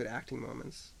 He's got some good acting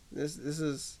moments. This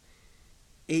is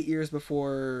 8 years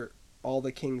before All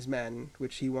the King's Men,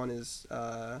 which he won his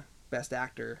Best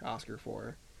Actor Oscar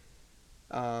for.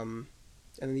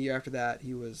 And then the year after that,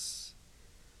 he was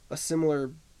a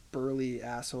similar burly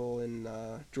asshole in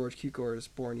George Cukor's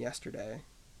Born Yesterday.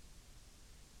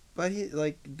 But he,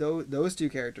 like, those two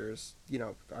characters, you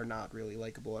know, are not really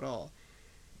likable at all.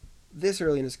 This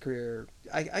early in his career,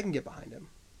 I can get behind him.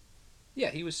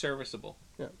 Yeah, he was serviceable.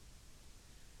 Yeah.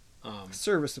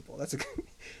 Serviceable. That's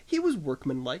he was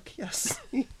workmanlike. Yes.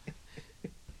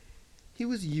 He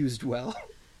was used well.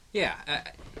 Yeah,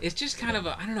 it's just kind of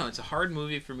I don't know. It's a hard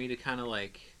movie for me to kind of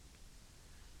like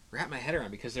wrap my head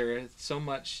around because there are so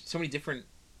many different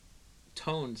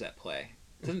tones at play.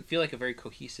 It doesn't feel like a very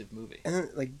cohesive movie. And then,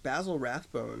 like, Basil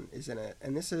Rathbone is in it,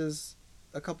 and this is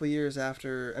a couple years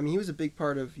after. I mean, he was a big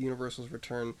part of Universal's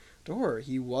return to horror.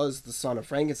 He was the son of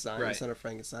Frankenstein, right.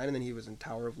 And then he was in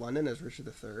Tower of London as Richard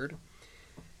III.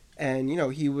 And, you know,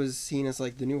 he was seen as,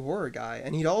 like, the new horror guy.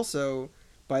 And he'd also,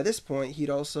 by this point,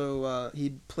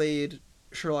 he'd played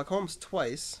Sherlock Holmes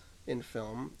twice in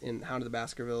film, in Hound of the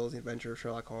Baskervilles, The Adventure of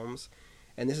Sherlock Holmes.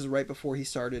 And this is right before he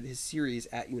started his series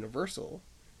at Universal,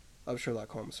 of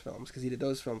Sherlock Holmes films, because he did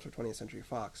those films for 20th Century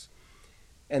Fox.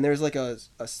 And there's like a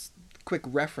quick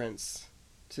reference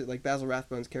to, like, Basil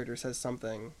Rathbone's character says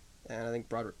something, and I think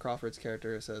Broderick Crawford's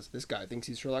character says, "This guy thinks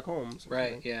he's Sherlock Holmes."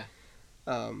 Right, yeah.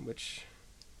 Which...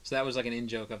 So that was like an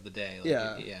in-joke of the day. Like,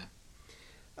 Yeah. Yeah.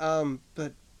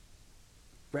 But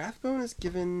Rathbone is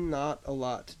given not a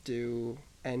lot to do,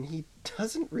 and he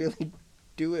doesn't really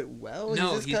do it well.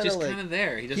 No, he's just like, kind of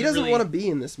there. He doesn't really really want to be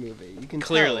in this movie. You can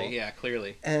clearly, tell. yeah,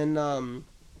 clearly. And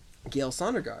Gail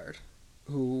Sondergaard,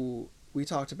 who we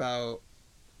talked about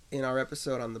in our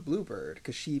episode on the Bluebird,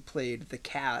 because she played the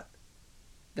cat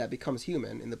that becomes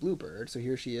human in the Bluebird. So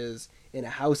here she is in a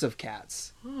house of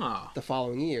cats Oh, the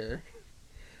following year.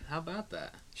 how about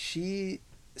that? She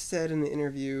said in the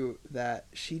interview that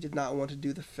she did not want to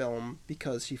do the film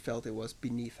because she felt it was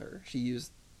beneath her. She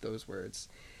used those words.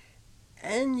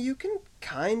 And you can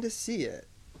kind of see it.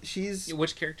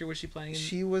 Which character was she playing?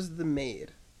 She was the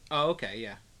maid. Oh, okay,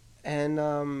 yeah.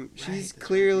 And she's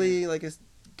clearly like a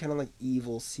kind of like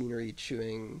evil scenery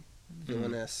chewing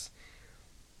villainess.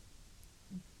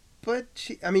 But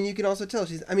you can also tell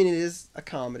it is a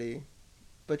comedy,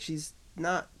 but she's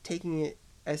not taking it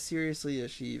as seriously as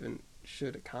she even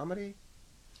should a comedy.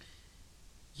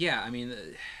 Yeah, I mean,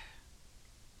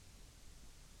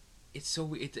 it's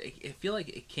so I feel like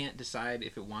it can't decide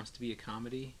if it wants to be a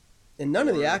comedy. And none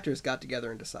of the actors got together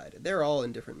and decided. They're all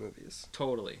in different movies.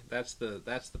 Totally, that's the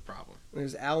problem.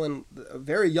 There's a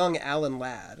very young Alan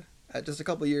Ladd, just a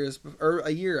couple years, or a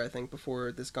year I think,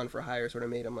 before this Gun for Hire sort of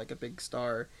made him like a big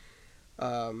star.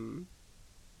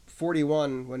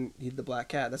 41 when he did The Black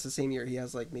Cat. That's the same year he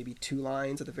has like maybe 2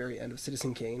 lines at the very end of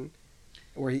Citizen Kane,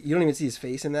 where you don't even see his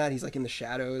face in that. He's like in the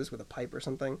shadows with a pipe or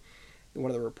something.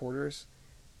 One of the reporters.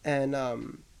 And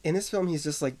in this film, he's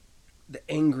just like the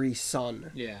angry son.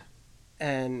 Yeah.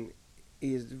 And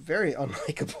he's very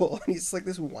unlikable. He's like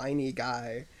this whiny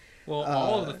guy. Well,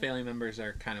 all of the family members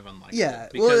are kind of unlikable. Yeah,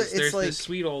 because it's there's like... this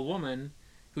sweet old woman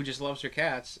who just loves her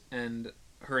cats, and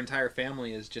her entire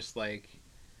family is just like,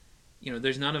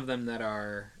 there's none of them that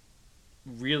are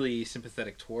really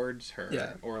sympathetic towards her,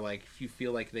 yeah. or like you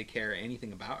feel like they care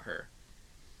anything about her.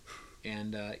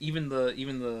 And even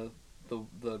the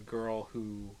girl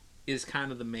who is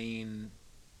kind of the main,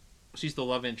 she's the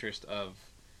love interest of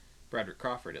Broderick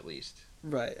Crawford, at least.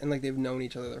 Right, and like they've known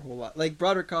each other their whole life. Like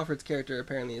Broderick Crawford's character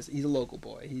apparently he's a local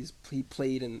boy. He used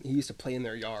to play in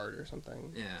their yard or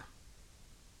something.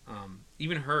 Yeah.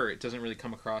 Even her, it doesn't really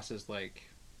come across as like,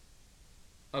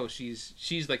 oh, she's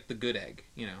like the good egg,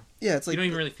 Yeah, it's like you don't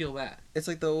even really feel that. It's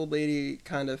like the old lady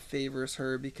kind of favors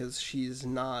her because she's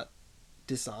not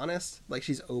dishonest. Like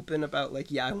she's open about like,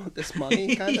 yeah, I want this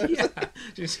money, kind of. Yeah,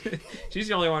 she's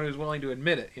the only one who's willing to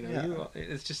admit it. Yeah.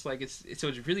 It's just like it's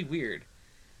really weird.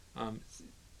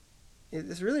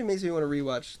 This really makes me want to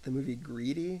rewatch the movie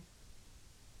Greedy,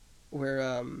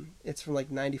 where it's from like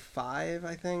 '95,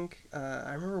 I think.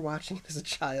 I remember watching it as a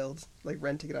child, like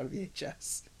renting it on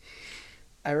VHS.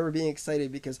 I remember being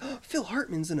excited because Phil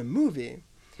Hartman's in a movie,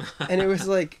 and it was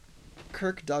like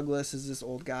Kirk Douglas is this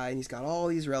old guy, and he's got all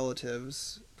these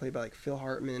relatives played by like Phil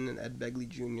Hartman and Ed Begley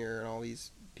Jr. and all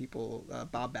these people,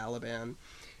 Bob Balaban,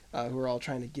 who are all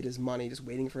trying to get his money, just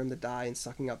waiting for him to die and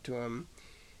sucking up to him.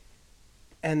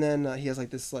 And then he has like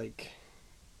this like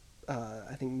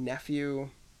I think nephew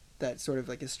that sort of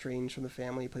like estranged from the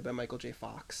family, played by Michael J.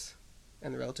 Fox,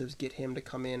 and the relatives get him to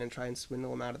come in and try and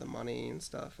swindle him out of the money and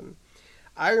stuff. And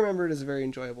I remember it as a very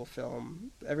enjoyable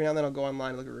film. Every now and then I'll go online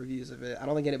and look at reviews of it. I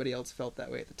don't think anybody else felt that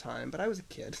way at the time, but I was a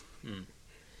kid.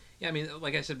 Yeah, I mean,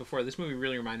 like I said before, this movie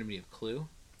really reminded me of Clue.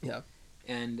 Yeah.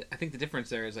 And I think the difference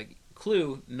there is like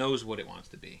Clue knows what it wants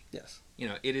to be. Yes.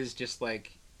 It is just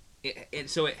like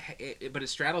but it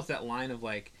straddles that line of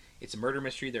like it's a murder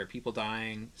mystery. There are people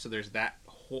dying, so there's that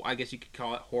whole, I guess you could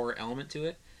call it, horror element to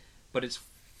it, but it's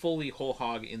fully whole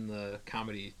hog in the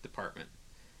comedy department.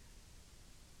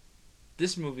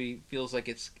 This movie feels like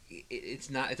it's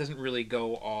not. It doesn't really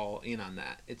go all in on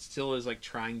that. It still is like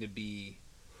trying to be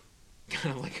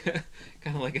kind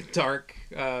of like a dark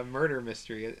murder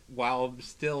mystery, while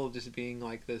still just being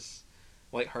like this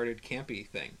lighthearted, campy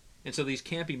thing. And so these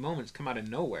campy moments come out of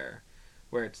nowhere,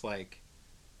 where it's like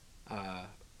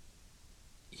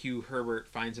Hugh Herbert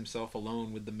finds himself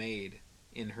alone with the maid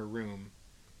in her room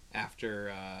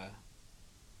after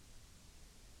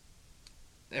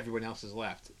everyone else has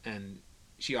left, and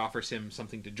she offers him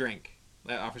something to drink.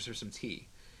 Offers her some tea,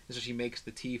 and so she makes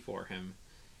the tea for him,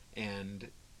 and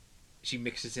she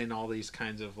mixes in all these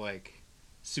kinds of like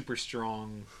super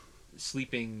strong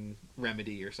sleeping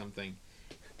remedy or something.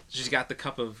 She's got the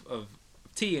cup of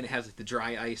tea, and it has like the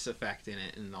dry ice effect in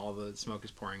it, and all the smoke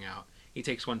is pouring out. He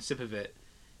takes one sip of it,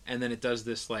 and then it does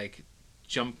this like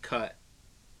jump cut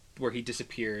where he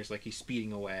disappears, like he's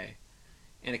speeding away,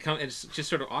 and it's just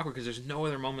sort of awkward because there's no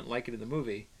other moment like it in the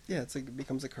movie. Yeah, it's like it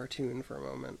becomes a cartoon for a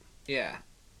moment. Yeah,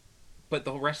 but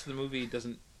the whole rest of the movie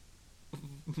doesn't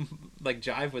like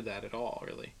jive with that at all,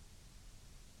 really.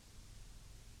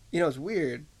 You know, it's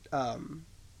weird. One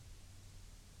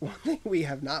thing we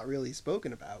have not really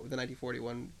spoken about with the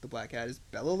 1941 The Black Cat is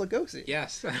Bela Lugosi.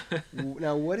 Yes.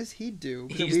 Now, what does he do?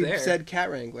 He's we there. said cat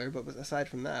wrangler, but aside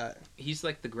from that, He's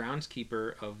like the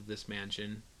groundskeeper of this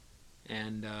mansion,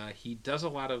 and he does a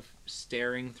lot of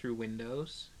staring through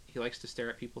windows. He likes to stare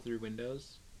at people through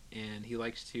windows, and he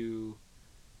likes to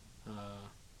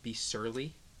be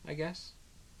surly, I guess.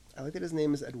 I like that his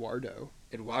name is Eduardo.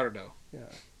 Eduardo. Yeah,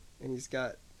 and he's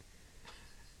got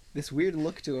this weird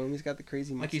look to him. He's got the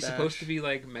crazy mustache. Like he's supposed to be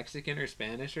like Mexican or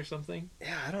Spanish or something.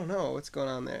 Yeah, I don't know what's going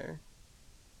on there.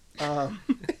 And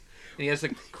he has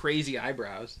like crazy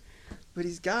eyebrows. But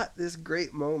he's got this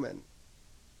great moment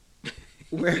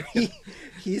where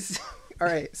he's all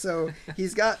right. So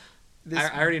he's got this.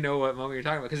 I already know what moment you're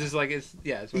talking about because it's like it's one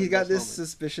He's of the got best this moments.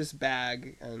 suspicious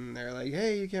bag, and they're like,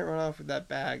 "Hey, you can't run off with that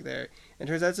bag there." And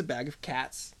it turns out it's a bag of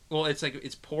cats. Well, it's like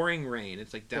it's pouring rain.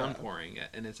 It's like downpouring,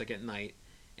 and it's like at night,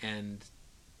 and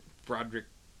Broderick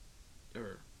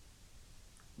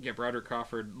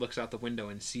Crawford looks out the window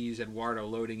and sees Eduardo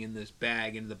loading in this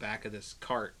bag into the back of this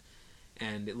cart,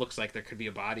 and it looks like there could be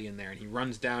a body in there. And he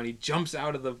runs down. He jumps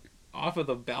off of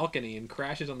the balcony and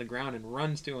crashes on the ground and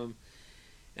runs to him.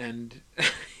 And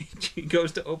he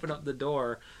goes to open up the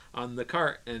door on the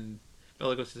cart, and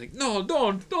Bela Lugosi's like, "No,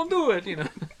 don't do it," you know.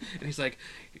 And he's like,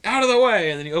 "Out of the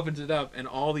way!" And then he opens it up, and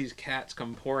all these cats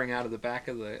come pouring out of the back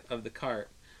of the cart.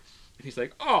 And he's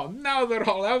like, "Oh, now they're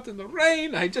all out in the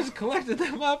rain. I just collected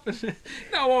them up, and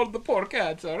now all the poor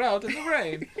cats are out in the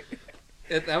rain."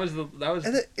 That was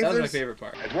my favorite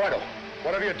part. Eduardo,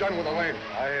 what have you done with Elaine?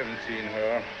 I haven't seen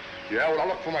her. Yeah, well, I'll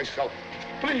look for myself.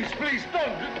 Please,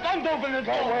 don't open the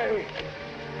door. No way.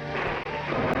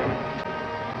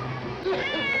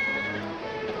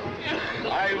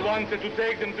 I wanted to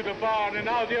take them to the barn, and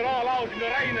now they're all out in the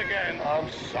rain again.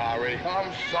 I'm sorry.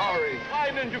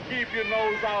 Why don't you keep your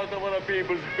nose out of other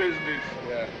people's business?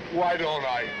 Yeah. Why don't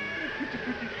I?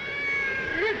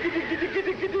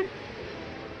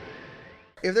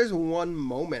 If there's one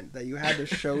moment that you had to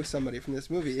show somebody from this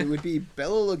movie, it would be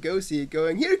Bela Lugosi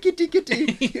going, "Here, kitty,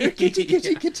 kitty, here, kitty,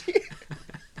 kitty, kitty."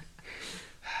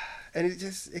 And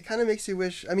it kind of makes you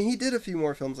wish. I mean, he did a few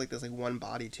more films like this, like One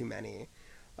Body Too Many,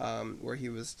 where he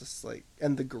was just like,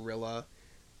 and The Gorilla,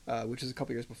 which is a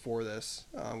couple years before this,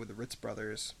 with the Ritz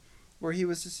brothers, where he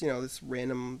was just, this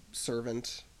random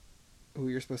servant who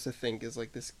you're supposed to think is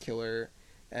like this killer,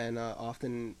 and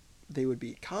often they would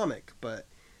be comic, but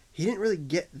he didn't really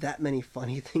get that many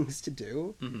funny things to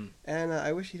do, and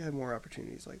I wish he'd had more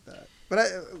opportunities like that.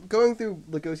 But going through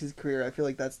Lugosi's career, I feel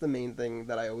like that's the main thing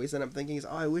that I always end up thinking is,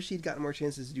 I wish he'd gotten more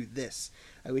chances to do this.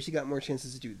 I wish he got more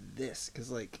chances to do this,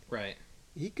 because like, Right.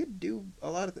 he could do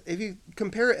a lot of. If you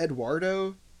compare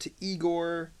Eduardo to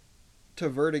Igor, to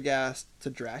Vertigast to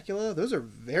Dracula, those are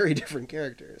very different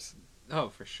characters. Oh,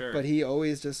 for sure. But he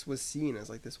always just was seen as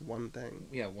like this one thing.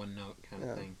 Yeah, one note kind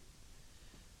of thing.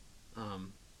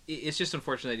 It's just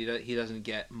unfortunate that he doesn't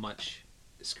get much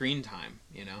screen time,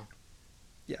 you know?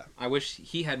 Yeah. I wish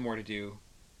he had more to do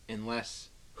and less,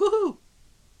 woohoo!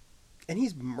 And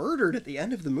he's murdered at the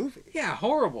end of the movie. Yeah,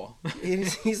 horrible.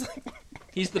 He's like...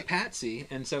 He's the patsy,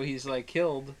 and so he's like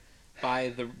killed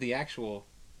by the actual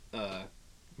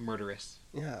murderess.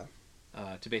 Yeah.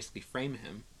 To basically frame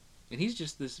him. And he's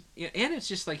just this... And it's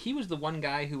just like he was the one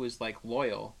guy who was like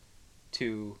loyal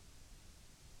to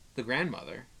the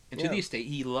grandmother. And to the estate,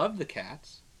 he loved the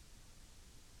cats.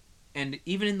 And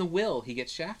even in the will, he gets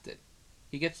shafted.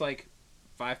 He gets like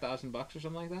 $5,000 or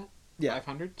something like that. Yeah,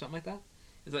 500, something like that.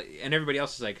 It's like, and everybody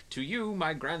else is like, "To you,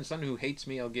 my grandson who hates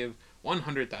me, I'll give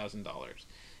 $100,000."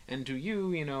 And to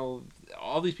you,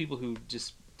 all these people who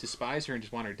just despise her and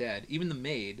just want her dead. Even the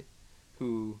maid,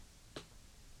 who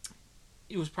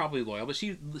it was probably loyal, but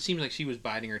she seemed like she was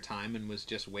biding her time and was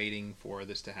just waiting for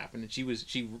this to happen. And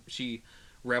she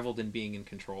reveled in being in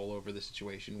control over the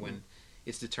situation when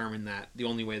it's determined that the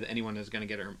only way that anyone is going to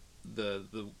get her the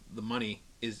money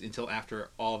is until after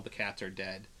all of the cats are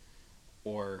dead,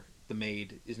 or the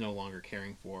maid is no longer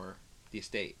caring for the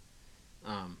estate.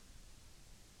 And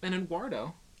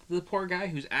Eduardo, the poor guy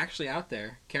who's actually out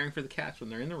there caring for the cats when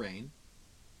they're in the rain,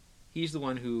 he's the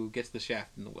one who gets the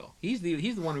shaft in the will. He's the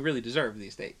one who really deserved the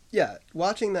estate. Yeah,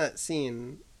 watching that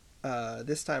scene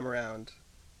this time around,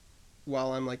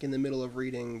 while I'm like in the middle of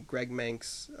reading Greg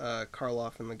Mank's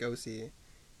Karloff and Lugosi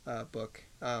book,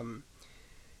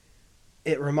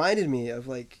 it reminded me of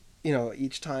like, you know,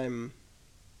 each time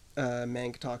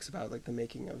Mank talks about like the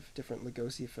making of different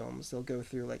Lugosi films, they'll go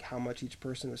through like how much each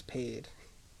person was paid.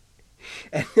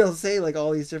 And he'll say like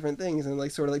all these different things, and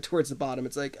like sort of like towards the bottom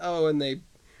it's like, oh, and they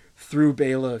threw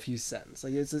Bela a few cents.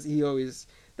 Like it's just, he always,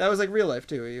 that was like real life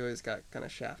too, he always got kind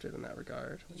of shafted in that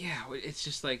regard. Yeah, it's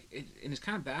just like and it's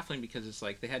kind of baffling because it's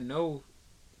like they had no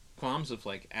qualms of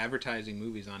like advertising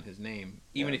movies on his name,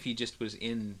 even if he just was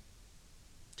in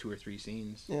 2 or 3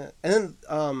 scenes. Yeah, and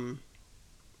then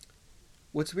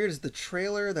what's weird is the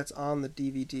trailer that's on the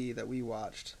DVD that we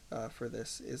watched for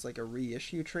this is like a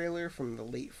reissue trailer from the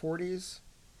late 40s.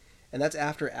 And that's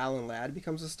after Alan Ladd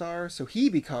becomes a star. So he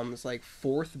becomes like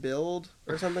 4th build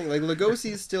or something. Like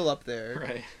Lugosi's still up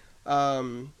there.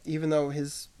 Right. Even though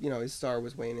his star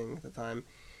was waning at the time.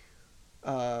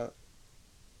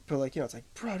 But like, you know, it's like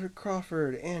Broderick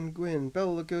Crawford, Anne Gwynn,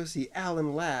 Bela Lugosi,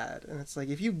 Alan Ladd. And it's like,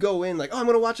 if you go in like, oh, I'm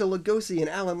going to watch a Lugosi and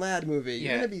Alan Ladd movie,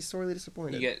 you're going to be sorely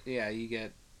disappointed. You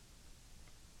get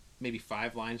maybe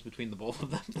 5 lines between the both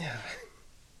of them. Yeah.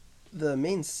 The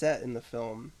main set in the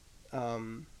film, I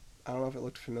don't know if it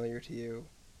looked familiar to you.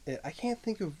 I can't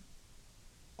think of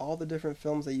all the different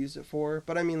films they used it for,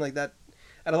 but I mean like that,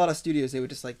 at a lot of studios they would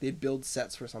just like, they'd build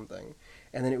sets for something,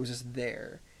 and then it was just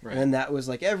there. Right. And then that was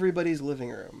like everybody's living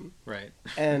room. Right.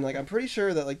 And like I'm pretty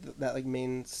sure that like that like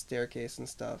main staircase and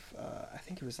stuff, I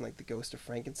think it was in like The Ghost of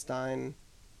Frankenstein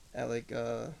at like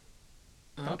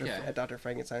Dr.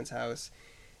 Frankenstein's house.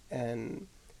 And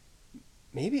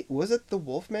maybe was it the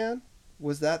Wolfman?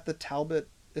 Was that the Talbot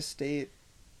estate?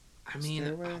 I mean,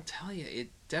 stairway? I'll tell you, it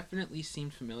definitely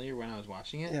seemed familiar when I was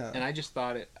watching it, yeah. And I just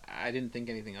thought I didn't think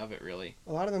anything of it really.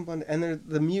 A lot of them blend, and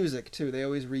the music too. They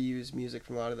always reuse music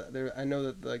from a lot of that. I know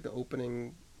that like the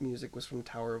opening music was from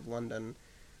Tower of London.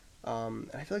 And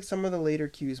I feel like some of the later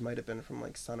cues might have been from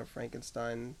like Son of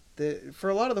Frankenstein. For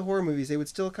a lot of the horror movies, they would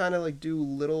still kind of like do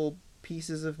little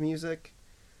pieces of music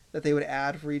that they would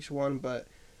add for each one, but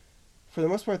for the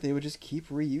most part, they would just keep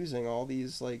reusing all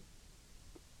these like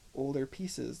older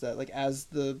pieces that like as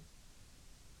the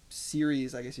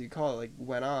series, I guess you'd call it, like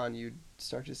went on, you'd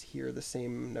start to just hear the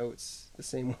same notes the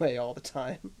same way all the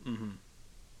time. Mm-hmm.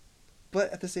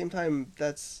 But at the same time,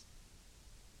 that's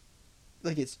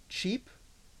like, it's cheap,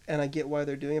 and I get why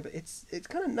they're doing it, but it's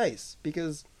kind of nice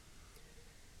because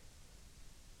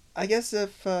I guess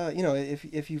if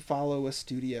if you follow a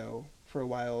studio for a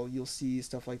while, you'll see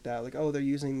stuff like that, like, oh, they're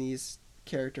using these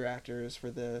character actors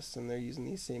for this, and they're using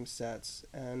these same sets,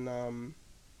 and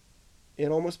it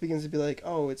almost begins to be like,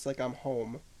 oh, it's like I'm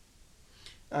home.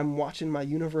 I'm watching my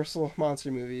Universal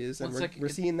monster movies, and we're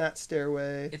seeing that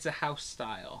stairway. It's a house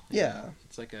style. Yeah. Know?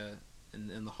 It's like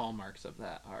and the hallmarks of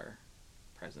that are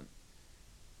present.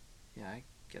 Yeah, I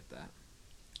get that.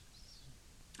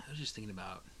 I was just thinking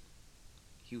about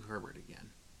Hugh Herbert again.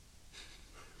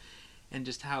 And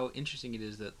just how interesting it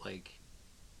is that, like,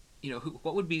 you know, who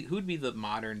would be the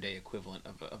modern day equivalent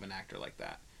of an actor like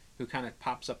that, who kind of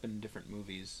pops up in different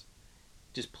movies,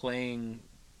 just playing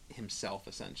himself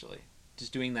essentially,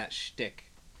 just doing that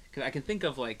shtick. Because I can think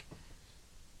of like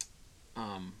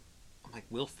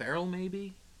Will Ferrell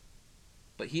maybe,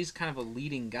 but he's kind of a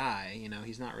leading guy. You know,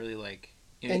 he's not really like.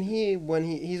 You know, and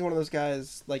he's one of those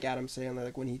guys like Adam Sandler.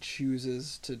 Like when he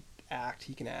chooses to act,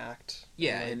 he can act.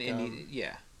 Yeah, and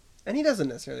yeah. And he doesn't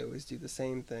necessarily always do the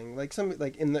same thing. Like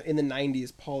in the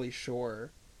 90s, Pauly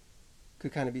Shore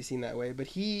could kind of be seen that way, but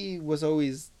he was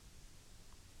always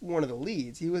one of the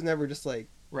leads. He was never just like,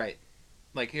 right,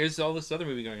 like here's all this other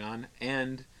movie going on,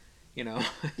 and you know.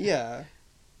 Yeah,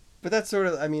 but that's sort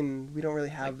of, I mean, we don't really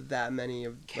have like, that many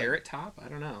of Carrot Top. I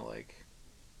don't know, like,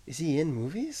 is he in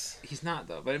movies? He's not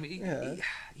though, but I mean,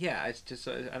 yeah, it's just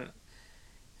I don't. And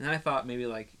then I thought maybe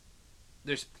like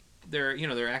there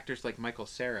are actors like Michael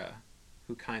Cera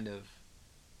who kind of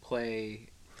play.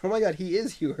 Oh my God, he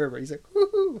is Hugh Herbert. He's like,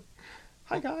 woohoo!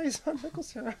 Hi guys, I'm Michael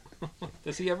Cera.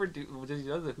 Does he do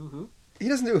the hoo-hoo? He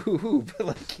doesn't do a hoo-hoo, but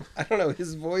like, I don't know,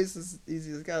 his voice he's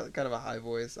got kind of a high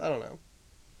voice. I don't know.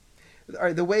 All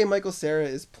right, the way Michael Cera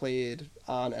is played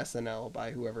on SNL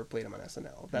by whoever played him on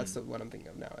SNL, that's what I'm thinking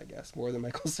of now, I guess, more than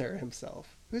Michael Cera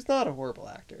himself, who's not a horrible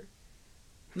actor.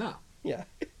 No. Yeah.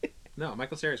 No,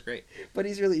 Michael Cera is great, but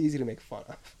he's really easy to make fun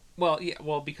of. Well, yeah,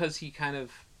 because he kind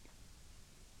of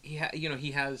he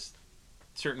has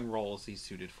certain roles he's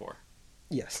suited for.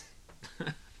 Yes.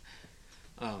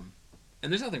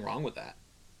 And there's nothing wrong with that.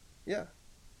 Yeah.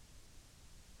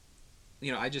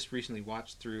 You know, I just recently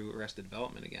watched through Arrested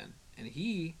Development again, and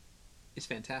he is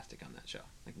fantastic on that show.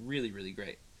 Like, really, really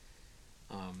great.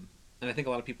 And I think a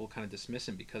lot of people kind of dismiss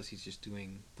him because he's just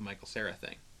doing the Michael Cera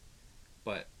thing.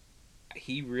 But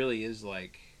he really is,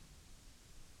 like,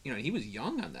 he was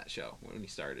young on that show when he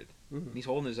started. Mhm. And he's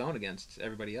holding his own against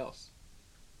everybody else.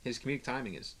 His comedic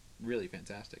timing is really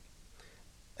fantastic.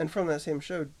 And from that same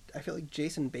show, I feel like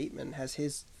Jason Bateman has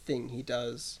his thing he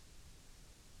does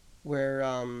where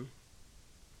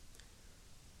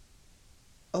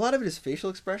a lot of it is facial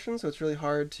expression, so it's really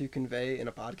hard to convey in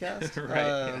a podcast. Right,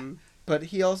 yeah. But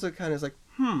he also kind of is like,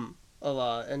 a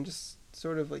lot, and just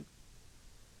sort of like,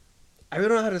 I really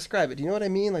don't know how to describe it. Do you know what I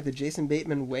mean? Like the Jason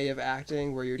Bateman way of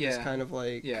acting, where you're just Yeah. kind of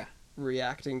like Yeah,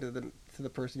 reacting to the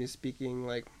person who's speaking,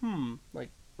 like, like.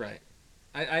 right.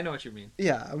 I know what you mean.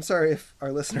 Yeah, I'm sorry if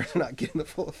our listeners are not getting the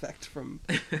full effect from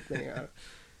thinking out.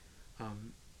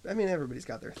 I mean, everybody's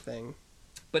got their thing.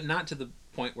 But not to the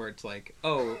point where it's like,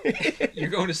 oh, you're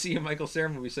going to see a Michael Cera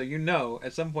movie, so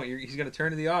at some point he's going to turn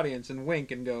to the audience and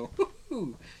wink and go,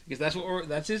 woo-hoo, because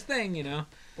that's his thing,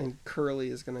 And Curly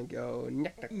is gonna go.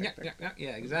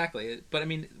 Yeah, exactly. But I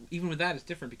mean, even with that, it's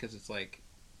different because it's like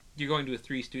you're going to a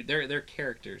Three Stooges. They're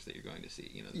characters that you're going to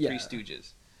see. The Yeah. Three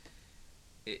Stooges.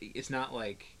 It's not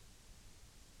like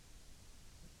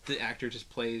the actor just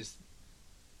plays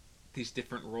these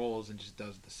different roles and just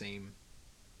does the same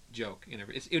joke in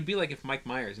every. It would be like if Mike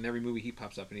Myers in every movie he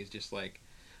pops up and he's just like,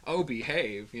 "Oh,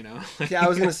 behave," Yeah, I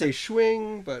was gonna say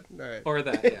Schwing, but all right. or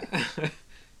that, yeah.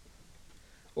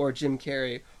 Or Jim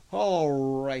Carrey.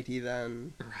 Alrighty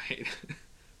then. Right.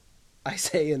 I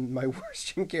say in my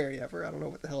worst Jim Carrey ever. I don't know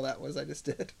what the hell that was I just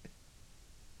did.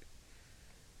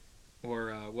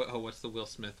 Or what's the Will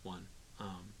Smith one?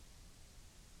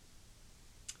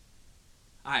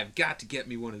 I've got to get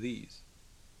me one of these.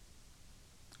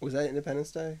 Was that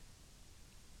Independence Day?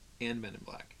 And Men in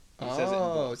Black. He says it in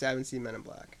both, so I haven't seen Men in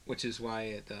Black. which is why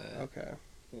it Okay.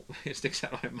 it sticks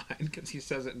out in my mind because he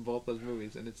says it in both those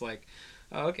movies, and it's like,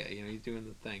 oh, okay, he's doing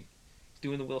the thing, he's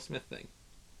doing the Will Smith thing.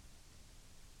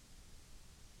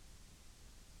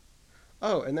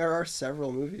 Oh, and there are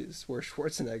several movies where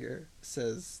Schwarzenegger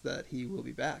says that he will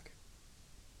be back.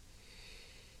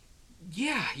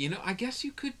 Yeah, I guess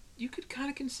you could kind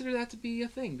of consider that to be a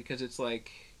thing because it's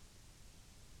like,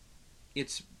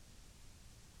 it's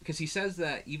because he says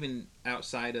that even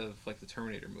outside of like the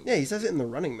Terminator movie. Yeah, he says it in The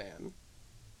Running Man.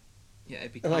 Yeah,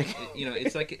 it becomes Like-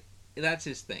 it's like that's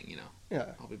his thing. Yeah.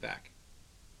 I'll be back.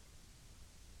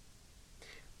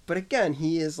 But again,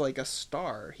 he is like a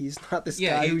star. He's not this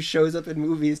Yeah, guy he- who shows up in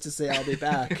movies to say I'll be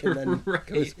back and then Right.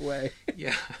 goes away.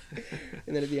 Yeah.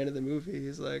 And then at the end of the movie,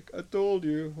 he's like, I told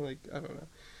you. Like, I don't know.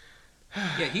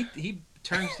 Yeah,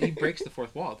 he breaks the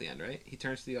fourth wall at the end, right? He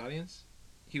turns to the audience.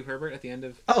 Hugh Herbert at the end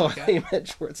of Oh, Cat? I meant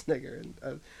Schwarzenegger.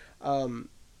 And,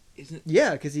 Isn't it?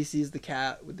 yeah, because he sees the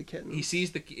cat with the kitten. He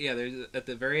sees there's at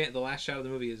the last shot of the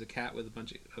movie is a cat with a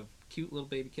bunch of cute little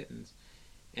baby kittens,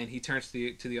 and he turns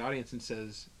to the audience and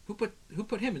says, "Who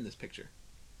put him in this picture?"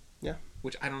 Yeah.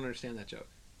 Which I don't understand that joke.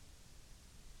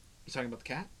 You talking about the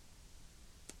cat?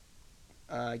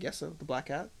 I guess so. The black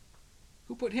cat.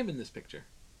 Who put him in this picture?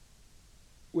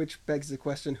 Which begs the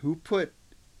question, who put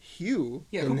Hugh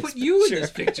Yeah, in who this put you in picture?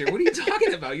 this picture? What are you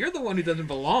talking about? You're the one who doesn't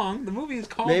belong. The movie is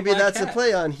called Maybe Black that's Cat. a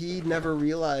play on he never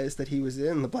realized that he was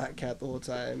in the black cat the whole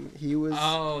time. He was...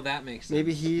 Oh, that makes sense.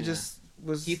 maybe he Yeah. just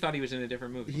was... He thought he was in a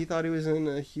different movie. He thought he was in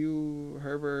a Hugh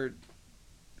Herbert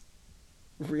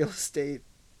real estate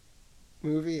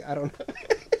movie. I don't know.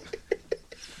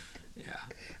 Yeah.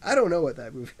 I don't know what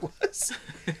that movie was.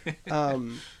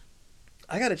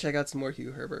 I gotta check out some more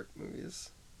Hugh Herbert movies,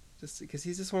 just because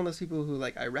he's just one of those people who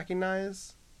like I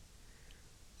recognize,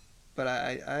 but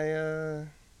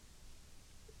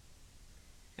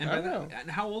And I by don't know. that,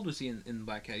 and how old was he in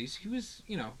Black Cat? He was,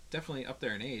 definitely up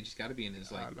there in age. He's got to be in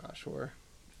his I'm not sure.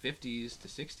 50s to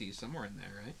 60s, somewhere in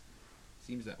there, right?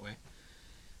 Seems that way.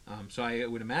 So I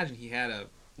would imagine he had a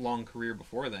long career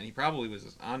before then. He probably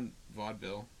was on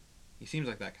vaudeville. He seems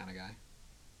like that kind of guy.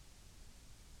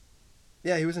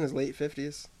 Yeah, he was in his late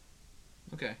 50s.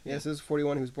 Okay. Yeah, so he was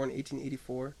 41. He was born in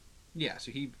 1884. Yeah,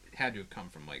 so he had to have come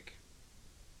from like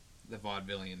the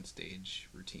vaudevillian stage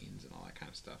routines and all that kind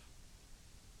of stuff.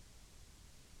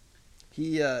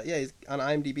 He's on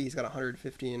IMDb. He's got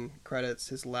 115 credits.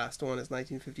 His last one is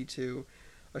 1952,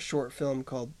 a short film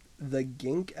called The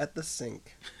Gink at the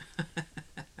Sink.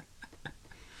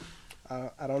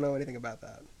 I don't know anything about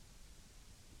that.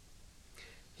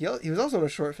 He was also in a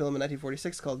short film in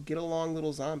 1946 called Get Along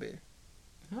Little Zombie,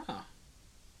 Ah,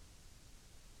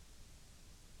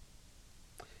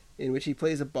 in which he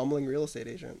plays a bumbling real estate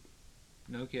agent.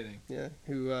 no kidding. Yeah,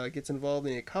 who gets involved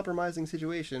in a compromising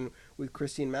situation with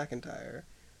Christine McIntyre,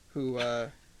 who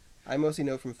I mostly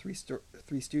know from Three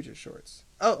Stooges shorts.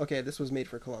 Oh, okay, this was made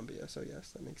for Columbia, so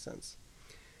yes, that makes sense.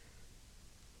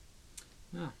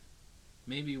 Oh.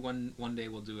 Maybe one day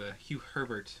we'll do a Hugh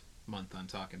Herbert month on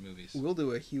talking movies. We'll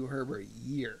do a Hugh Herbert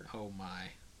year. Oh my.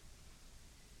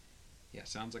 Yeah,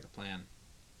 sounds like a plan.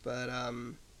 But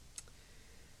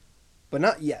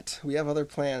not yet. We have other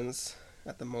plans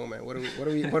at the moment. What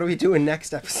are we doing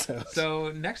next episode?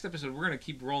 So next episode, we're going to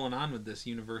keep rolling on with this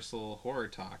Universal horror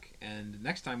talk, and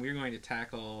next time we're going to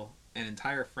tackle an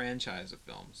entire franchise of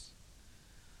films,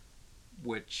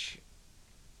 which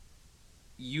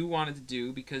you wanted to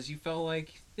do because you felt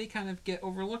like they kind of get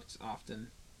overlooked often.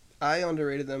 I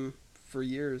underrated them for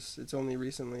years. It's only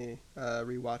recently,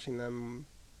 rewatching them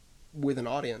with an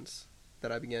audience,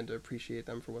 that I began to appreciate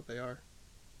them for what they are.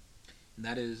 And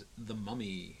that is the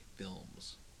Mummy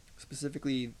films.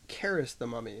 Specifically, Karis the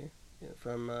Mummy,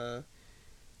 from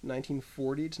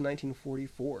 1940 to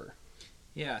 1944.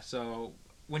 Yeah, so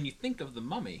when you think of the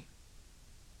Mummy,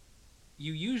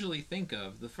 you usually think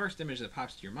of, the first image that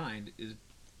pops to your mind is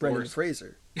Brendan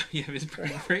Fraser. Yeah, it's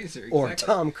Brendan Fraser. Exactly. Or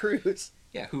Tom Cruise.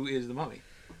 Yeah, who is the Mummy?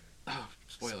 Oh,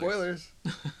 Spoilers.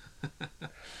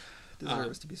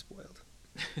 Deserves to be spoiled.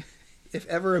 If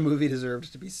ever a movie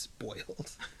deserved to be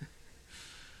spoiled.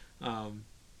 No,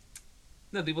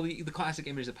 the classic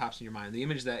image that pops in your mind, the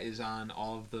image that is on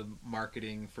all of the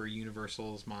marketing for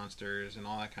Universal's monsters and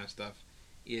all that kind of stuff,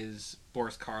 is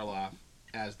Boris Karloff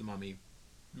as the Mummy,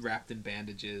 wrapped in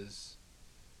bandages.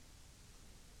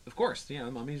 Of course, the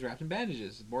Mummy's wrapped in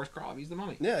bandages. Boris Karloff, he's the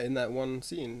Mummy. Yeah, in that one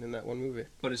scene, in that one movie.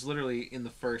 But it's literally in the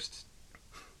first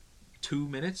 2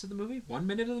 minutes of the movie, 1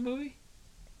 minute of the movie.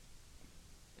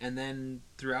 And then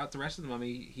throughout the rest of the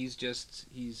Mummy, he's Ardith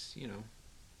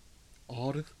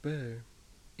Bear.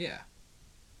 Yeah.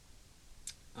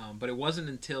 But it wasn't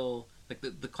until, like,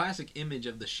 the classic image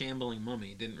of the shambling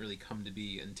mummy didn't really come to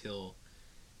be until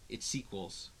its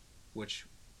sequels, which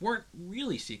weren't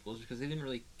really sequels because they didn't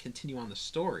really continue on the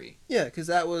story. Yeah, because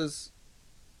that was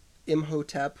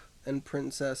Imhotep and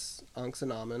Princess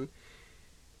Ankhsenamen.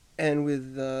 And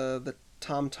with the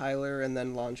Tom Tyler and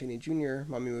then Lon Chaney Jr.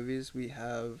 Mummy movies, we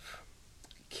have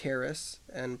Karis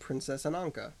and Princess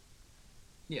Ananka.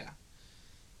 Yeah.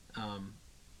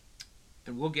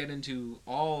 And we'll get into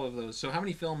all of those. So how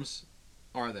many films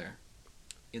are there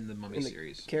in the Mummy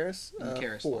series? Karis? In the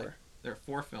Karis 4. line. There are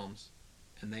 4 films,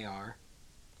 and they are...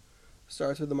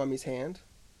 Starts with the Mummy's Hand.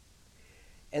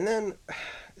 And then,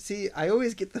 see, I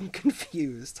always get them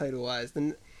confused title-wise.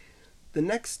 The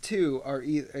next 2 are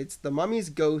it's the Mummy's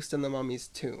Ghost and the Mummy's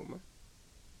Tomb.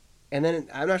 And then,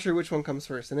 I'm not sure which one comes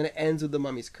first. And then it ends with the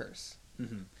Mummy's Curse.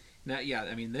 Mm-hmm. Now, yeah,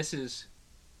 I mean, this is,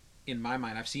 in my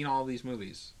mind, I've seen all of these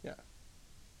movies. Yeah.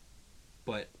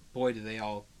 But, boy, do they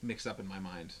all mix up in my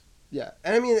mind. Yeah.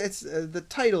 And I mean, it's the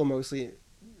title mostly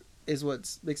is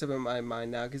what's mixed up in my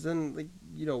mind now. Because then, like,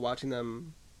 watching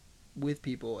them with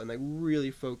people and, like,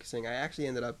 really focusing, I actually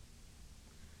ended up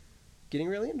getting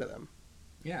really into them.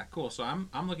 Yeah, cool. So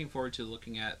I'm looking forward to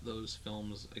looking at those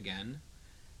films again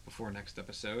before next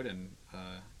episode and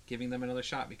giving them another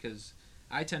shot, because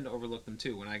I tend to overlook them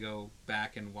too. When I go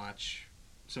back and watch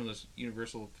some of those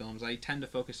Universal films, I tend to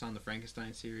focus on the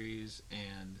Frankenstein series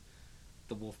and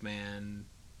the Wolfman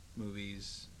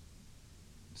movies.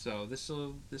 So this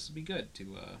will be good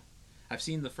to. I've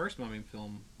seen the first Mummy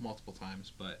film multiple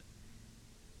times,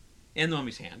 and the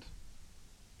Mummy's Hand.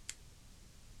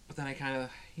 But then I kind of,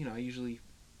 I usually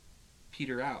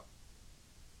peter out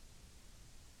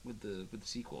with the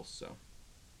sequels. So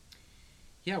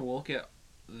yeah, we'll look at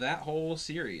that whole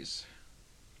series.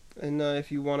 And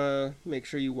if you want to make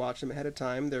sure you watch them ahead of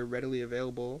time, they're readily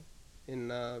available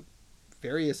in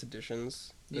various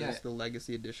editions. There's the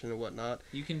Legacy edition and whatnot.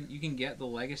 You can get the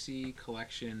Legacy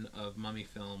collection of Mummy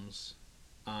films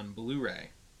on Blu-ray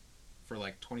for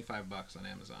like $25 on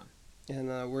Amazon.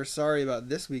 And we're sorry about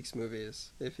this week's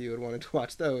movies, if you had wanted to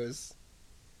watch those.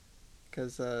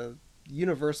 Because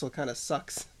Universal kind of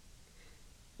sucks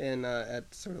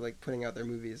at sort of like putting out their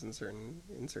movies in certain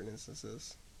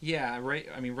instances. Yeah, right.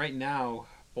 I mean, right now,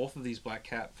 both of these Black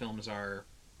Cat films are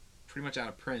pretty much out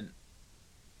of print.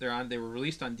 They were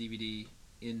released on DVD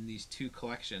in these 2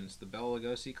 collections, the Bela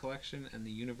Lugosi collection and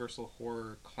the Universal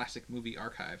Horror Classic Movie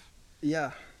Archive.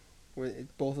 Yeah,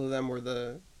 both of them were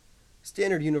the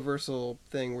standard Universal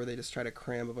thing where they just try to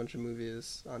cram a bunch of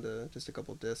movies onto just a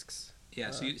couple discs. Yeah,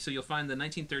 so you'll find the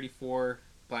 1934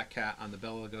 Black Cat on the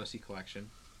Bela Lugosi collection,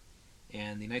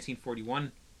 and the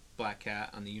 1941 Black Cat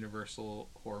on the Universal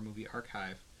Horror Movie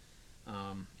Archive.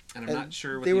 And I'm not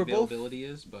sure what the availability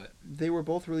is, but... They were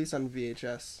both released on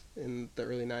VHS in the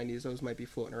early 90s. Those might be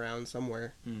floating around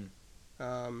somewhere.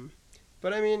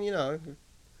 But I mean,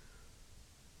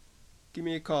 give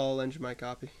me a call, I'll lend you my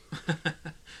copy.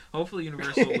 Hopefully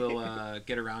Universal will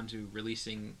get around to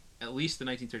releasing at least the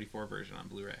 1934 version on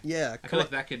Blu-ray. Yeah, I feel like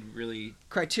that could really.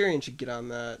 Criterion should get on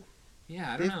that.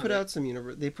 Yeah, I don't They've know. put out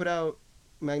some They put out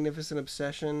Magnificent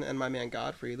Obsession and My Man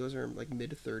Godfrey. Those are like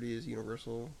mid-30s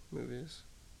Universal movies.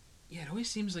 Yeah, it always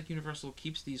seems like Universal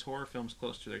keeps these horror films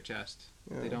close to their chest.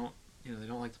 Yeah. They don't, they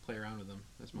don't like to play around with them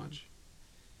as much.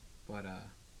 But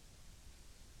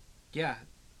yeah,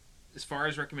 as far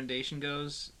as recommendation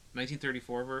goes,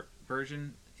 1934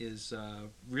 version is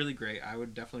really great. I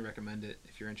would definitely recommend it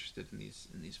if you're interested in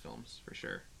these films for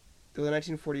sure. Though the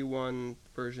 1941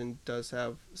 version does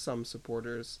have some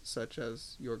supporters, such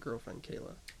as your girlfriend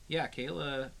Kayla. Yeah,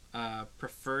 Kayla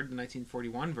preferred the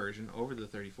 1941 version over the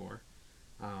 34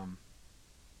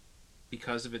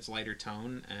 because of its lighter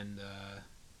tone and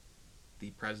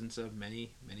the presence of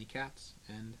many cats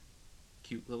and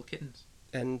cute little kittens.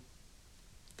 And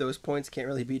those points can't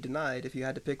really be denied. If you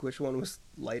had to pick which one was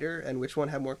lighter and which one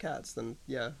had more cats, then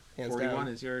yeah, hands 41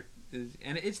 down.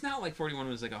 And it's not like 41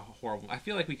 was like a horrible. I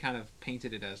feel like we kind of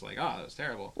painted it as like, oh, that was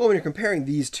terrible. Well, when you're comparing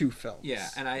these two films. Yeah,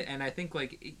 and I think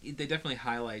like they definitely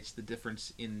highlights the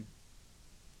difference in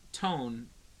tone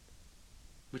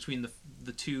between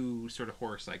the two sort of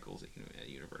horror cycles at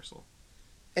Universal.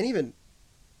 And even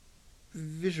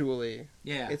visually,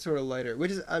 Yeah, it's sort of lighter.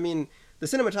 Which is, I mean, the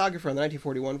cinematographer on the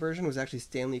 1941 version was actually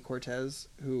Stanley Cortez,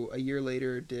 who a year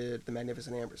later did The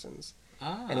Magnificent Ambersons.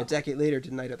 And a decade later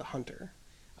did Night of the Hunter.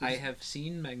 I have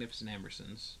seen Magnificent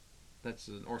Ambersons. That's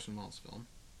an Orson Welles film.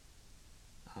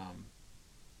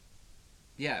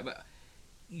 Yeah, but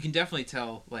you can definitely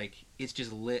tell, like, it's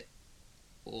just lit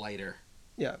lighter.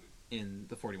 Yeah. In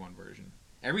the 41 version,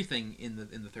 everything in the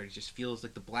 30s just feels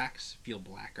like the blacks feel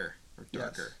blacker or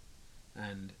darker,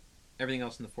 and everything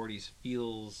else in the 40s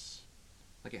feels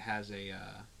like it has a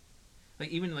like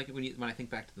even like when I think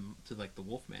back to the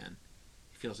Wolfman,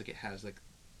 it feels like it has like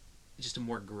just a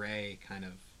more gray kind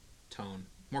of tone,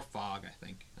 more fog. I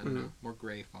think I don't know, more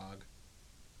gray fog.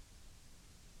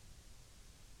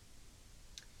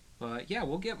 But yeah,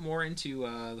 we'll get more into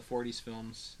the 40s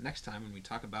films next time when we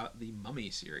talk about the Mummy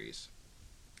series.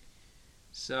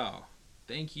 So,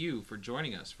 thank you for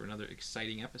joining us for another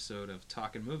exciting episode of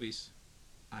Talkin' Movies.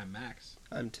 I'm Max.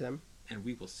 I'm Tim. And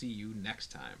we will see you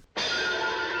next time.